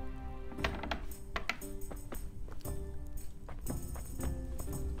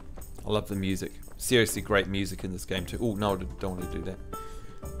 I love the music. Seriously, great music in this game too. Oh no, I don't want to do that.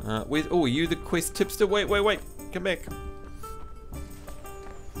 Oh, are you the quest tipster? Wait, come back.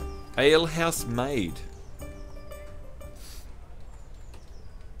 Alehouse maid.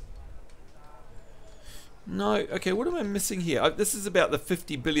 No, okay, what am I missing here? This is about the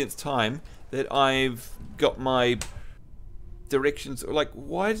 50 billionth time that I've got my directions. Like,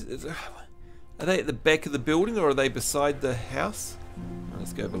 why? Are they at the back of the building or are they beside the house?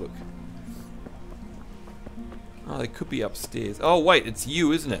 Let's go have a look. Oh, they could be upstairs. Oh, wait, it's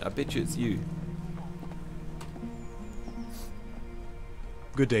you, isn't it? I bet you it's you.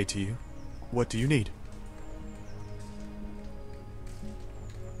 Good day to you. What do you need?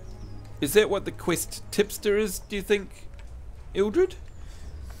 Is that what the quest tipster is, do you think, Ildred?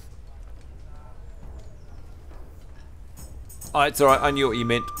 Oh, it's alright, I knew what you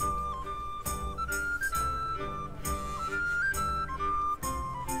meant.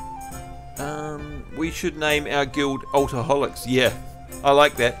 we should name our guild Alcoholics. Yeah, I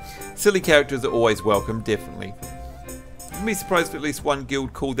like that. Silly characters are always welcome, definitely. Wouldn't be surprised if at least one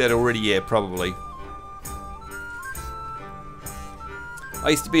guild called that already. Yeah, probably. I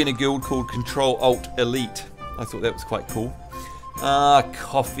used to be in a guild called Control Alt Elite. I thought that was quite cool.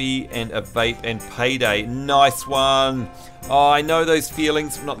 Coffee and a vape and payday. Nice one. Oh, I know those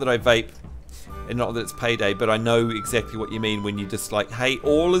feelings. Not that I vape and not that it's payday, but I know exactly what you mean when you're just like, hey,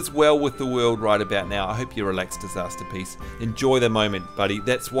 all is well with the world right about now. I hope you're relaxed, Disaster Piece. Enjoy the moment, buddy.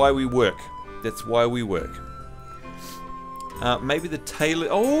 That's why we work. That's why we work. Maybe the tailor...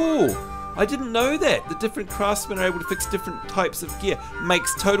 Oh, I didn't know that. The different craftsmen are able to fix different types of gear.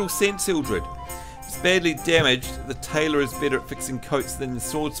 Makes total sense, Ildred. It's badly damaged. The tailor is better at fixing coats than the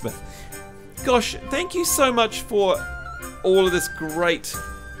swordsmith. Gosh, thank you so much for all of this great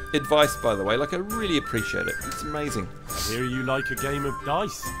advice, by the way. Like, I really appreciate it. It's amazing. I hear you like a game of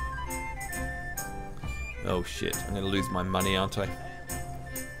dice. Oh shit, I'm going to lose my money, aren't I?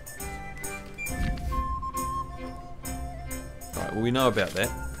 Alright, well, we know about that.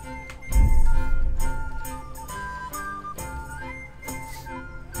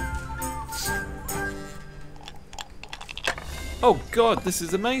 Oh god, this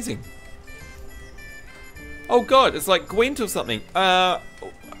is amazing. Oh god, it's like Gwent or something.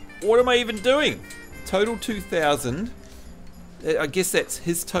 What am I even doing? Total 2,000. I guess that's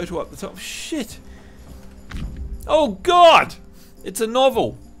his total up the top. Shit. Oh god! It's a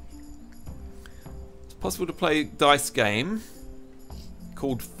novel. It's possible to play a dice game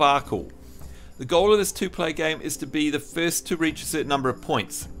called Farkle. The goal of this two-player game is to be the first to reach a certain number of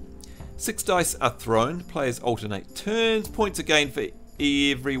points. 6 dice are thrown, players alternate turns, points are gained for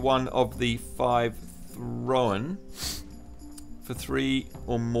every one of the 5 thrown for 3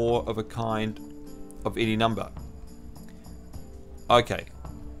 or more of a kind of any number. Okay.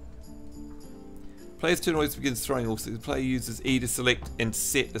 Player's turn always begins throwing also. The player uses E to select and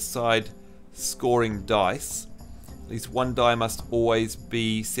set aside scoring dice. At least one die must always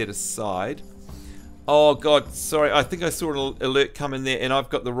be set aside. Oh god, sorry, I think I saw an alert come in there and I've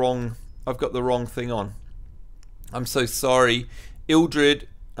got the wrong thing on. I'm so sorry. Ildred,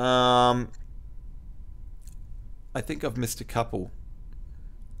 I think I've missed a couple.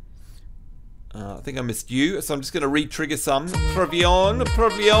 I think I missed you, so I'm just going to re-trigger some. Provion.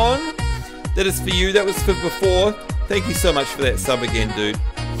 That is for you. That was for before. Thank you so much for that sub again, dude.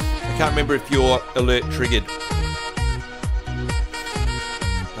 I can't remember if your alert triggered.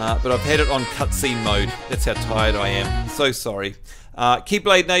 But I've had it on cutscene mode. That's how tired I am. So sorry.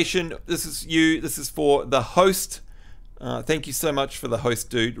 Keyblade Nation, this is you. This is for the host. Thank you so much for the host,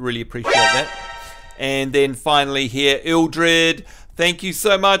 dude. Really appreciate that. And then finally here, Ildred. Thank you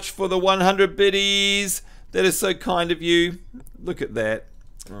so much for the 100 biddies. That is so kind of you. Look at that.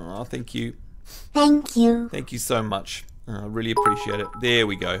 Oh, thank you. Thank you. Thank you so much. I really appreciate it. There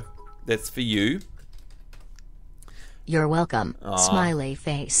we go. That's for you. You're welcome. Smiley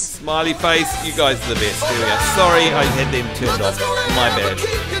face. Smiley face. You guys are the best. Here we are. Sorry I had them turned off. My bad.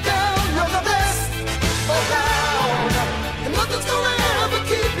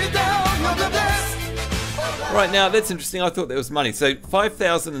 Right, now that's interesting. I thought that was money. So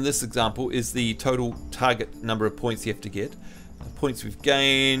 5,000 in this example is the total target number of points you have to get. The points we've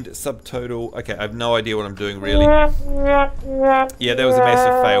gained, subtotal. Okay, I have no idea what I'm doing really. Yeah, that was a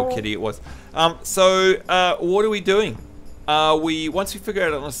massive fail, Kitty. It was. So what are we doing? Once we figure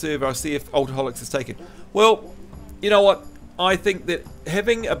out on a server, I'll see if Alcoholics is taken. Well, you know what? I think that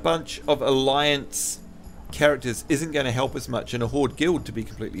having a bunch of alliance characters isn't going to help us much in a horde guild, to be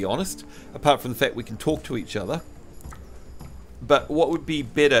completely honest, apart from the fact we can talk to each other. But what would be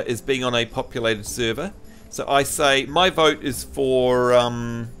better is being on a populated server. So I say my vote is for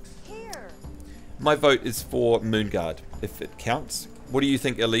Moonguard, if it counts. What do you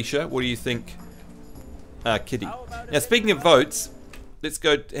think, Alicia? What do you think, Kitty? Now, speaking of votes, let's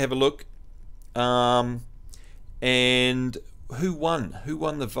go have a look. And who won? Who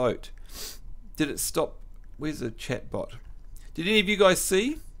won the vote? Did it stop? Where's the chat bot? Did any of you guys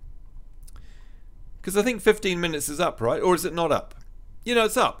see? Because I think 15 minutes is up, right? Or is it not up? You know,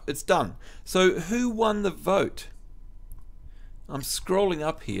 it's up. It's done. So who won the vote? I'm scrolling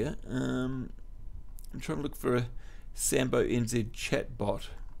up here. I'm trying to look for a Sambo NZ chat bot.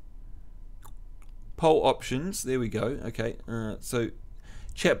 Poll options. There we go. Okay. So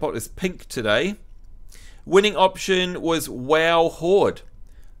chat bot is pink today. Winning option was WoW Horde.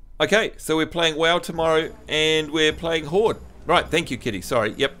 Okay, so we're playing WoW tomorrow and we're playing Horde. Right, thank you, Kitty.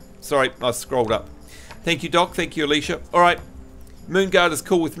 Sorry. Yep. Sorry, I scrolled up. Thank you, Doc. Thank you, Alicia. All right. Moonguard is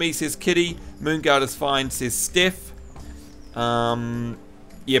cool with me, says Kitty. Moonguard is fine, says Steph.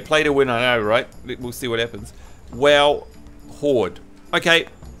 Yeah, play to win, I know, right? We'll see what happens. Wow, Horde. Okay.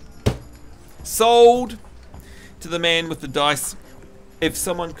 Sold to the man with the dice. If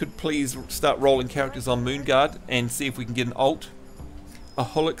someone could please start rolling characters on Moonguard and see if we can get an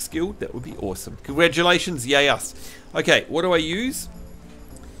Alcoholics Guild, that would be awesome. Congratulations, yay us. Okay, what do I use?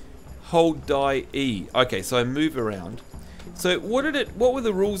 Hold die E. Okay, so I move around. So what were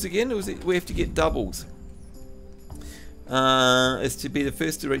the rules again? We have to get doubles. Is to be the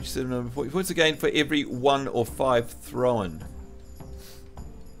first to reach a certain number of points. Points again for every 1 or 5 thrown.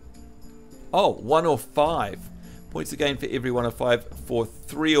 Oh, 1 or 5. Points again for every 1 or 5 for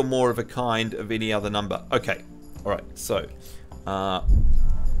 3 or more of a kind of any other number. Okay. Alright, so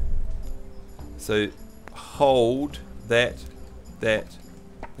hold that,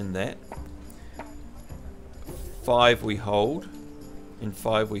 and that. 5 we hold, and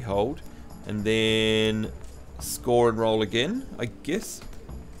 5 we hold, and then score and roll again, I guess.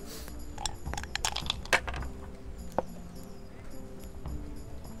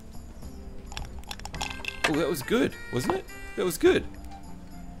 Oh, that was good, wasn't it? That was good.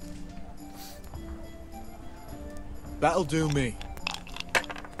 That'll do me.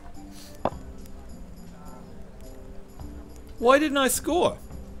 Why didn't I score?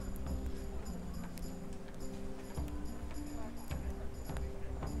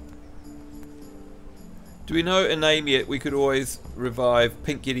 Do we know a name yet? We could always revive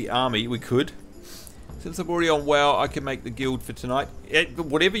Pink Yeti Army. We could. Since I'm already on WoW, I can make the guild for tonight.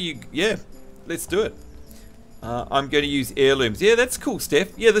 Whatever you... Yeah, let's do it. I'm going to use heirlooms. Yeah, that's cool,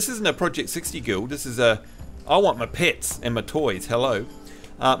 Steph. Yeah, this isn't a Project 60 guild. This is a... I want my pets and my toys. Hello.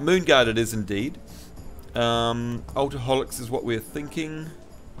 Moonguard it is indeed. Alcoholics is what we're thinking.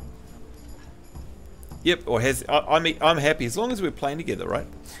 Yep, or has... I'm happy as long as we're playing together, right?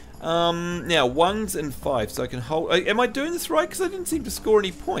 Now, 1s and 5s, so I can hold... Am I doing this right? Because I didn't seem to score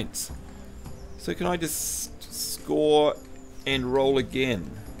any points. So can I just score and roll again?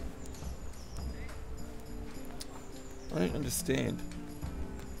 I don't understand.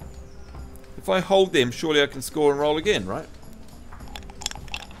 If I hold them, surely I can score and roll again, right?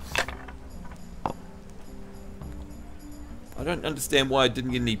 I don't understand why I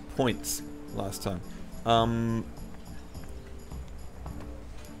didn't get any points last time.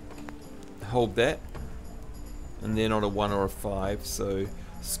 Hold that, and then on a 1 or a 5, so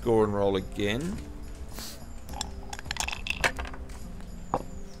score and roll again.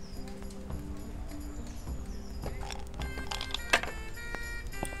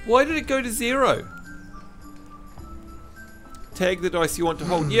 Why did it go to 0? Tag the dice you want to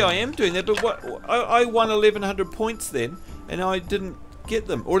hold. Yeah, I am doing that, but what? I won 1100 points then, and I didn't get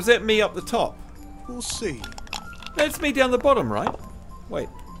them. Or is that me up the top? We'll see. That's me down the bottom, right? Wait.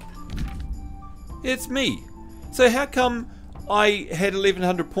 It's me. So how come I had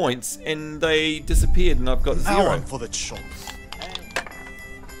 1100 points and they disappeared and I've got 0? Now I'm for the chop.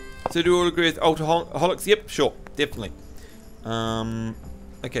 So do you all agree with Alcoholics? Yep, sure, definitely.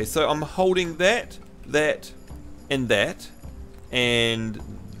 Okay, so I'm holding that, and that, and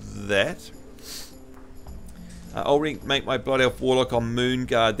that. I'll make my Blood Elf Warlock on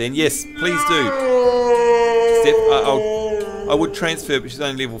Moonguard then. Yes, please do. Steph, I would transfer, but she's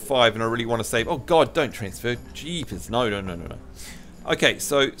only level 5 and I really want to save... Oh god, don't transfer. Jeepers. No. Okay,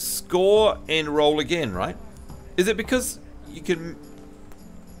 so score and roll again, right? Is it because you can...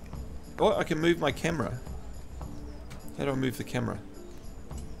 Oh, I can move my camera. How do I move the camera?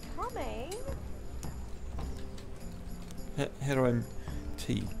 Coming. How do I...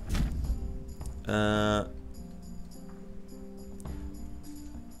 T.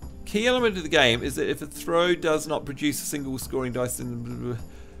 Key element of the game is that if a throw does not produce a single scoring dice, then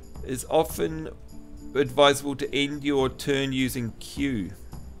it's often advisable to end your turn using Q.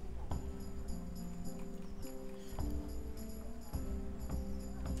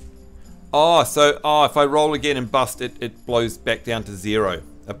 Oh, so if I roll again and bust, it blows back down to 0.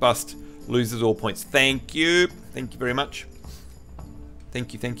 A bust loses all points. Thank you very much.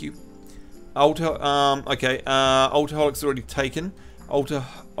 Thank you. Okay. Alcoholics already taken.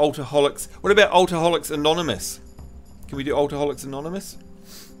 Alcoholics. What about Alcoholics Anonymous? Can we do Alcoholics Anonymous?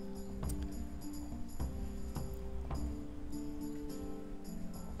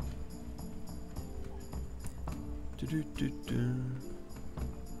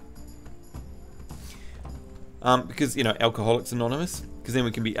 Because, you know, Alcoholics Anonymous. Because then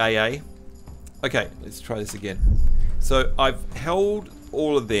we can be AA. Okay, let's try this again. So I've held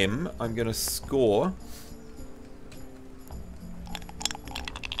all of them. I'm going to score.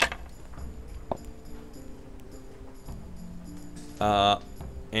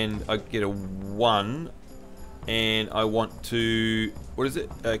 And I get a 1, and I want to What is it?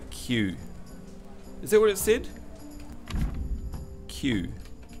 Q. Is that what it said? Q.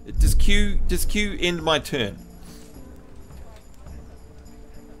 Does Q end my turn?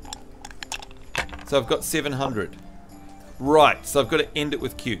 So I've got 700. Right, so I've got to end it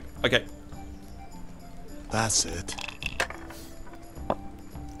with Q. Okay. That's it.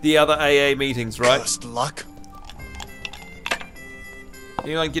 The other AA meetings, right? Cursed luck.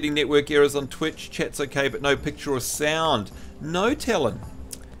 Anyone getting network errors on Twitch? Chat's okay, but no picture or sound. No telling.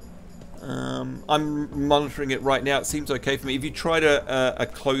 I'm monitoring it right now. It seems okay for me. If you try to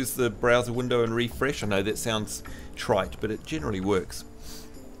close the browser window and refresh, I know that sounds trite, but it generally works.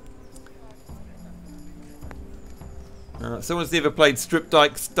 Someone's never played strip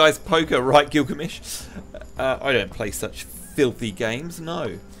dice poker, right, Gilgamesh? I don't play such filthy games,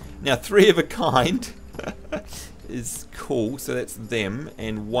 no. Now, 3 of a kind is cool, so that's them,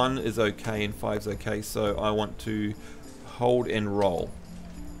 and 1 is okay and 5's okay, so I want to hold and roll.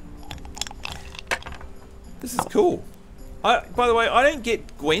 This is cool. By the way, I don't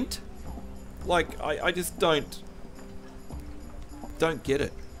get Gwent. Like, I just don't get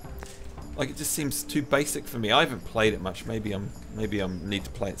it. Like, it just seems too basic for me. I haven't played it much. Maybe I need to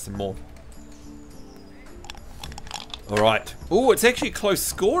play it some more. All right. Oh, it's actually close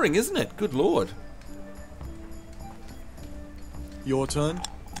scoring, isn't it? Good lord. Your turn.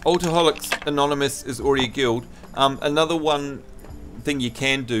 Alcoholics Anonymous is already a guild. Another one thing you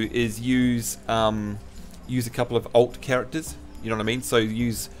can do is use a couple of alt characters. You know what I mean? So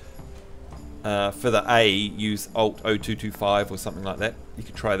use for the A, use alt 0225 or something like that. You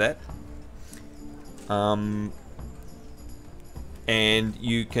could try that. And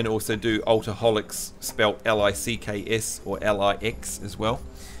you can also do Alcoholics spelled L-I-C-K-S or L-I-X as well.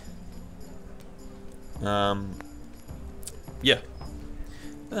 Yeah.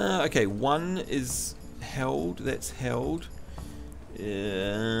 Okay, 1 is held. That's held.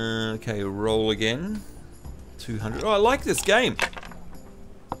 Okay, roll again. 200. Oh, I like this game.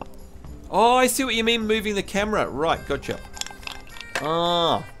 Oh, I see what you mean, moving the camera. Right, gotcha.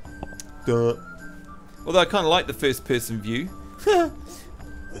 Ah. Duh. Although I kind of like the first person view.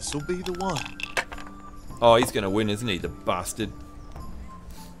 This'll be the one. Oh, he's going to win, isn't he, the bastard?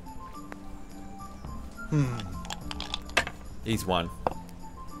 He's won.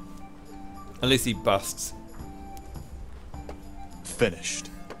 Unless he busts.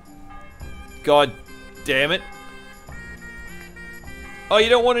 Finished. God damn it. Oh, you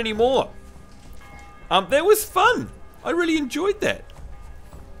don't want any more? That was fun. I really enjoyed that.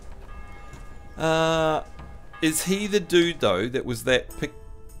 Is he the dude, though, that was that pick?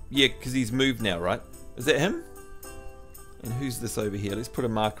 Yeah, because he's moved now, right? Is that him? And who's this over here? Let's put a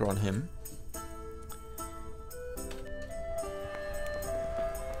marker on him.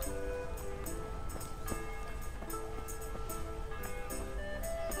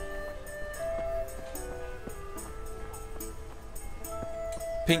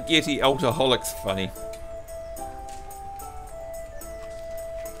 Pink Yeti Alcoholics funny.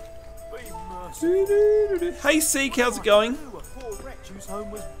 Hey Seek, how's it going?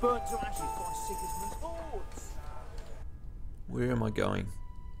 Where am I going?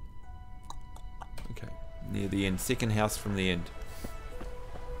 Okay, near the end. Second house from the end.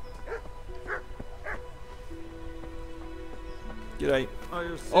 G'day.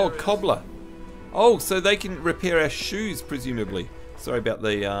 Oh, cobbler. Oh, so they can repair our shoes, presumably. Sorry about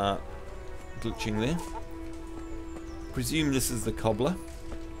the glitching there. Presume this is the cobbler.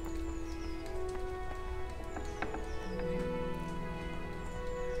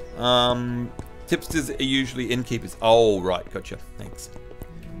 Tipsters are usually innkeepers. Oh, right, gotcha. Thanks.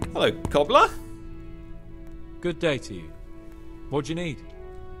 Hello, cobbler. Good day to you. What do you need?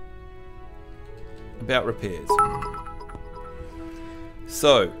 About repairs.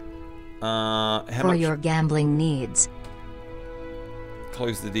 So, how For much? your gambling needs.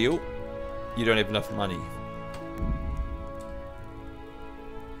 Close the deal. You don't have enough money.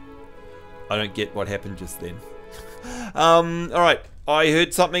 I don't get what happened just then. Alright, I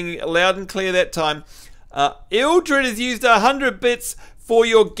heard something loud and clear that time. Ildred has used 100 bits for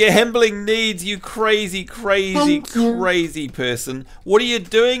your gambling needs, you crazy person. What are you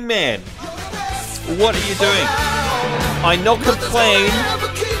doing, man? What are you doing? I not complain.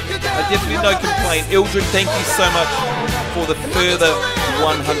 I definitely no complain. Ildred, thank you so much for the further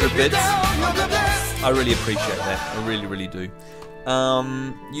 100 bits. I really appreciate that. I really, really do.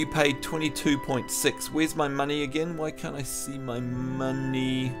 You paid 22.6. Where's my money again? Why can't I see my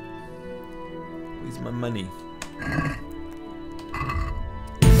money? Where's my money?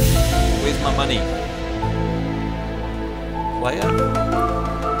 Where's my money? Player?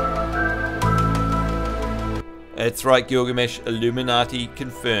 That's right, Gilgamesh. Illuminati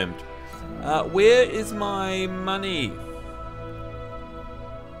confirmed. Where is my money?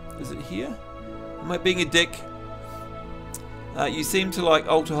 Is it here? Am I being a dick? You seem to like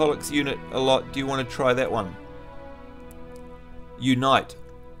Alcoholics Unit a lot. Do you want to try that one? Unite.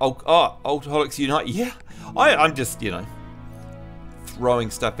 Oh, Alcoholics Unite. Yeah. I'm just, you know, throwing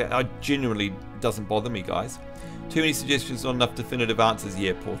stuff out. I genuinely doesn't bother me, guys. Too many suggestions, not enough definitive answers.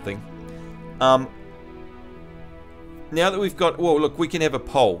 Yeah, poor thing. Now that we've got... Well, look, we can have a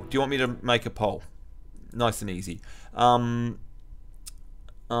poll. Do you want me to make a poll? Nice and easy. Oh,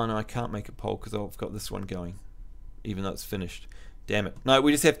 no, I can't make a poll because I've got this one going. Even though it's finished. Damn it. No,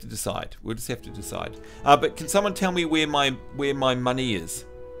 we just have to decide. We'll just have to decide. But can someone tell me where my money is,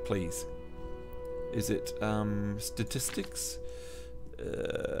 please? Is it statistics?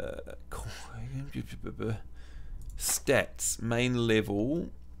 Stats. Main level.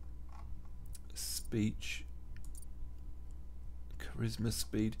 Speech. Charisma,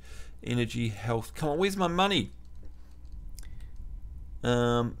 speed. Energy, health. Come on, where's my money?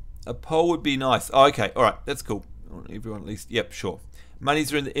 A poll would be nice. Oh, okay, alright, that's cool. Everyone at least. Yep, sure.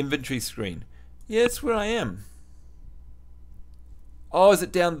 Monies are in the inventory screen. Yeah, that's where I am. Oh, is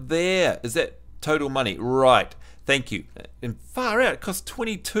it down there? Is that total money? Right. Thank you. And far out, it costs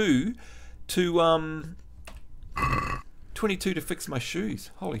 22 to 22 to fix my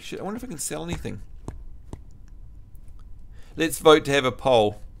shoes. Holy shit. I wonder if I can sell anything. Let's vote to have a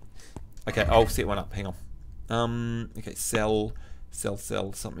poll. Okay, I'll set one up. Hang on. Okay, sell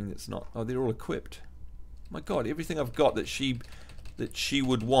something that's not. Oh, they're all equipped. My God, everything I've got that she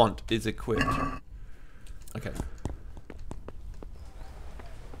would want is equipped. Okay.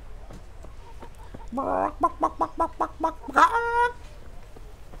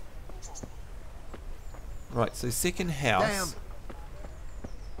 Right, so second house.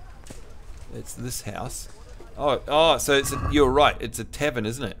 Damn. It's this house. Oh, so it's you're right. It's a tavern,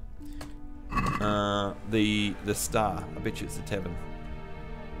 isn't it? The Star. I bet you it's a tavern.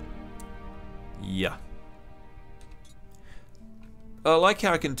 Yeah. I like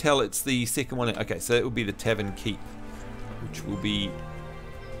how I can tell it's the second one. Okay, so it will be the Tavern Keep, which will be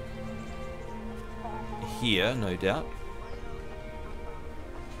here, no doubt.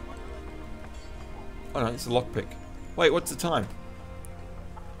 Oh no, it's a lockpick. Wait, what's the time?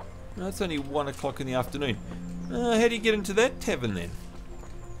 No, it's only 1 o'clock in the afternoon. How do you get into that tavern then?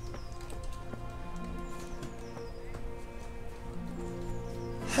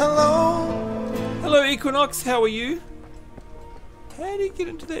 Hello. Hello, Equinox. How are you? How do you get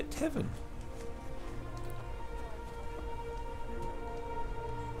into that tavern?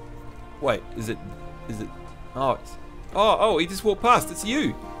 Wait, is it? Oh, oh, he just walked past. It's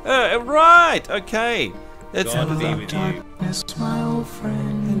you. Right. Okay. That's how Hello, darkness, my old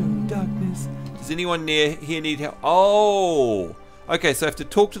friend. Hello, darkness. Does anyone here need help? Oh. Okay, so I have to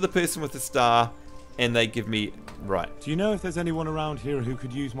talk to the person with the star, and they give me right. Do you know if there's anyone around here who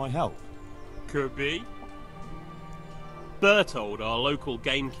could use my help? Could be. Bertold, our local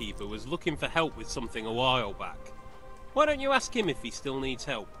gamekeeper, was looking for help with something a while back. Why don't you ask him if he still needs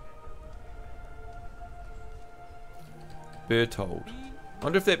help? Bertold. I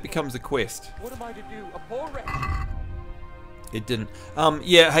wonder if that becomes a quest. What am I to do? A poor wretch. It didn't.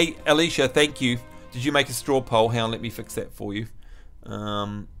 Yeah, hey, Alicia, thank you. Did you make a straw poll? Hang on, let me fix that for you.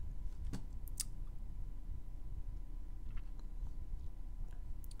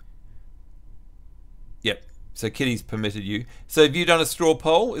 Yep. So Kitty's permitted you. So have you done a straw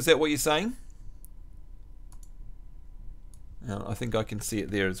poll? Is that what you're saying? I think I can see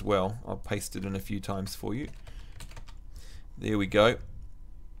it there as well. I'll paste it in a few times for you. There we go.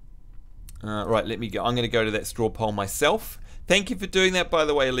 Right, let me go. I'm going to go to that straw poll myself. Thank you for doing that, by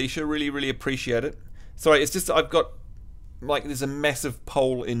the way, Alicia. Really, really appreciate it. Sorry, it's just I've got, like, there's a massive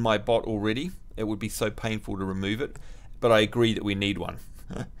poll in my bot already. It would be so painful to remove it. But I agree that we need one.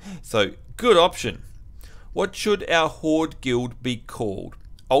 So, good option. What should our Horde Guild be called?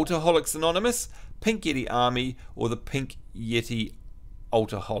 Alcoholics Anonymous, Pink Yeti Army, or the Pink Yeti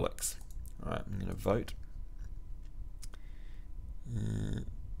Alcoholics? Alright, I'm going to vote.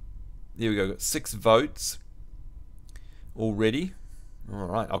 There we go, got 6 votes already.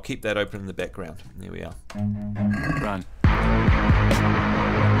 Alright, I'll keep that open in the background. There we are. Run.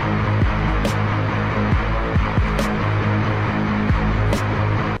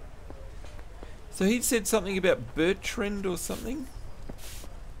 So he said something about Bertrand or something?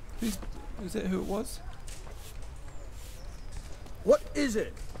 Is that who it was? What is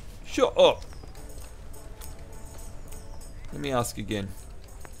it? Shut up. Let me ask again.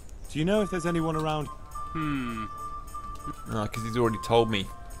 Do you know if there's anyone around? No, because he's already told me.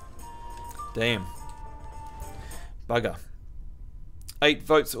 Damn. Bugger. 8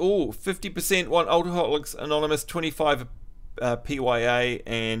 votes. Oh, 50% want Alcoholics Anonymous, 25 PYA,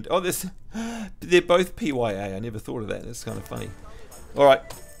 and oh, they're both PYA. I never thought of that. That's kind of funny. All right,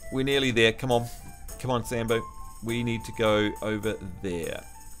 we're nearly there. Come on, Sambo. We need to go over there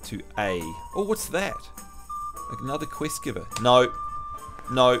to A. Oh, what's that? Like another quest giver? No,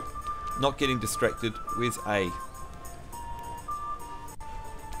 not getting distracted. Where's A?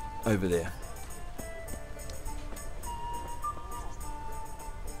 Over there.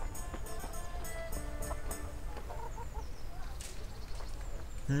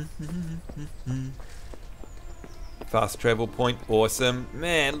 Fast travel point, awesome.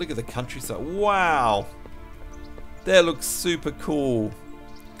 Man, look at the countryside. Wow, that looks super cool.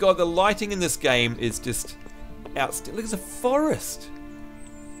 God, the lighting in this game is just outstanding. Look at the forest.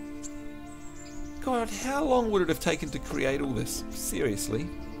 God, how long would it have taken to create all this? Seriously.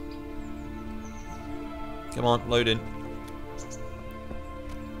 Come on, load in.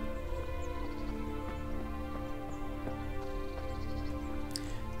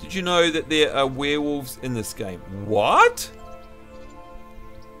 Did you know that there are werewolves in this game? What?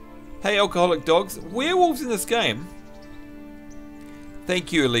 Hey, alcoholic dogs, werewolves in this game?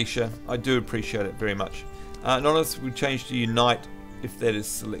 Thank you, Alicia. I do appreciate it very much. Anonymous will change to Unite if that is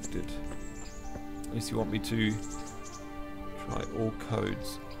selected. Unless you want me to try all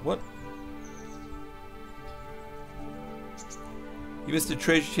codes. What? You missed a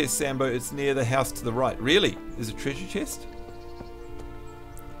treasure chest, Sambo. It's near the house to the right. Really? There's a treasure chest?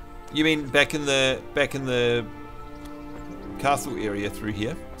 You mean back in the castle area through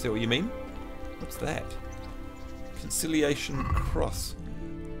here? Is that what you mean? What's that? Conciliation cross.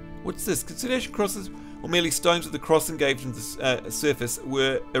 What's this? Conciliation crosses, or merely stones with the cross engaged in the surface,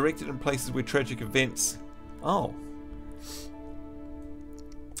 were erected in places where tragic events. Oh.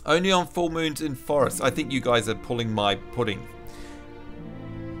 Only on full moons in forests. I think you guys are pulling my pudding.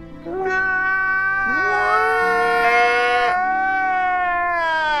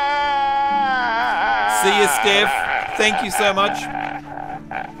 See you, Steph. Thank you so much.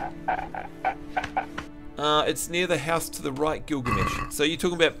 It's near the house to the right, Gilgamesh. So you're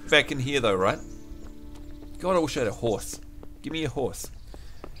talking about back in here, though, right? God, I wish I had a horse. Give me a horse.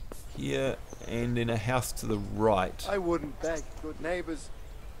 Here and in a house to the right. I wouldn't beg, good neighbours,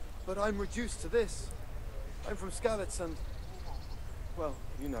 but I'm reduced to this. I'm from Skalitz and, well,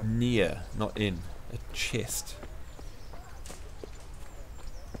 you know. Near, not in. A chest.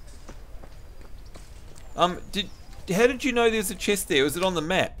 How did you know there's a chest there? Was it on the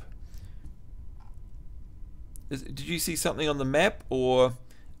map? Did you see something on the map, or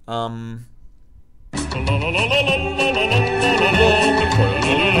Are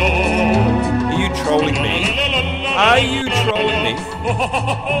you trolling me? Are you trolling me?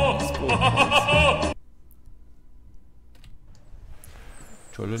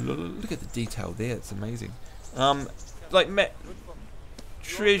 Look at the detail there, it's amazing. Like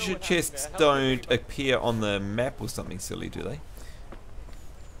treasure chests don't appear on the map or something silly, do they?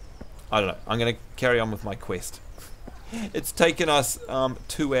 I don't know. I'm going to carry on with my quest. It's taken us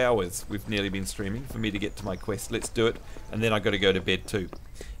 2 hours, we've nearly been streaming, for me to get to my quest. Let's do it, and then I've got to go to bed too.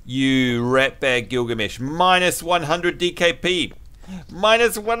 You ratbag Gilgamesh. Minus 100 DKP.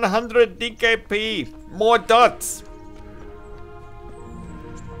 Minus 100 DKP. More dots.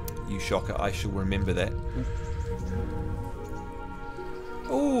 You shocker, I shall remember that.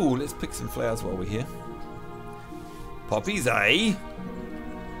 Oh, let's pick some flowers while we're here. Poppies, eh?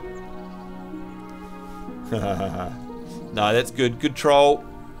 No, that's good. Good troll.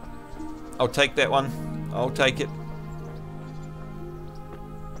 I'll take that one. I'll take it.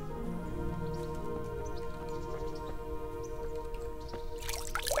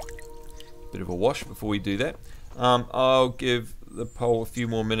 Bit of a wash before we do that. I'll give the poll a few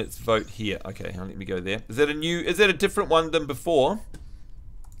more minutes. Vote here. Okay, let me go there. Is that a different one than before?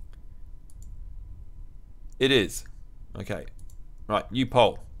 It is. Okay. Right, new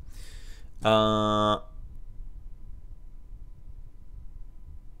poll.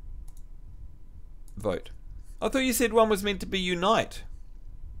 Vote. I thought you said one was meant to be Unite.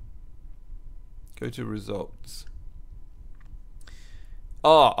 Go to results.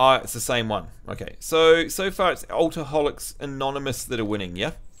 Oh, it's the same one. Okay, so far it's Alcoholics Anonymous that are winning,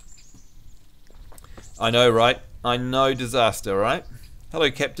 yeah? I know, right? I know, disaster, right? Hello,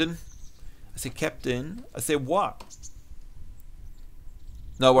 Captain. I said, Captain. I said, what?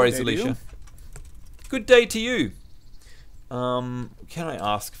 No worries, Alicia. Good day to you. Can I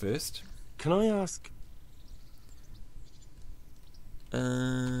ask first? Can I ask?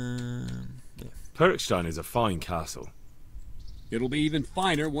 Yeah. Perkstein is a fine castle. It'll be even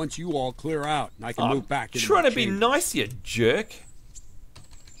finer once you all clear out, and I can move back into Trying my to be chamber. nice, you jerk.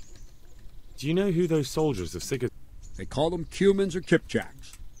 Do you know who those soldiers of Sigismund? They call them Cumans or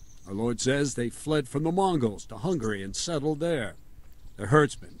Kipchaks. Our Lord says they fled from the Mongols to Hungary and settled there. They're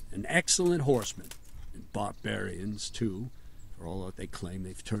herdsmen and excellent horsemen, and barbarians too, for all that they claim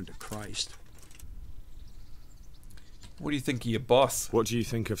they've turned to Christ. What do you think of your boss? What do you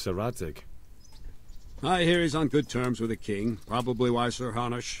think of Sir Radzig? I hear he's on good terms with the king, probably why Sir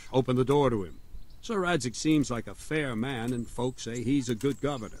Hanush opened the door to him. Sir Radzig seems like a fair man, and folks say he's a good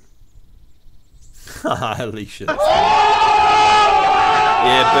governor. Haha, Alicia.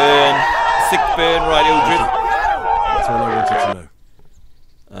 Yeah, burn. Sick burn, right, Ildred. That's all I wanted to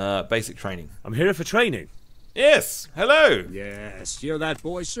know. Basic training. I'm here for training. Yes, hello. Yes, you're that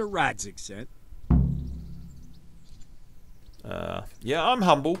boy Sir Radzig sent. Yeah, I'm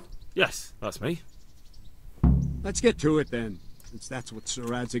humble. Yes, that's me. Let's get to it then, since that's what Sir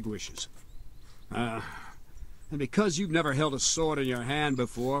Radzig wishes. And because you've never held a sword in your hand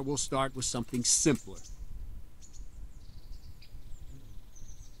before, we'll start with something simpler.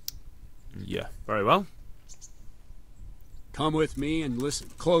 Yeah. Very well. Come with me and listen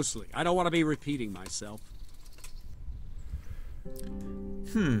closely. I don't want to be repeating myself.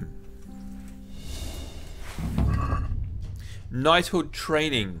 Knighthood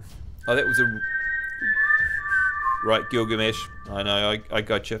training. Oh, that was a... Right, Gilgamesh. I know, I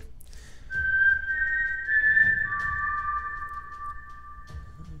gotcha.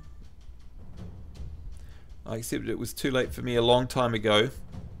 I accepted it was too late for me a long time ago.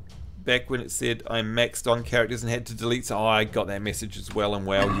 Back when it said I'm maxed on characters and had to delete. So I got that message as well and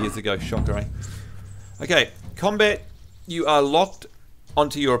wow, years ago. Shocker, eh? Okay, combat. You are locked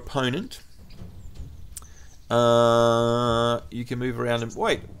onto your opponent. You can move around and...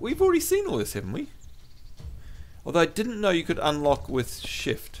 Wait, we've already seen all this, haven't we? Although I didn't know you could unlock with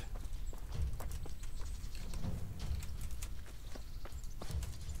shift.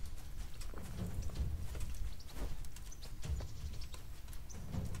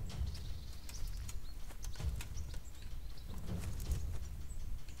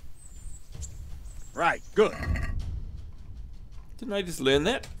 Right, good. Didn't I just learn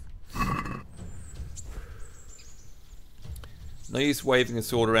that? No use waving a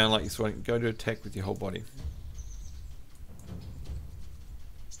sword around like you're swinging. Go to attack with your whole body.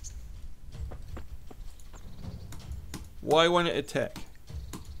 Why won't it attack?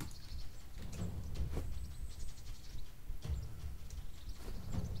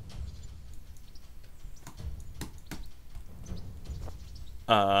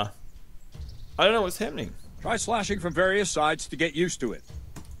 I don't know what's happening. Try slashing from various sides to get used to it.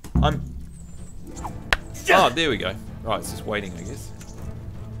 Oh, there we go. Right, it's just waiting, I guess.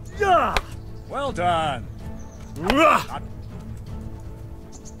 Well done.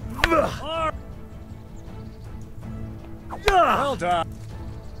 Well done.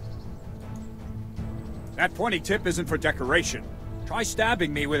 That pointy tip isn't for decoration. Try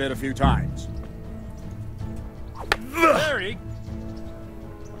stabbing me with it a few times. Very.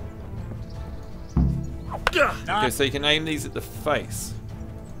 Okay, so you can aim these at the face.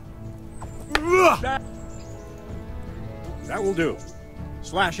 That will do.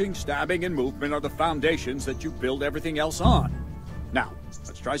 Slashing, stabbing, and movement are the foundations that you build everything else on. Now,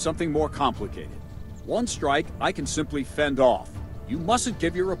 let's try something more complicated. One strike, I can simply fend off. You mustn't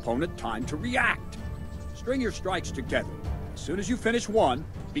give your opponent time to react. String your strikes together. As soon as you finish one,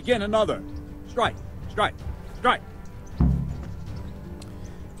 begin another. Strike, strike, strike.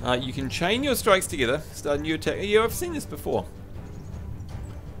 You can chain your strikes together, start a new attack. Yeah, I've seen this before.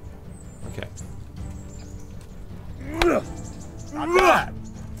 Okay. Not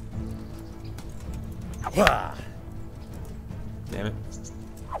bad. Damn it.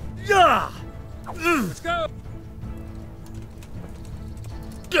 Let's go.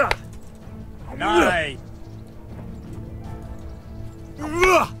 Nice.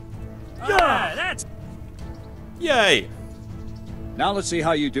 That's... Yay! Now let's see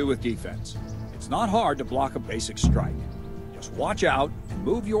how you do with defense. It's not hard to block a basic strike. Just watch out and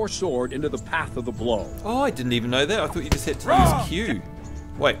move your sword into the path of the blow. Oh, I didn't even know that. I thought you just had to use Q.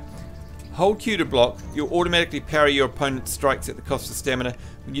 Wait. Hold Q to block. You'll automatically parry your opponent's strikes at the cost of stamina.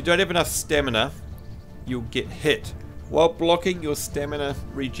 When you don't have enough stamina, you'll get hit. While blocking, your stamina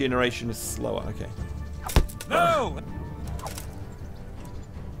regeneration is slower. Okay. No!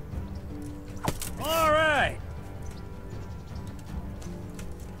 All right.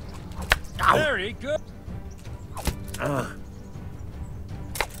 Very good. So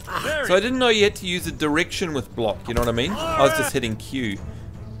I didn't know you had to use a direction with block, you know what I mean? I was just hitting Q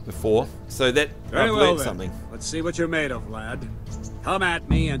before, so that Very I've well learned then. something. Let's see what you're made of, lad. Come at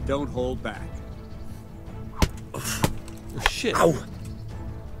me and don't hold back. Oh, shit. Ow.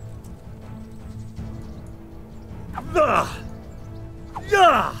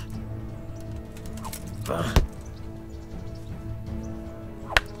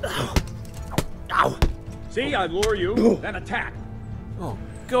 See, I lure you, then attack. Oh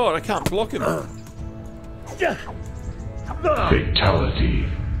god, I can't block him. Fatality.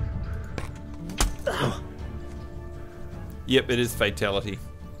 Yep, it is fatality.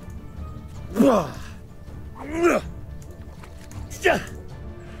 Oh,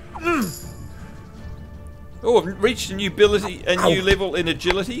 I've reached a new ability, a new level in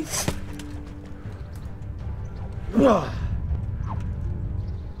agility.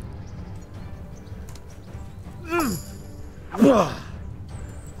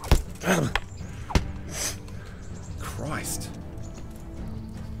 Christ.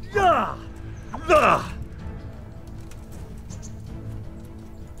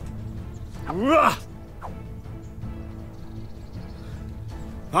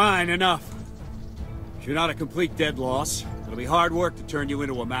 Fine, enough. You're not a complete dead loss. It'll be hard work to turn you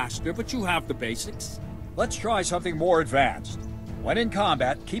into a master, but you have the basics. Let's try something more advanced. When in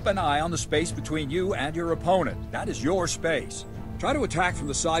combat, keep an eye on the space between you and your opponent. That is your space. Try to attack from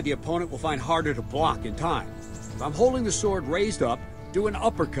the side the opponent will find harder to block in time. If I'm holding the sword raised up, do an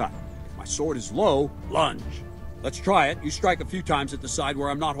uppercut. If my sword is low, lunge. Let's try it. You strike a few times at the side where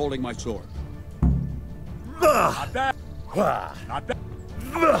I'm not holding my sword. Not bad. Not bad.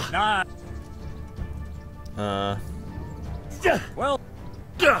 Not. Well.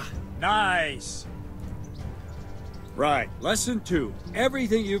 Nice. Right. Lesson 2.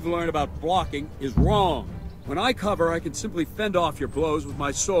 Everything you've learned about blocking is wrong. When I cover, I can simply fend off your blows with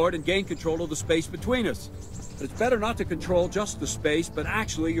my sword and gain control of the space between us. But it's better not to control just the space, but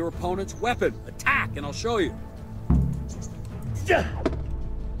actually your opponent's weapon. Attack, and I'll show you.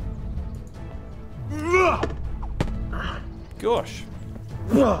 Gosh.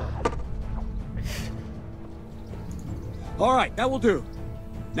 All right, that will do.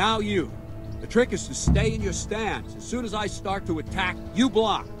 Now you. The trick is to stay in your stance. As soon as I start to attack, you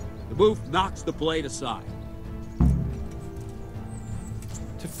block. The move knocks the blade aside.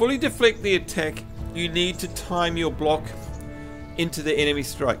 To fully deflect the attack, you need to time your block into the enemy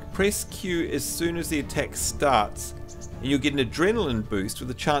strike. Press Q as soon as the attack starts, and you'll get an adrenaline boost with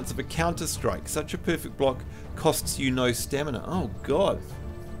a chance of a counter strike. Such a perfect block costs you no stamina. Oh god.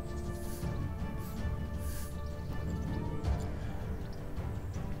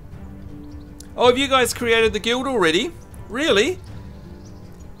 Oh, have you guys created the guild already? Really?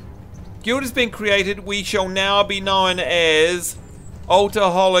 Guild has been created. We shall now be known as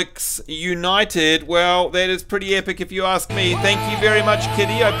Altaholics United. Well, that is pretty epic if you ask me. Thank you very much,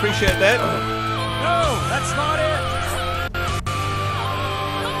 Kitty. I appreciate that. No, that's not it.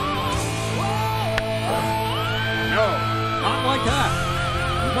 No, not like that.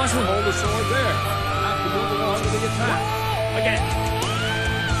 You mustn't hold the sword there. You have to move along with the attack. Again.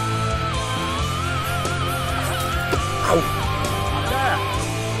 Ow. Not bad.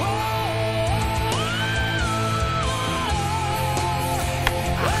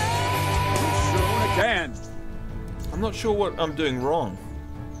 Again. I'm not sure what I'm doing wrong.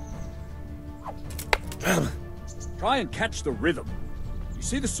 Try and catch the rhythm. You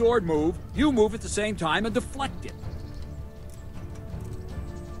see the sword move, you move at the same time and deflect it.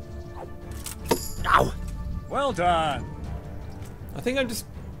 Ow! Well done. I think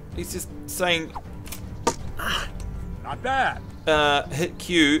he's just saying not bad. Hit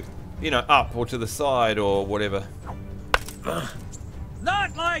Q, you know, up or to the side or whatever.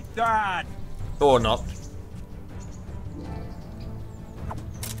 Not like that. Or not.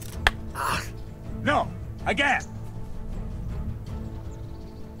 No, again.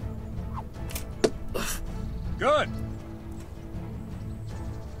 Good.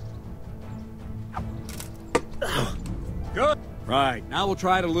 Good. Right, now we'll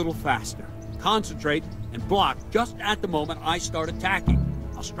try it a little faster. Concentrate and block just at the moment I start attacking.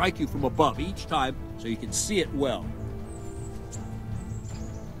 I'll strike you from above each time so you can see it well.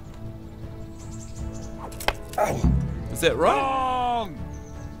 Ow. Is that right? Wrong.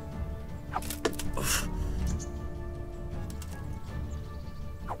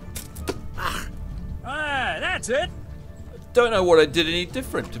 That's it. Don't know what I did any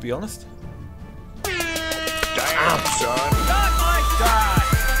different, to be honest. Damn, son. Not like that.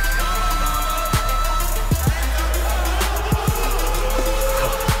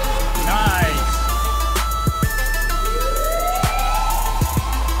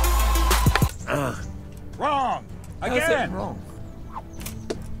 Nice. Wrong. How's Again. that wrong?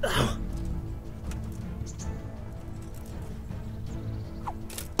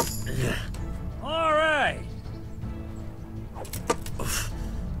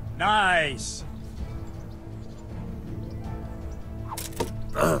 Nice.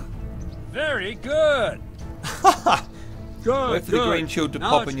 Very good. Good. Wait for the green shield to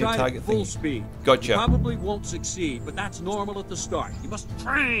pop in your target full thingy. speed. Gotcha. You probably won't succeed, but that's normal at the start. You must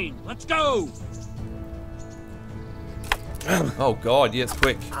train. Let's go. Oh god, yes,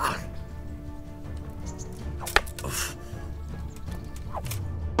 quick.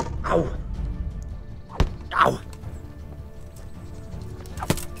 Ow. Ow.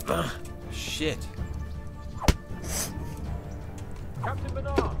 Shit. Captain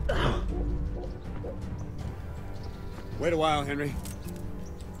Bernard. Wait a while, Henry.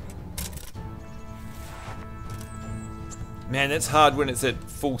 Man, that's hard when it's at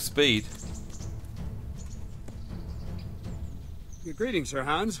full speed. Greetings, Sir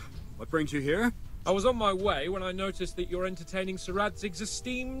Hans. What brings you here? I was on my way when I noticed that you're entertaining Sir Radzig's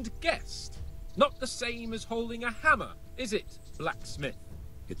esteemed guest. Not the same as holding a hammer, is it, blacksmith?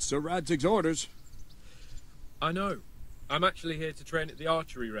 It's Sir Radzig's orders. I know. I'm actually here to train at the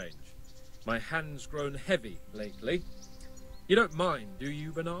archery range. My hand's grown heavy lately. You don't mind, do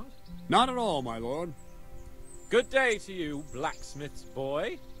you, Bernard? Not at all, my lord. Good day to you, blacksmith's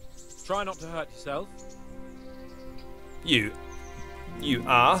boy. Try not to hurt yourself. You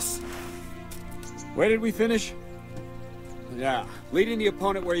ass. Where did we finish? Yeah, leading the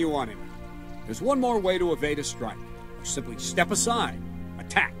opponent where you want him. There's one more way to evade a strike. You simply step aside,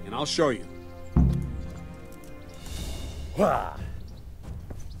 attack, and I'll show you. Wah.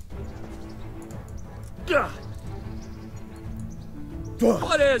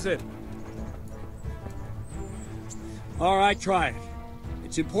 What is it? All right, try it.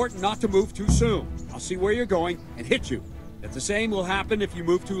 It's important not to move too soon. I'll see where you're going and hit you. If the same will happen if you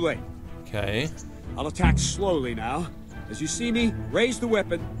move too late. Okay. I'll attack slowly now. As you see me, raise the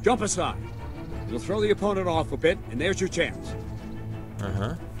weapon, jump aside. It'll throw the opponent off a bit, and there's your chance.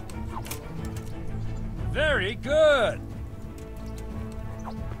 Uh-huh. Very good.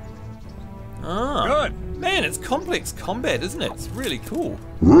 Ah. Good. Man, it's complex combat, isn't it? It's really cool.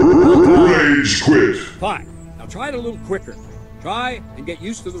 Rage quit. Fine. Now try it a little quicker. Try and get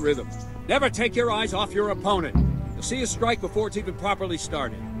used to the rhythm. Never take your eyes off your opponent. You'll see a strike before it's even properly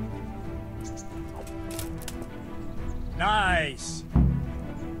started. Nice.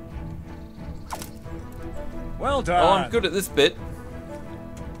 Well done. Oh, I'm good at this bit.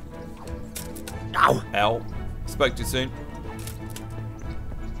 Ow. Ow. Spoke too soon.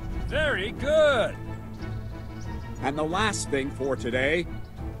 Very good. And the last thing for today,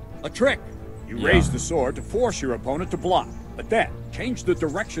 a trick. You raise the sword to force your opponent to block, but then change the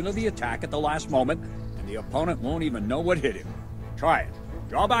direction of the attack at the last moment, and the opponent won't even know what hit him. Try it.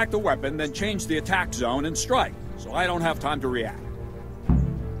 Draw back the weapon, then change the attack zone and strike, so I don't have time to react.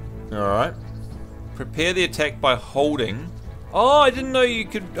 Alright. Prepare the attack by holding. Oh, I didn't know you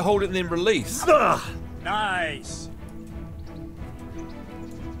could hold it and then release. Ugh. Nice.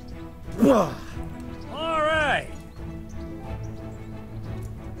 All right.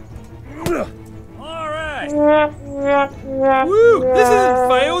 All right. Woo! This isn't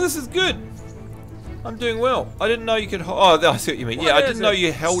fail. This is good. I'm doing well. I didn't know you could. Oh, I see what you mean. Yeah, I didn't know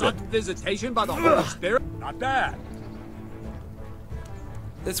you held it. Sudden visitation by the Holy Spirit. Not bad.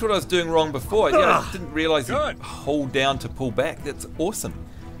 That's what I was doing wrong before. Yeah, I didn't realize you hold down to pull back. That's awesome.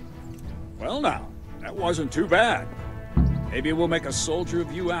 Well, now that wasn't too bad. Maybe we'll make a soldier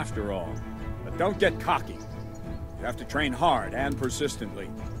of you after all. But don't get cocky. You have to train hard and persistently.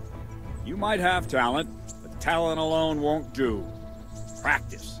 You might have talent, but talent alone won't do.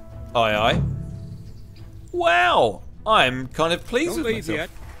 Practice. Aye, aye. Wow! I'm kind of pleased Don't with leave myself.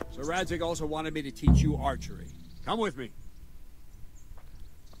 yet. Sir Radzig also wanted me to teach you archery. Come with me.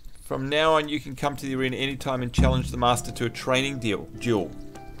 From now on, you can come to the arena anytime and challenge the master to a training duel.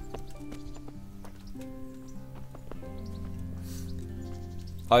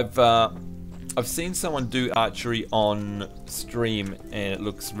 I've seen someone do archery on stream and it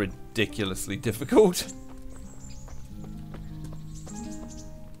looks ridiculously difficult.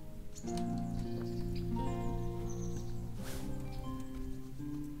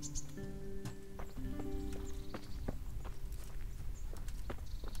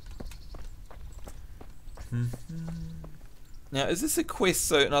 Now, is this a quest?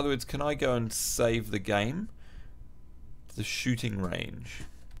 So, in other words, can I go and save the game? The shooting range.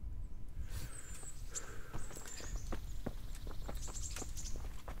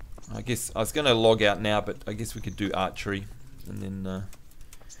 I guess I was going to log out now, but I guess we could do archery and then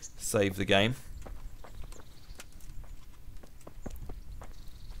save the game.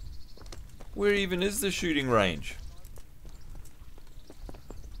 Where even is the shooting range?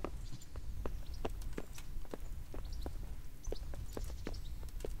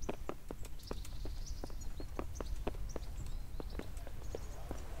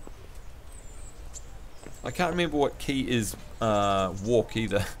 I can't remember what key is walk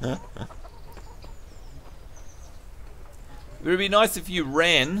either. It would be nice if you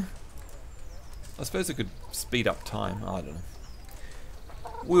ran. I suppose I could speed up time. I don't know.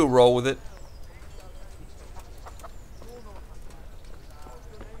 We'll roll with it.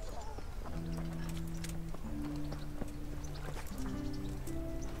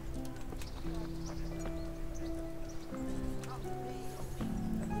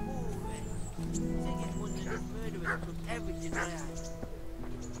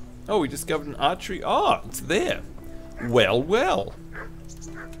 Oh, we discovered an archery. Oh, it's there. Well, well.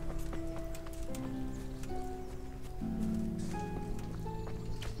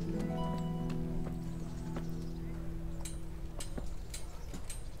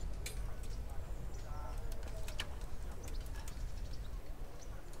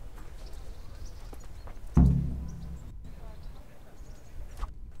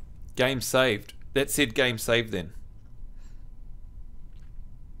 Game saved. That said game saved then.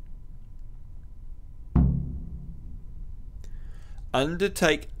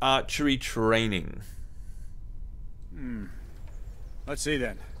 Undertake archery training. Let's see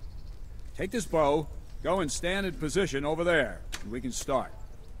then. Take this bow, go and stand in position over there, and we can start.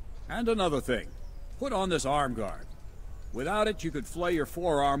 And another thing, put on this arm guard. Without it, you could flay your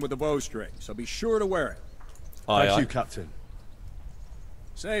forearm with a bowstring, so be sure to wear it. Thank you, Captain.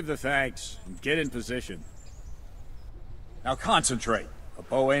 Save the thanks, and get in position. Now concentrate. A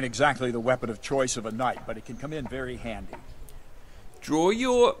bow ain't exactly the weapon of choice of a knight, but it can come in very handy. Draw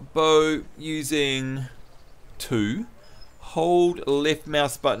your bow using 2. Hold left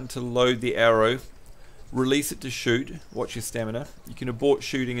mouse button to load the arrow. Release it to shoot. Watch your stamina. You can abort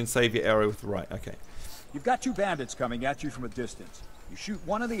shooting and save your arrow with the right. Okay. You've got 2 bandits coming at you from a distance. You shoot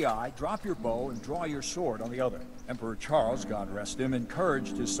one in the eye, drop your bow, and draw your sword on the other. Emperor Charles, God rest him,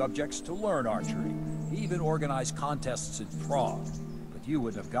 encouraged his subjects to learn archery. He even organized contests in Prague. But you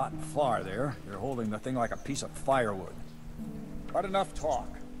wouldn't have gotten far there. You're holding the thing like a piece of firewood. But enough talk.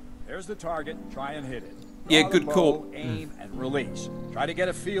 There's the target. Try and hit it. Yeah, Draw good the bow, call. Aim and release. Try to get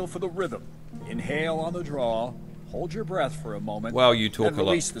a feel for the rhythm. Inhale on the draw. Hold your breath for a moment. Wow, you talk then a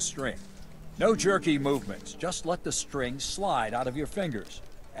lot. release the string. No jerky movements. Just let the string slide out of your fingers,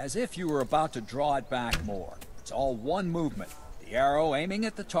 as if you were about to draw it back more. It's all one movement. The arrow aiming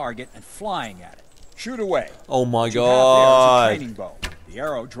at the target and flying at it. Shoot away. Oh my What you have god. there is a training bow. The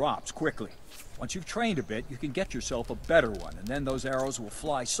arrow drops quickly. Once you've trained a bit, you can get yourself a better one, and then those arrows will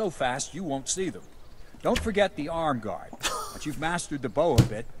fly so fast you won't see them. Don't forget the arm guard. Once you've mastered the bow a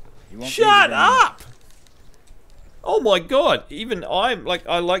bit, you won't need it Shut anymore. up! Oh my god, even I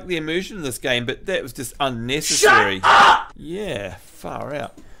like the immersion in this game, but that was just unnecessary. Shut up! Yeah, far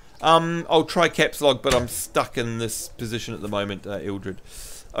out. I'll try caps lock, but I'm stuck in this position at the moment, Eldred.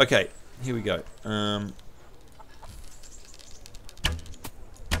 Okay, here we go.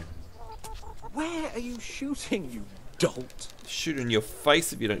 Where are you shooting, you dolt? Shoot in your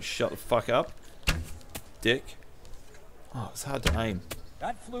face if you don't shut the fuck up, dick. Oh, it's hard to aim.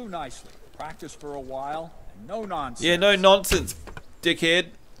 That flew nicely. Practice for a while, and no nonsense. Yeah, no nonsense, dickhead.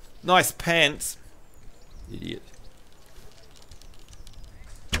 Nice pants. Idiot.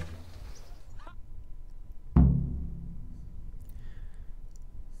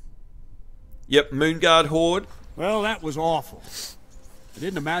 Yep, Moonguard Horde. Well, that was awful. I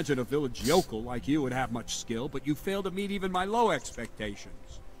didn't imagine a village yokel like you would have much skill, but you failed to meet even my low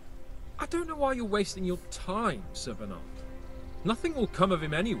expectations. I don't know why you're wasting your time, Sir Bernard. Nothing will come of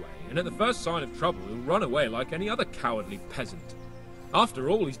him anyway, and at the first sign of trouble, he'll run away like any other cowardly peasant. After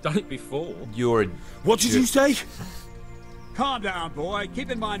all, he's done it before. You're a... What did you say? Calm down, boy. Keep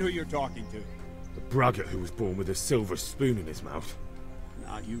in mind who you're talking to. The braggart who was born with a silver spoon in his mouth.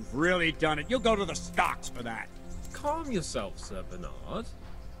 Now, you've really done it. You'll go to the stocks for that. Calm yourself, Sir Bernard.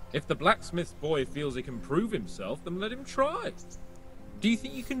 If the blacksmith's boy feels he can prove himself, then let him try. Do you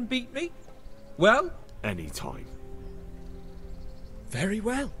think you can beat me? Well? Any time. Very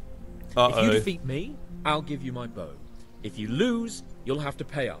well. Uh-oh. If you defeat me, I'll give you my bow. If you lose, you'll have to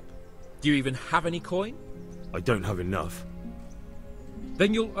pay up. Do you even have any coin? I don't have enough.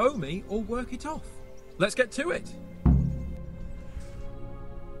 Then you'll owe me or work it off. Let's get to it.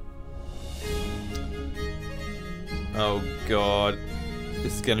 Oh god,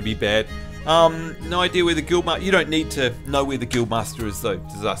 this is going to be bad. No idea where the guildmaster. You don't need to know where the guildmaster is though.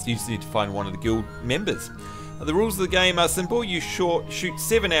 This is us. You just need to find one of the guild members. The rules of the game are simple. You shoot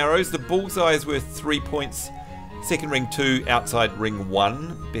 7 arrows. The bullseye is worth 3 points. Second ring 2, outside ring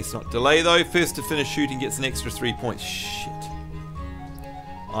 1. Best not delay though. First to finish shooting gets an extra 3 points. Shit.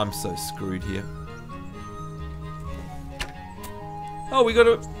 I'm so screwed here. Oh, we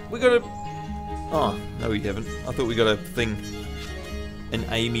gotta Oh, no we haven't. I thought we got a thing. An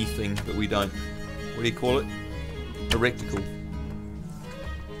Amy thing, but we don't. What do you call it? A reticle.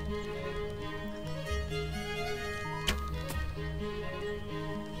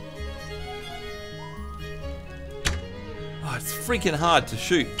 Oh, it's freaking hard to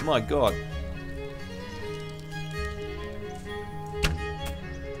shoot. My God.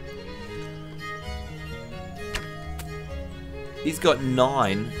 He's got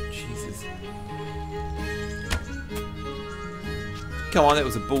 9. Jesus. Come on, that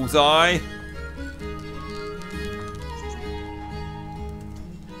was a bullseye.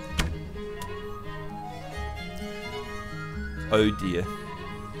 Oh dear.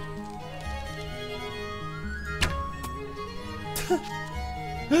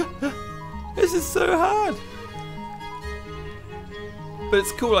 This is so hard. But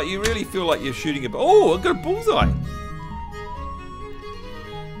it's cool, like you really feel like you're shooting a... Oh, I got a bullseye.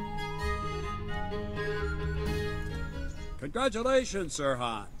 Congratulations, Sir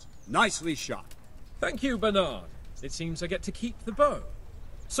Hans. Nicely shot. Thank you, Bernard. It seems I get to keep the bow.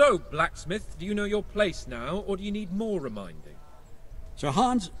 So, blacksmith, do you know your place now, or do you need more reminding? Sir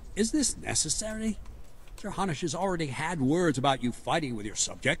Hans, is this necessary? Sir Hanush has already had words about you fighting with your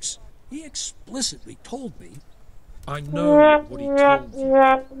subjects. He explicitly told me. I know what he told you.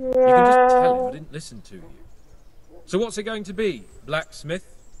 You can just tell him I didn't listen to you. So what's it going to be, blacksmith?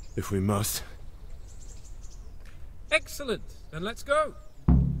 If we must. Excellent. Then let's go.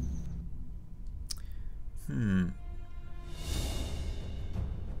 Do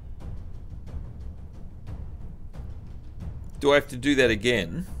I have to do that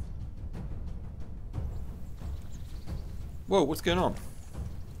again? Whoa, what's going on?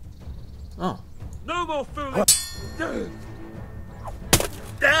 Oh. No more fooling!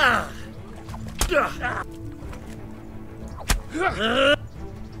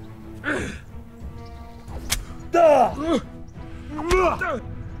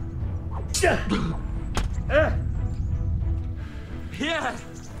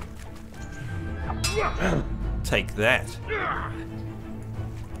 Take that.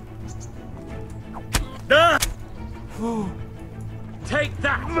 Take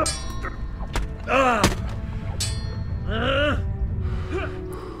that!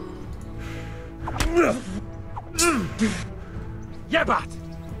 Yabat!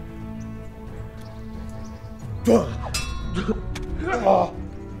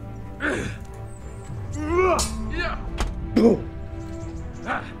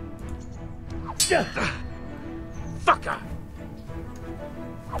 Fucker!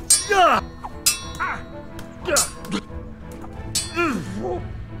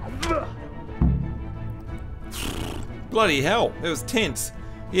 Bloody hell, it was tense.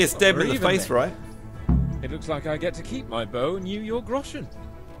 Yeah, stabbed him in the face, right? It looks like I get to keep my bow and you your groschen.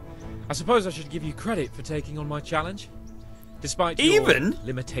 I suppose I should give you credit for taking on my challenge. Despite your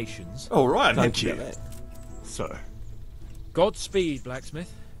limitations. All right, thank you, sir. Godspeed,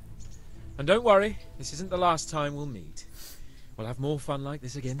 blacksmith. And don't worry, this isn't the last time we'll meet. We'll have more fun like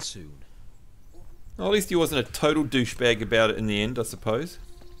this again soon. Well, at least he wasn't a total douchebag about it in the end, I suppose.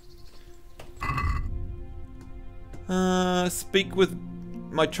 Speak with...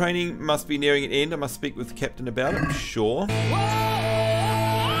 My training must be nearing an end. I must speak with the captain about it. Sure.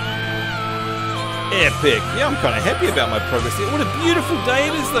 Epic. Yeah, I'm kind of happy about my progress here. What a beautiful day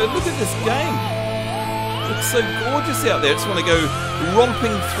it is, though. Look at this game. It looks so gorgeous out there. I just want to go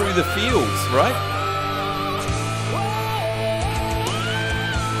romping through the fields, right?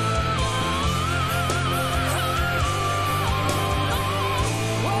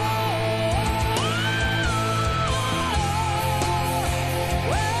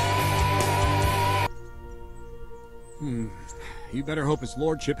 You better hope his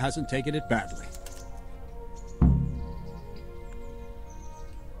lordship hasn't taken it badly.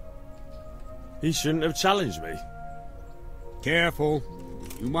 He shouldn't have challenged me. Careful.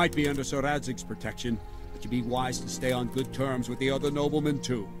 You might be under Sir Radzig's protection, but you'd be wise to stay on good terms with the other noblemen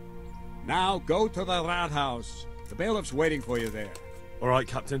too. Now go to the rat house. The bailiff's waiting for you there. All right,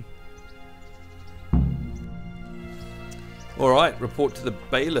 Captain. Alright, report to the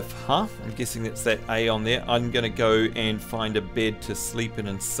bailiff, huh? I'm guessing that's that A on there. I'm going to go and find a bed to sleep in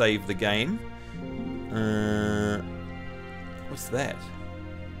and save the game. What's that?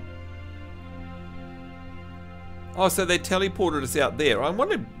 Oh, so they teleported us out there. I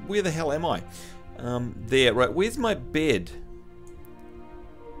wondered, where the hell am I? There, right. Where's my bed?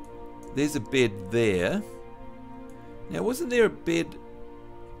 There's a bed there. Now, wasn't there a bed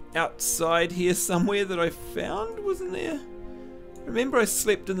outside here somewhere that I found? Wasn't there? Remember, I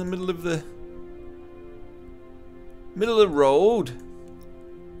slept in the middle of the road.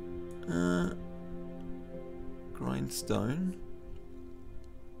 Grindstone.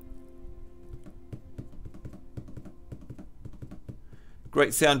 Great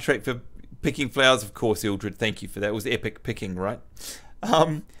soundtrack for picking flowers, of course, Ildred. Thank you for that. It was epic picking, right?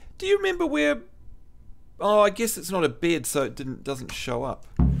 Do you remember where... Oh, I guess it's not a bed, so it doesn't show up.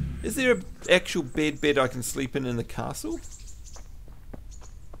 Is there an actual bed I can sleep in the castle?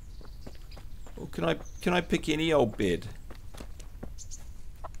 Or can I pick any old bed?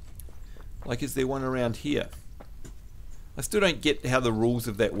 Like, is there one around here? I still don't get how the rules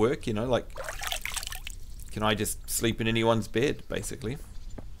of that work, you know, like... Can I just sleep in anyone's bed, basically?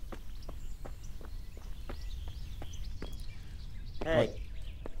 Hey. Like,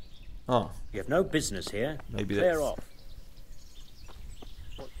 oh. You have no business here. Maybe Clear that's... off.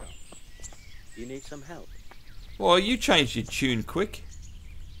 What's up? You need some help? Well, you changed your tune quick.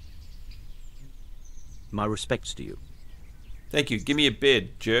 My respects to you. Thank you. Give me a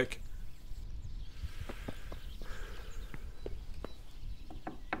bed, jerk.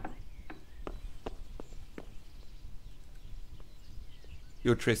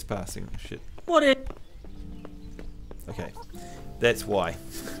 You're trespassing. Shit. What it? Okay. That's why.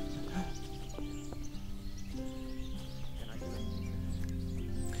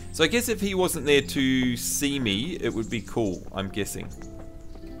 So I guess if he wasn't there to see me, it would be cool, I'm guessing.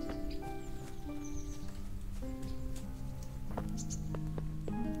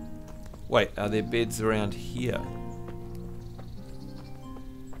 Wait, are there beds around here?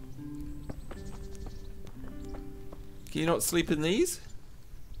 Can you not sleep in these?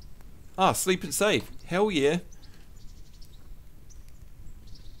 Ah, sleep and save. Hell yeah.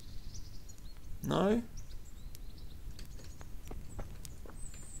 No?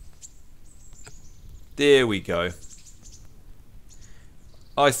 There we go.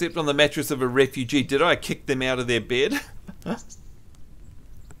 I slept on the mattress of a refugee. Did I kick them out of their bed?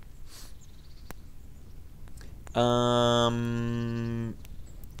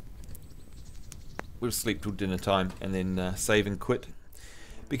 We'll sleep till dinner time and then save and quit.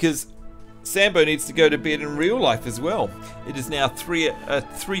 Because Sambo needs to go to bed in real life as well. It is now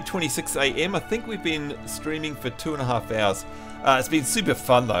 3:26 AM. I think we've been streaming for 2.5 hours. It's been super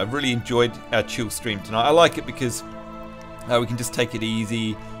fun though. I've really enjoyed our chill stream tonight. I like it because we can just take it easy.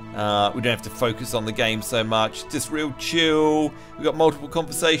 We don't have to focus on the game so much. Just real chill. We've got multiple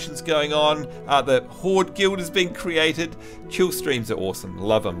conversations going on. The Horde Guild has been created. Chill streams are awesome.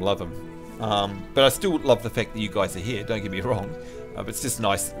 Love them, love them. But I still love the fact that you guys are here. Don't get me wrong. But it's just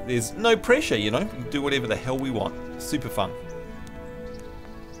nice. There's no pressure, you know. We can do whatever the hell we want. Super fun.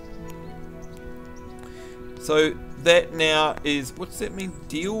 So that now is... What's that mean?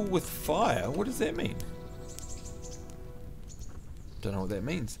 Deal with fire? What does that mean? Don't know what that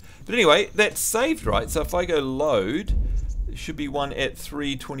means. But anyway, that's saved, right? So if I go load, there should be one at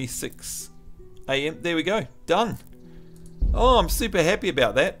 3:26 AM. There we go. Done. Oh, I'm super happy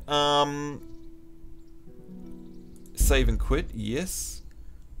about that. Save and quit. Yes.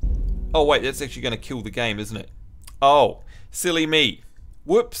 Oh, wait. That's actually going to kill the game, isn't it? Oh, silly me.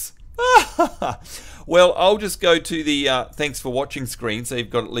 Whoops. Well, I'll just go to the thanks for watching screen, so you've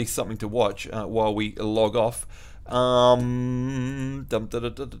got at least something to watch while we log off. And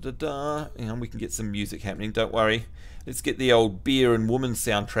we can get some music happening, don't worry. Let's get the old beer and woman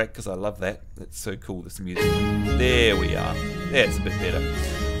soundtrack, because I love that. That's so cool, this music. There we are. That's a bit better.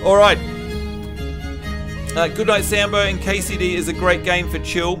 Alright. Good night, Sambo, and KCD is a great game for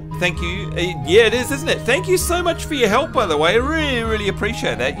chill. Thank you. Yeah, it is, isn't it? Thank you so much for your help, by the way. I really, really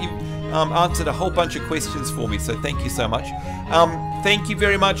appreciate that. You answered a whole bunch of questions for me, so thank you so much. Thank you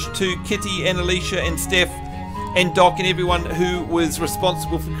very much to Kitty and Alicia and Steph and Doc and everyone who was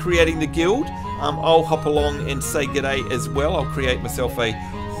responsible for creating the guild. I'll hop along and say g'day as well. I'll create myself a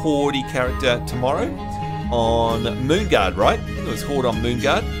Horde character tomorrow on Moonguard, right? I think it was Horde on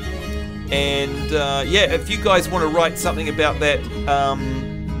Moonguard. And yeah, if you guys want to write something about that,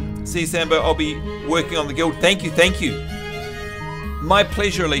 see Sambo, I'll be working on the guild. Thank you, thank you. My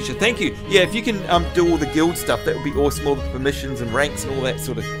pleasure, Alicia. Thank you. Yeah, if you can do all the guild stuff, that would be awesome. All the permissions and ranks and all that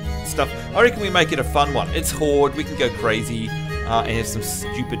sort of stuff. I reckon we make it a fun one. It's Horde. We can go crazy and have some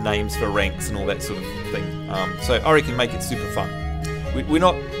stupid names for ranks and all that sort of thing. So I reckon make it super fun.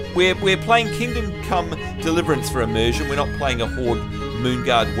 We're playing Kingdom Come Deliverance for immersion. We're not playing a Horde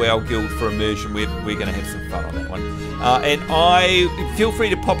Moonguard WoW guild for immersion. We're going to have some fun on that one. And I feel free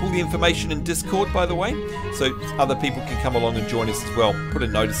to pop all the information in Discord, by the way, so other people can come along and join us as well. Put a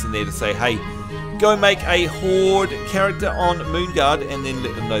notice in there to say, hey, go make a Horde character on Moonguard, and then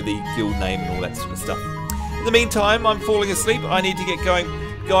let them know the guild name and all that sort of stuff. In the meantime, I'm falling asleep. I need to get going.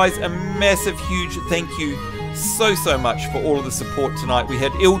 Guys, a massive, huge thank you so much for all of the support tonight. We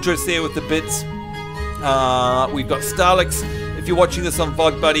had Ildris there with the bits. We've got Starlix. If you're watching this on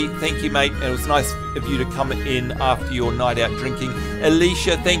VOD, buddy, thank you, mate. And it was nice of you to come in after your night out drinking.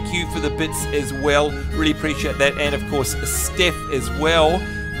 Alicia, thank you for the bits as well. Really appreciate that. And, of course, Steph as well,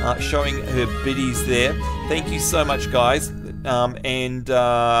 showing her biddies there. Thank you so much, guys. Like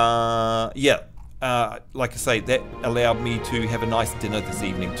I say, that allowed me to have a nice dinner this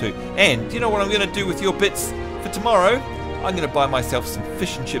evening too. And do you know what I'm going to do with your bits for tomorrow? I'm going to buy myself some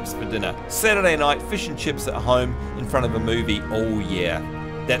fish and chips for dinner. Saturday night, fish and chips at home in front of a movie. Oh yeah,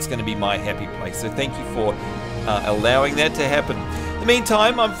 that's going to be my happy place. So thank you for allowing that to happen. In the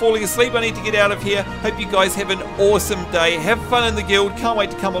meantime, I'm falling asleep. I need to get out of here. Hope you guys have an awesome day. Have fun in the guild. Can't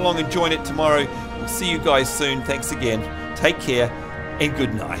wait to come along and join it tomorrow. We'll see you guys soon. Thanks again. Take care and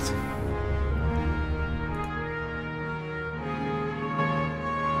good night.